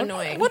who's not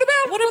annoying. What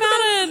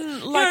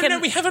about No,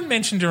 we haven't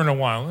mentioned her in a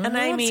while. an Oh,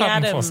 Amy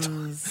Sutton Adams?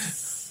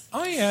 Foster.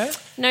 Oh, yeah.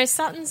 No,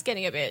 Sutton's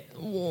getting a bit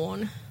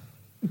worn.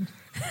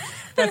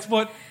 That's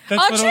what...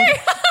 True.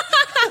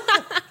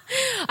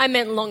 I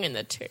meant long in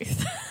the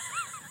tooth.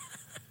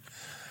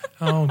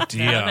 Oh,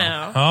 dear.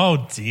 now.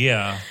 Oh, dear.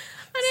 I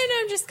don't know,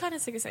 I'm just kind of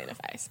sick of seeing her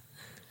face.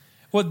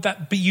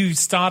 But you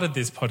started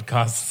this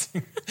podcast.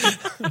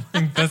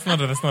 that's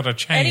not a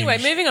change. Anyway,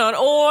 moving on.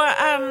 Or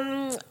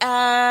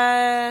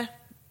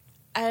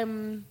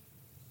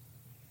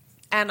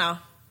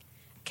Anna.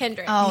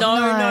 Kendrick. Oh,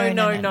 No.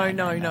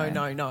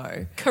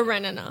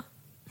 Karenina.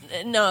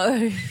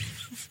 No.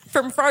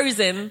 From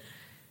Frozen.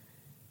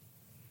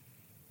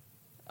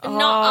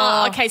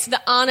 Okay, so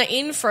the Anna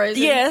in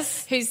Frozen.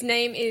 Yes. Whose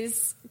name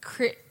is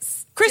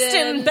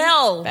Kristen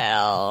Bell.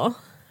 Bell.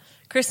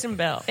 Kristen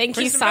Bell. Thank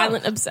you, Kristen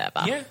Silent Bell.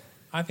 Observer. Yeah,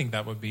 I think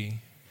that would be...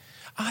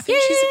 I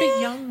think she's a bit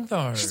young,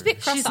 though. She's a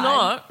bit cross-eyed. She's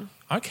not.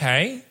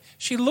 Okay.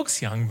 She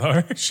looks young,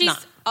 though. She's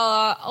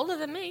older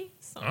than me.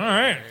 So. All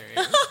right.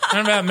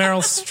 How about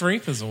Meryl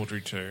Streep as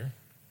Audrey too?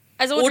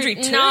 As Audrey, Audrey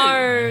too.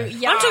 No,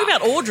 yeah. I'm talking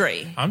about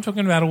Audrey. I'm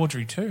talking about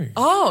Audrey too.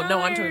 Oh, no,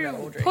 I'm talking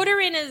about Audrey. Put her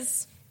in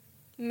as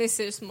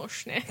Mrs.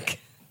 Mushnick.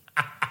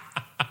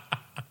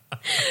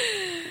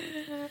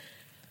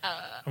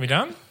 Are we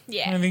done?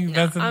 Yeah. I think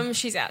no, that's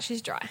she's out.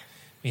 She's dry.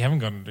 you haven't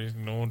got a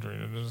decent Audrey.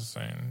 I'm just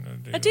saying.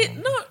 I did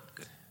not.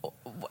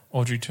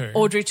 Audrey too.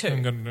 Audrey too. I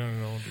haven't got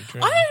an Audrey too.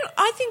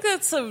 I think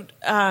that's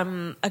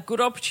a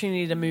good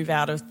opportunity to move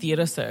out of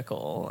theatre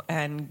circle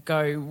and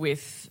go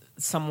with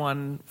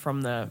someone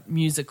from the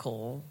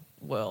musical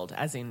world,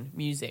 as in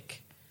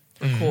music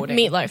recording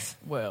Meatloaf.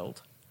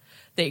 world.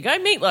 There you go,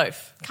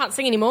 Meatloaf. Can't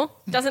sing anymore.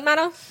 Doesn't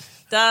matter.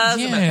 Doesn't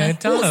Yeah, matter. it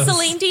does. Or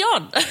Celine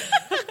Dion.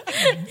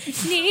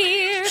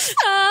 Near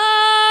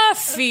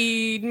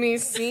feed me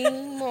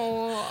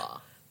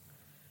Seymour.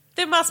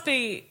 There must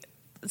be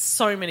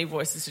so many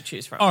voices to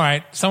choose from. All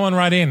right, someone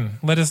write in.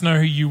 Let us know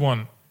who you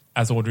want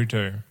as Audrey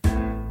too.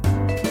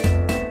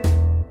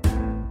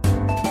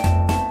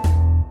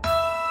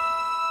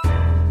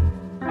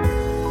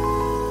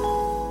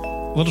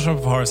 Little Shop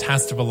of Horrors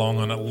has to belong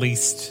on at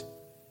least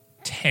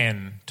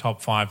 10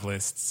 top 5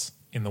 lists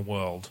in the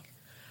world.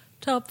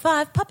 Top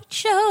 5 puppet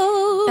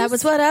shows. That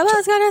was what I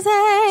was going to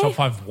say. Top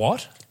 5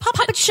 what?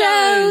 Puppet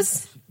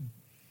shows.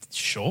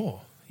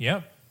 Sure.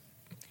 Yep.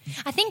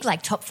 I think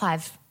like top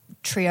 5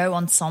 trio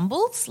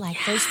ensembles, like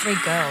those 3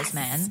 girls,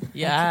 man.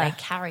 Yeah. They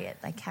carry it.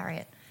 They carry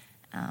it.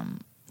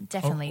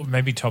 Definitely. Or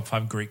maybe top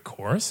 5 Greek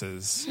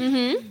choruses.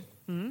 Yeah.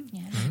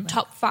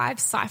 Top 5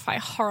 sci-fi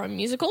horror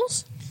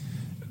musicals.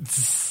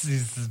 This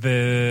is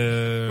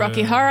the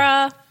Rocky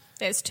Horror.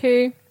 There's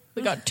 2.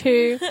 We got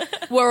 2.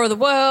 War of the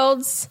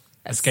Worlds.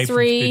 That's Escape 3.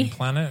 from Forbidden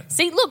Planet.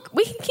 See, look,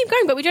 we can keep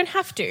going, but we don't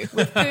have to.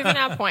 We've proven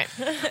our point.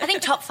 I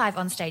think top 5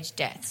 on stage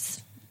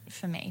deaths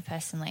for me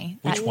personally.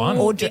 Which That one?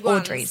 Big ones.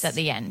 Audrey's at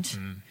the end.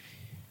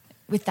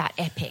 with that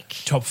epic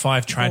Top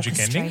 5 tragic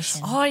endings.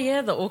 orchestration. Oh,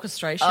 yeah, the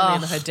orchestration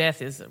in her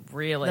death is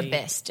really... The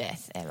best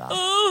death ever.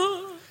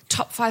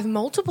 Top 5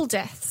 multiple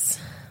deaths.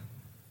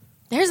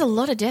 There's a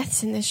lot of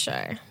deaths in this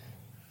show.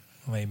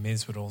 Les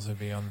Mis would also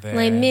be on there.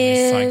 Les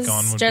Mis,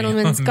 Saigon would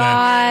Gentleman's be on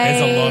there.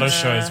 There's a lot Guide. of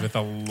shows with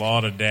a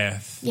lot of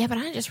death. Yeah, but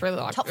I just really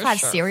like Top this 5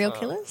 show. serial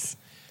killers?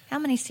 How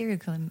many serial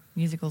killer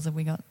musicals have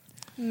we got?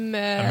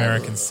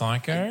 American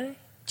Psycho.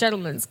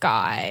 Gentleman's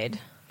Guide.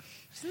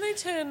 Didn't they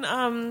turn,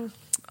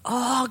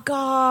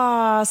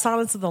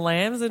 Silence of the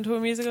Lambs into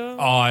a musical?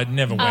 Oh, it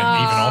never went even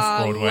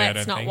off Broadway, I Let's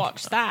don't not think.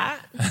 watch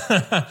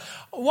that.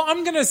 Well,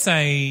 I'm going to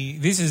say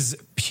this is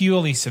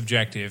purely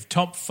subjective.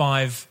 Top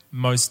 5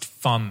 most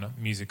fun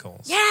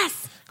musicals.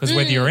 Yes! Because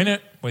whether you're in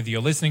it, whether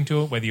you're listening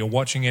to it, whether you're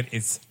watching it,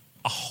 it's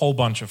a whole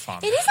bunch of fun.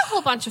 It is a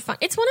whole bunch of fun.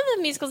 It's one of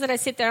the musicals that I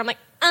sit there, I'm like,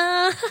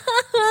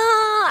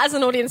 as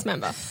an audience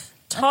member.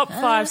 Top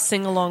 5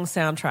 sing-along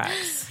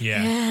soundtracks.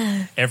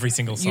 Yeah. Every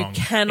single You song.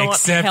 cannot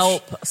Except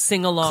help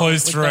sing along.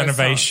 Closed with for those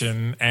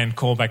Renovation and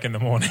Call Back in the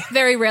Morning.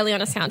 Very rarely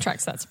on a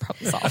soundtrack, so that's a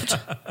problem solved.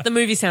 songs. The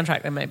movie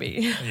soundtrack, then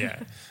maybe. Yeah.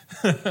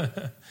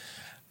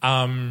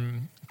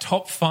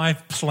 Top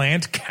 5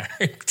 plant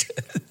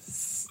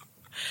characters.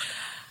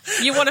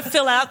 You want to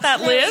fill out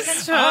that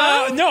list?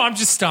 No, I'm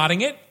just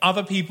starting it.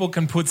 Other people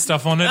can put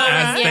stuff on it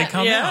as they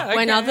come out.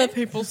 When other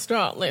people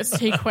start lists,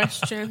 he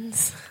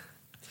questions.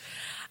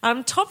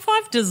 Top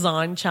 5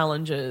 design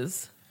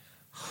challenges.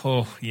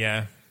 Oh,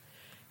 yeah.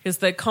 Because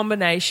the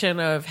combination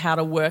of how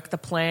to work the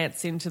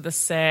plants into the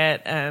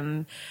set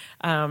and,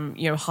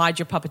 hide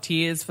your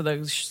puppeteers for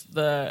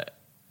the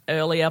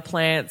earlier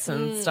plants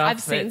and stuff. I've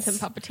seen It's some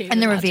puppeteers.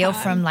 And the in my reveal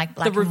time. from like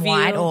black The and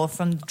white reveal or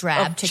from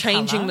drab of to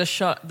changing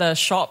colour. the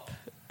shop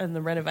and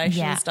the renovation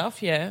Yeah.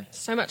 stuff, yeah.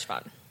 So much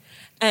fun.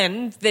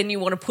 And then you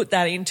want to put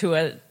that into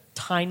a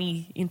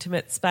tiny,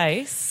 intimate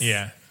space.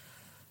 Yeah.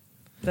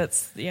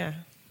 That's, yeah.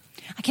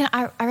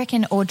 I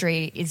reckon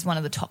Audrey is one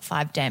of the top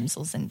 5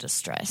 damsels in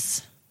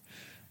distress.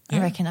 Yeah.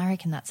 I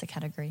reckon that's a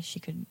category she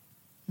could,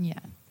 yeah.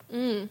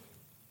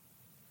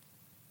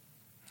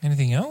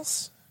 Anything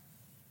else?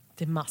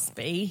 There must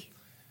be.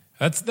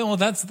 That's more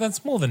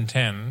than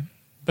 10.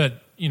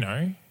 But,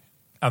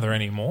 are there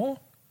any more?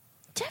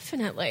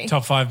 Definitely.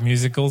 Top 5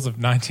 musicals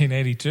of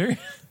 1982?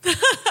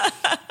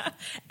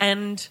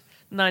 And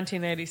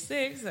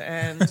 1986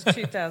 and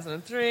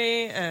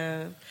 2003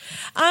 and...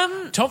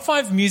 Top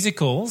 5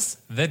 musicals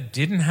that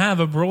didn't have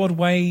a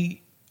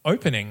Broadway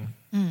opening.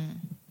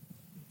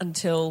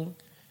 until...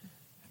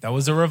 That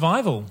was a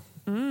revival.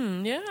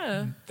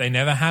 Yeah. They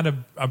never had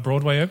a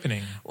Broadway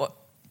opening. Well,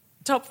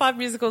 top 5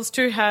 musicals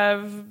to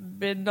have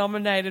been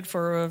nominated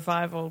for a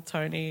revival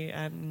Tony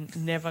and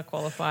never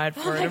qualified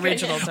for an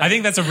original Tony. I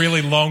think that's a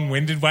really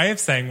long-winded way of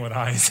saying what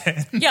I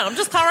said. Yeah, I'm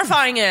just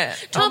clarifying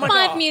it. Top Oh my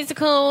 5 God.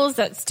 musicals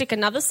that stick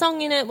another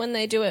song in it when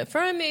they do it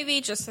for a movie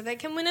just so they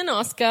can win an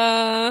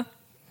Oscar.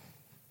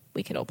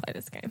 We could all play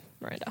this game,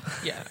 Miranda.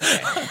 Yeah.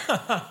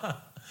 Okay.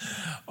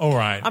 All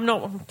right. I'm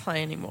not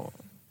playing anymore.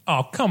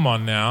 Oh, come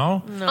on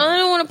now. I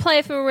don't want to play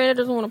if Miranda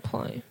doesn't want to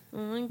play. Oh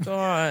my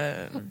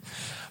God.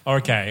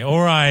 Okay, all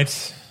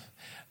right.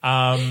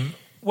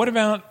 What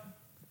about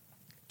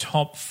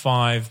top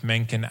 5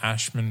 Menken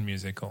Ashman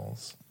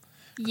musicals?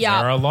 There are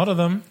Yeah, a lot of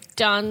them,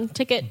 done.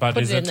 Ticket, but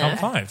put is it it in top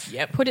there. 5?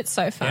 Yep. Put it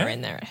so far Yeah.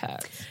 in there it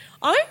hurts.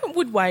 I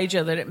would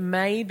wager that it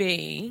may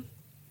be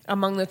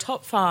among the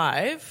top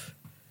 5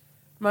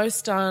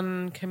 most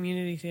done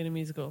community theatre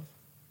musicals.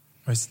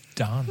 Most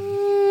done.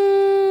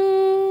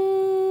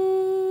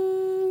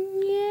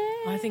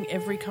 Yeah. I think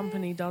every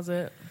company does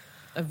it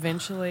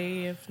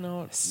eventually, if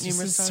not This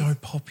numerous is times. so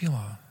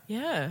popular.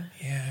 Yeah.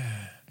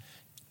 Yeah.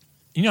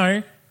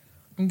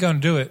 I'm going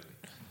to do it.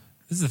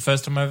 This is the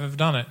first time I've ever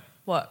done it.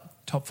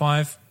 What? Top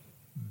 5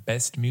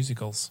 best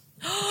musicals.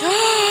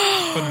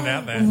 Putting it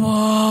out there.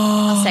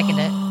 I'll second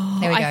it.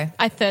 There we go.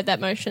 I third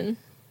that motion.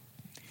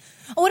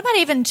 Or what about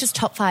even just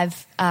top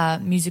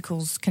 5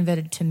 musicals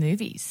converted to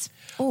movies?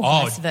 Or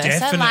Oh, vice versa.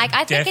 definite-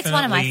 I think it's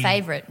one of my definitely.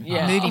 favourite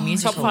Yeah. movie Oh,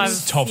 musicals. top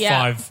 5. Top Yeah.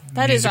 5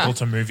 That is musical a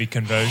to movie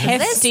conversions.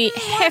 Hefty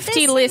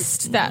there's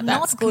list that's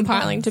not good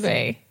compiling ones. to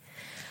be.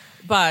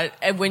 But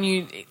when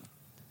you...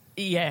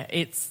 Yeah,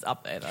 it's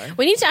up there though.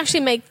 We need to actually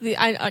make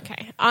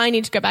I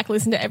need to go back and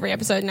listen to every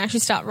episode and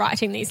actually start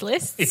writing these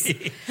lists to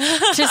see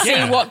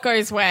Yeah. what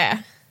goes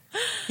where.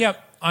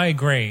 Yep, I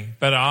agree.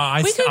 But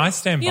I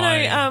stand by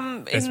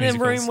in best the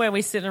musicals. room where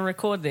we sit and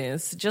record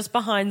this, just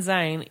behind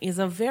Zane is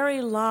a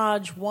very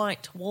large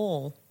white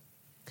wall.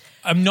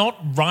 I'm not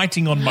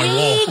writing on my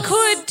wall. We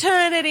could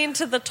turn it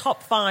into the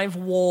top 5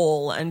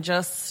 wall and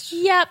just...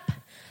 Yep.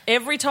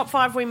 Every top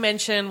 5 we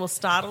mention, we'll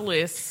start a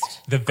list.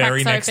 The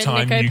very Cracks next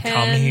open time Nico you come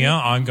pen. here,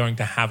 I'm going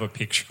to have a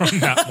picture on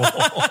that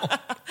wall.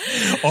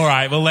 All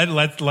right. Well,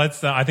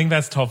 let's. I think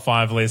that's top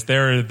 5 list.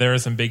 There are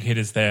some big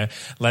hitters there.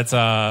 Let's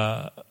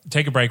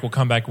take a break. We'll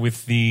come back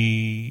with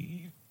the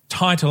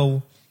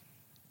title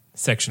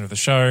section of the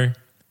show.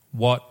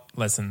 What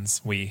lessons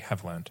we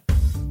have learned.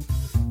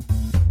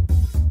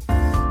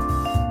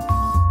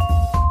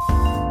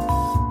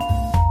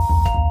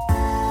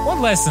 What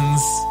lessons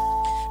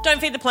Don't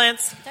feed the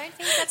plants. Don't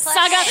think that's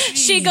Saga,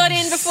 she got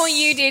in before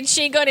you did.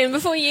 She got in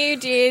before you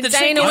did. The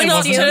Zane trick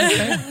always is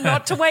steals.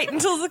 not to wait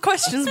until the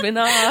question's been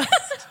asked.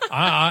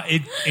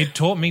 It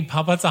taught me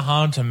puppets are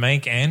hard to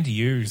make and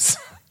use.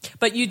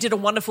 But you did a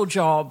wonderful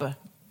job.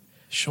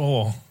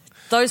 Sure.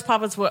 Those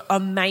puppets were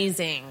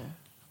amazing.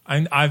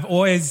 I've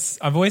always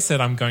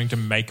said I'm going to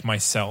make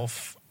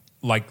myself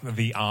like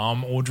the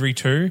arm Audrey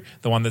too,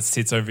 the one that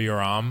sits over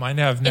your arm.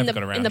 I've never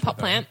got around in the to pot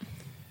that. plant.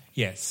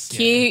 Yes. yeah.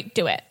 Cute.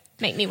 Do it.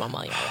 Make me one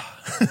while you're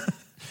at it.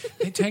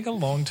 They take a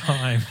long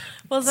time.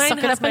 Well, Zane Suck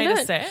it has up and made do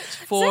a it. set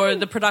for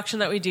the production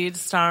that we did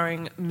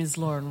starring Ms.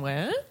 Lauren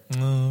Ware.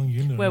 Oh,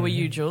 you know. Where were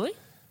you, Julie?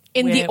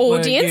 In Where the were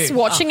audience, you?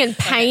 watching and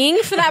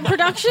paying for that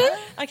production.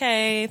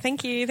 Okay,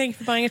 thank you. Thank you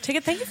for buying a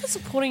ticket. Thank you for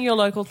supporting your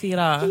local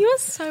theatre. You are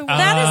so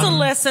That is a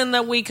lesson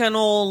that we can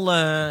all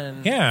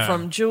learn Yeah.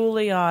 from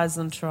Julie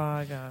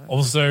Eisentrager.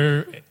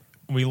 Also,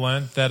 we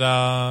learnt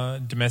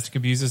that domestic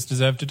abusers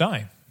deserve to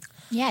die.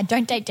 Yeah,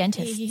 don't date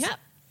dentists. Yep.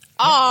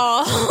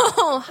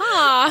 Oh,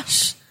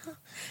 harsh.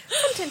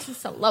 Some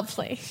dentists are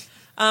lovely.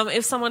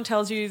 If someone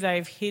tells you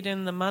they've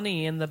hidden the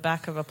money in the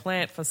back of a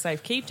plant for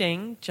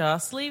safekeeping,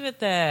 just leave it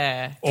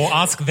there. Or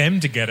ask them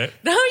to get it.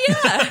 Oh,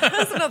 yeah.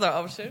 That's another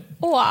option.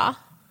 Or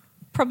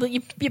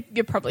probably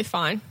you're probably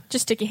fine.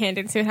 Just stick your hand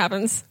in, see what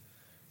happens.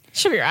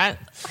 Should be right.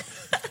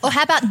 Or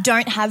how about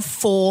don't have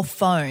 4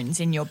 phones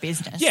in your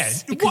business? Yeah,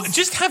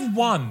 just have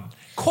one.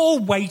 Call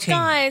waiting.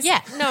 Guys,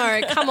 Yeah.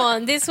 no, come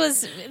on. This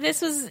was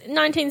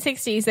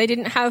 1960s. They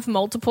didn't have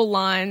multiple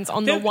lines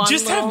on the one.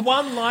 Just little have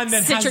one line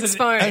that Citrix has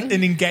phone.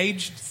 an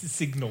engaged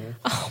signal.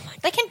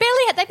 They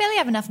barely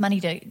have enough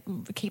money to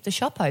keep the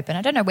shop open.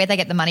 I don't know where they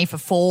get the money for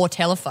 4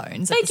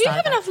 telephones. at They the do start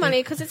have of enough that.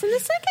 money because it's in the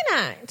second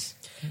act.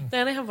 They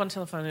only have one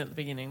telephone at the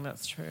beginning,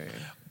 that's true.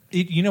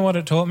 You know what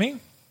it taught me?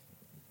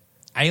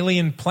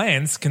 Alien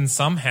plants can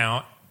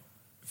somehow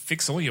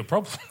fix all your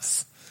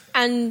problems.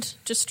 And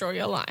destroy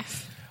your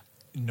life.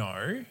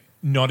 No,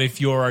 not if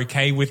you're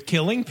okay with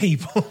killing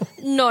people.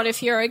 Not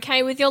if you're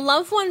okay with your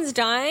loved ones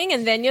dying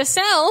and then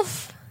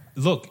yourself.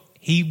 Look,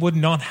 he would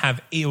not have,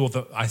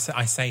 I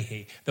say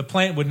he, the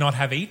plant would not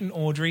have eaten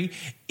Audrey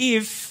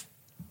if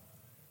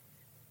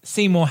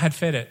Seymour had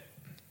fed it.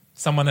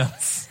 Someone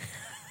else.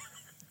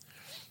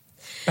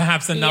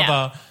 Perhaps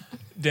another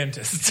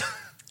dentist.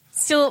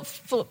 Still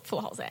full of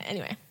holes there.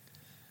 Anyway.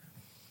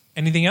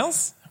 Anything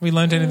else? We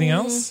learned anything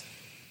else?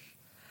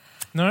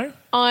 No?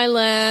 I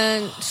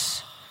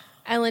learnt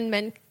Alan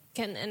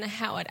Menken and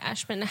Howard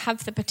Ashman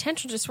have the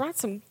potential to just write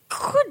some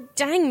good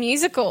dang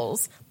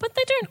musicals, but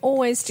they don't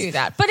always do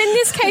that. But in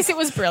this case, it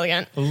was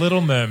brilliant.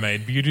 Little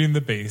Mermaid, Beauty and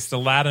the Beast,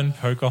 Aladdin,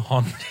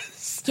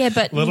 Pocahontas, Yeah,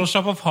 but Little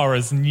Shop of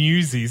Horrors,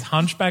 Newsies,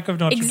 Hunchback of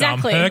Notre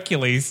Exactly. Dame,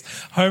 Hercules,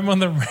 Home on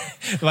the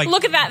like.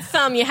 look at that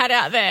thumb you had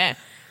out there.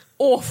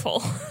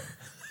 Awful.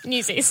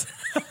 Newsies.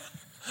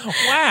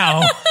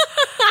 Wow,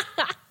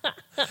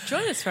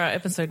 Join us for our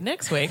episode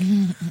next week.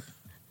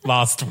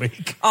 last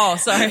week. Oh,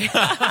 sorry.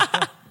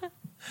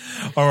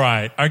 All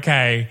right,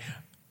 okay.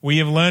 We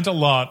have learnt a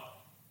lot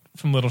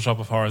from Little Shop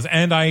of Horrors,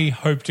 and I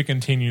hope to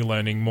continue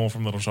learning more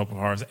from Little Shop of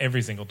Horrors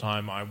every single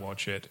time I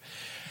watch it,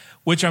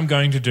 which I'm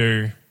going to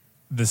do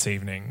this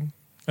evening.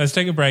 Let's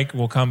take a break.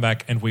 We'll come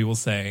back and we will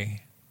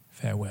say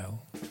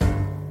farewell.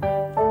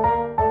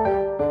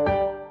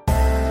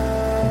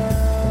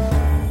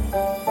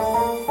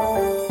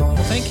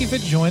 Thank you for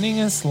joining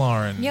us,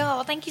 Lauren. Yeah,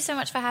 well, thank you so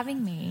much for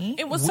having me.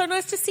 It was so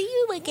nice to see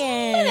you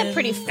again. What a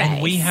pretty face.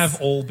 And we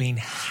have all been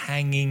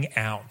hanging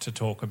out to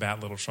talk about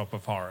Little Shop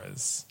of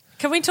Horrors.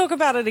 Can we talk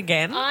about it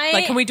again?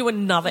 Can we do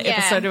another Yeah.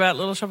 episode about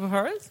Little Shop of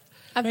Horrors?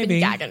 I've Maybe. been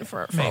gagging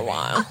for it for a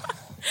while.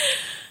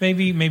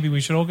 Maybe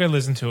we should all go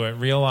listen to it,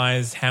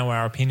 realize how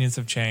our opinions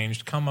have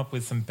changed, come up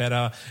with some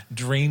better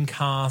dream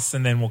casts,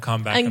 and then we'll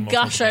come back and And we'll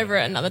gush talk about over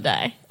it another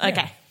day.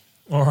 Okay.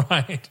 All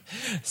right.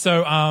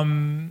 So,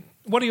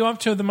 what are you up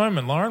to at the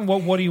moment, Lauren?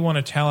 What do you want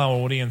to tell our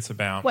audience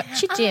about? What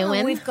you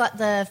doing? We've got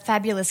the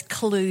fabulous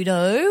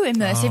Cluedo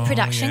immersive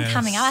production yes.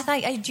 coming up.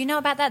 I thought, do you know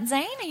about that,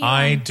 Zane?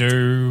 Are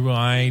you,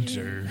 I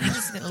do.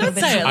 just a little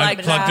bit say it of- like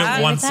I plugged that.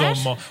 it once or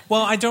That? more.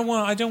 Well, I don't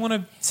want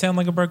to sound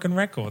like a broken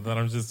record that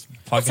I'm just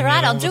plugging That's all right.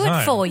 in I'll all the do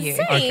time. it for you.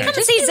 Okay. Come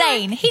to see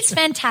Zane. He's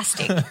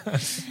fantastic.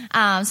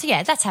 So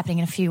yeah, that's happening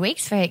in a few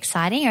weeks. Very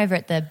exciting over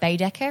at the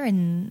Baedeker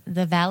in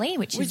the Valley,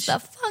 which is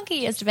the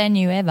funkiest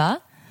venue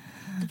ever.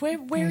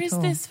 Where is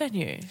cool. this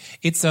venue?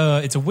 It's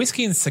a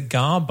whiskey and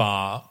cigar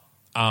bar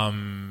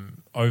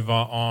over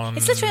on.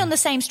 It's literally on the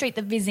same street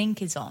that Viz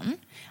Inc. is on.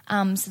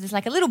 So there's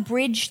like a little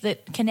bridge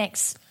that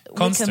connects Wickham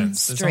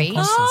Constance. It's on Street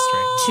Constance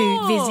Street.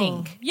 to Viz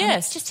Inc. yes. And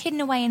it's just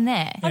hidden away in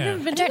there. Yeah. I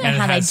don't know And it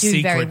how they has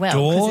do very secret well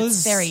because doors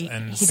it's very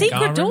and hidden. Secret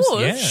cigar rooms.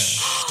 doors? Yeah.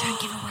 Shh,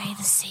 don't give away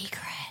the secret.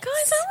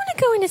 Guys, I want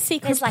to go into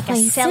secret There's like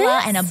places. a cellar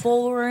and a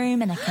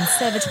ballroom and a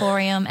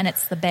conservatorium, and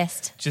it's the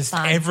best. Just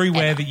fun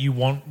everywhere ever. that you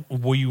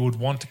would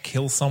want to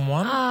kill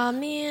someone. Oh,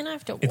 man, I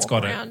have to It's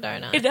walk got it. around,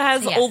 don't I? It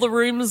has Yeah. all the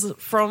rooms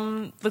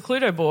from the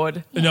Cluedo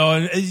board.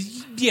 No,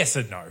 yes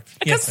and no.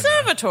 A Yes and no.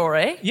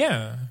 conservatory.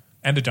 Yeah.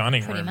 And a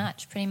dining room.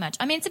 Pretty much.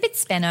 I mean, it's a bit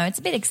spenno. It's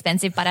a bit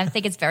expensive, but I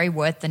think it's very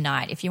worth the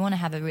night. If you want to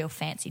have a real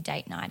fancy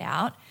date night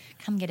out,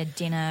 come get a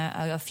dinner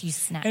or a few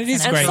snacks. And it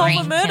is a great. drink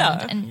Solve a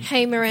murder.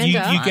 Hey, Miranda.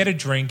 You get a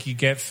drink, you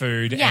get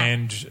food, Yeah.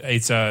 and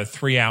it's a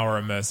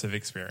 3-hour immersive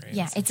experience.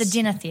 Yeah, it's a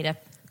dinner theatre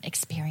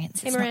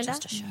experience. It's Miranda?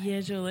 not just a show. Yeah,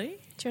 Julie.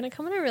 Do you want to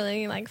come on a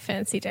really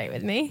fancy date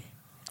with me?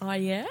 Oh,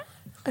 yeah?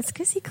 Let's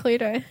go see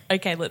Cluedo.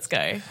 Okay, let's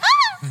go.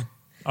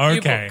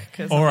 Okay. book,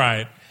 'cause All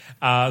right.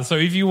 So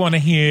if you want to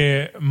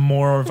hear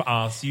more of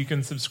us, you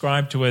can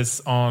subscribe to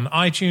us on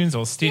iTunes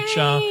or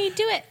Stitcher Hey,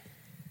 do it.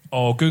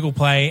 or Google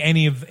Play,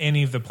 any of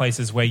the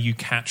places where you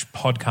catch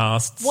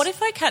podcasts. What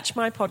if I catch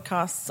my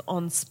podcasts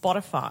on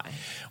Spotify?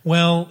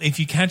 Well, if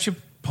you catch a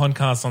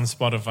podcast on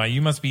Spotify,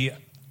 you must be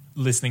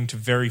listening to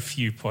very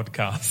few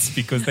podcasts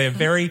because they're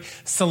very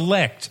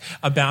select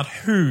about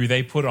who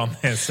they put on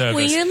their service.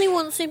 We only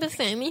want super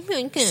famous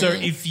podcasts. So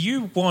if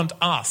you want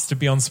us to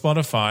be on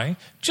Spotify,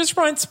 just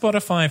write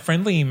Spotify a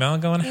friendly email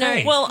going,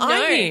 hey. Well,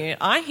 No.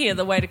 I hear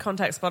the way to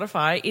contact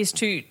Spotify is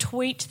to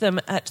tweet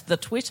them at the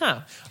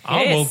Twitter. Oh,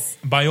 well, Yes.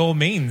 by all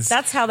means,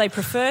 That's how they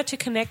prefer to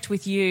connect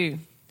with you.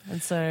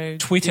 And so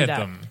tweet do at that.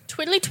 them.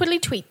 Twiddly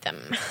tweet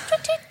them.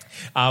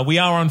 We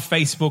are on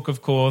Facebook,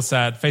 of course,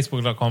 at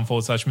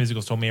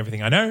facebook.com/musicals taught me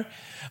everything I know.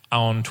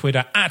 On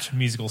Twitter at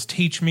musicals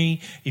teach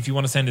me. If you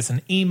want to send us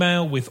an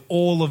email with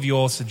all of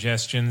your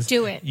suggestions,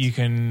 Do it. You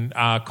can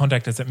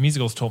contact us at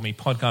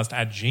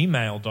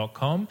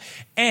musicalstaughtmepodcast@gmail.com.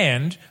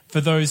 And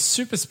for those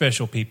super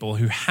special people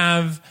who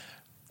have,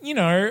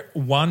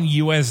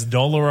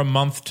 $1 a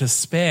month to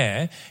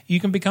spare, you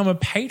can become a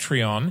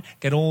Patreon,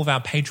 get all of our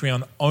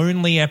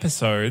Patreon-only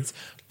episodes,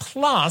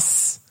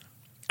 plus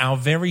our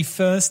very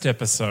first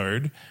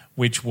episode,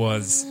 which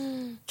was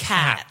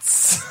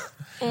cats.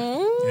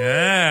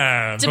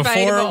 Yeah. Before it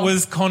Debatable.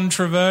 was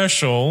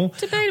controversial,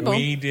 Debatable.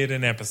 we did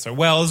an episode.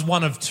 Well, it was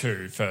one of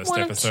two first One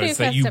of episodes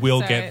two that you first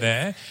will get episodes.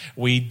 there.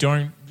 We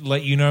don't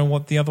let you know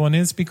what the other one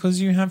is because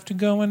you have to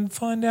go and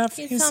find out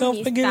for It's yourself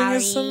a by giving us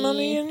mystery. some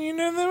money and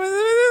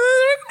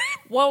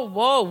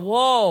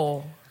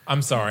Whoa.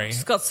 I'm sorry.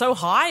 It's got so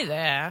high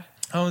there.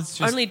 Oh, it's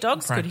just Only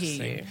dogs could hear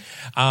practicing.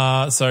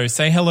 you. So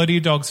say hello to your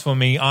dogs for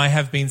me. I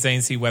have been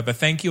Zane C. Weber.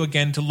 Thank you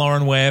again to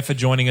Lauren Ware for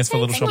joining us for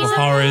Little Shop of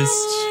Horrors.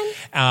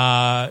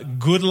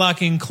 Good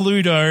luck in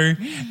Cluedo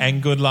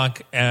and good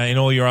luck in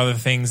all your other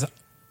things.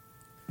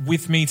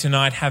 With me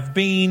tonight have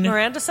been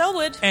Miranda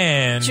Selwood.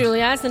 and Julie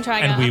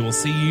Eisentrager. and we will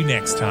see you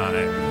next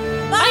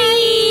time. Bye.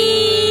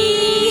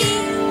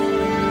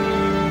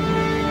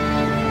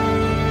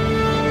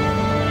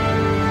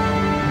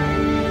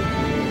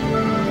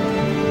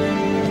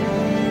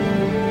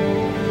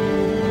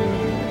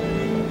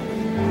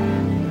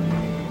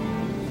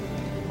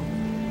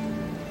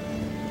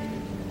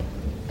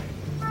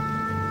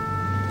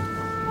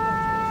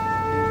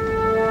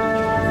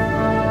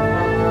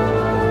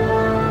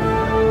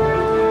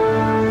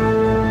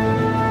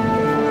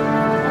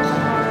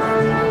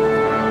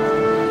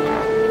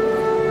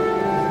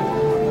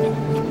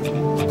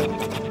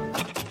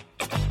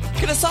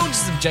 Can a song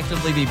just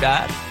objectively be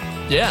bad?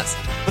 Yes.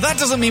 But that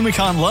doesn't mean we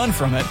can't learn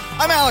from it.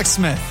 I'm Alex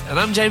Smith. And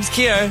I'm James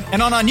Keogh.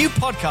 And on our new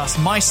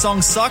podcast, My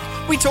Songs Suck,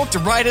 we talk to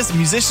writers and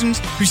musicians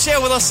who share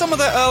with us some of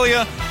their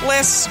earlier,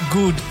 less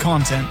good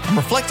content and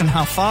reflect on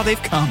how far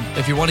they've come.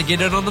 If you want to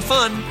get in on the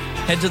fun,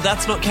 head to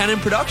That's Not Canon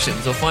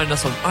Productions or find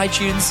us on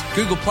iTunes,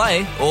 Google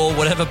Play, or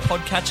whatever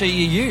podcatcher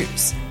you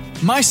use.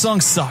 My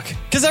Songs Suck,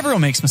 because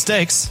everyone makes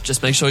mistakes.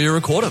 Just make sure you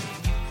record them.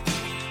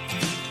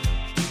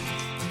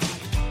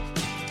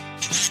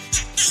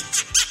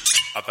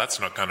 A That's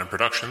Not Canon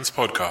Productions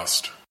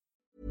podcast.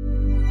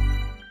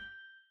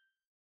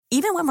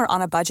 Even when we're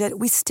on a budget,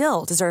 we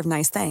still deserve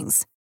nice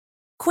things.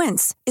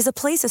 Quince is a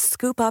place to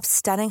scoop up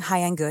stunning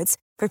high-end goods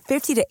for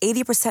 50 to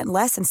 80%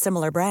 less than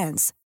similar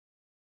brands.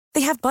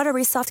 They have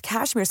buttery soft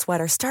cashmere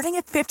sweaters starting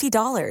at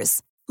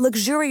 $50,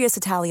 luxurious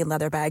Italian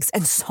leather bags,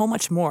 and so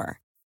much more.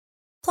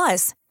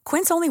 Plus,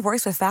 Quince only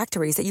works with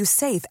factories that use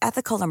safe,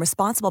 ethical, and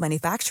responsible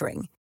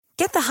manufacturing.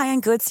 Get the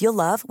high-end goods you'll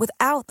love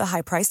without the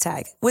high price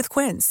tag with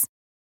Quince.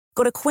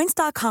 Go to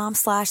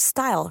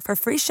quince.com/style for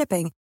free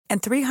shipping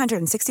and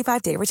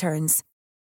 365-day returns.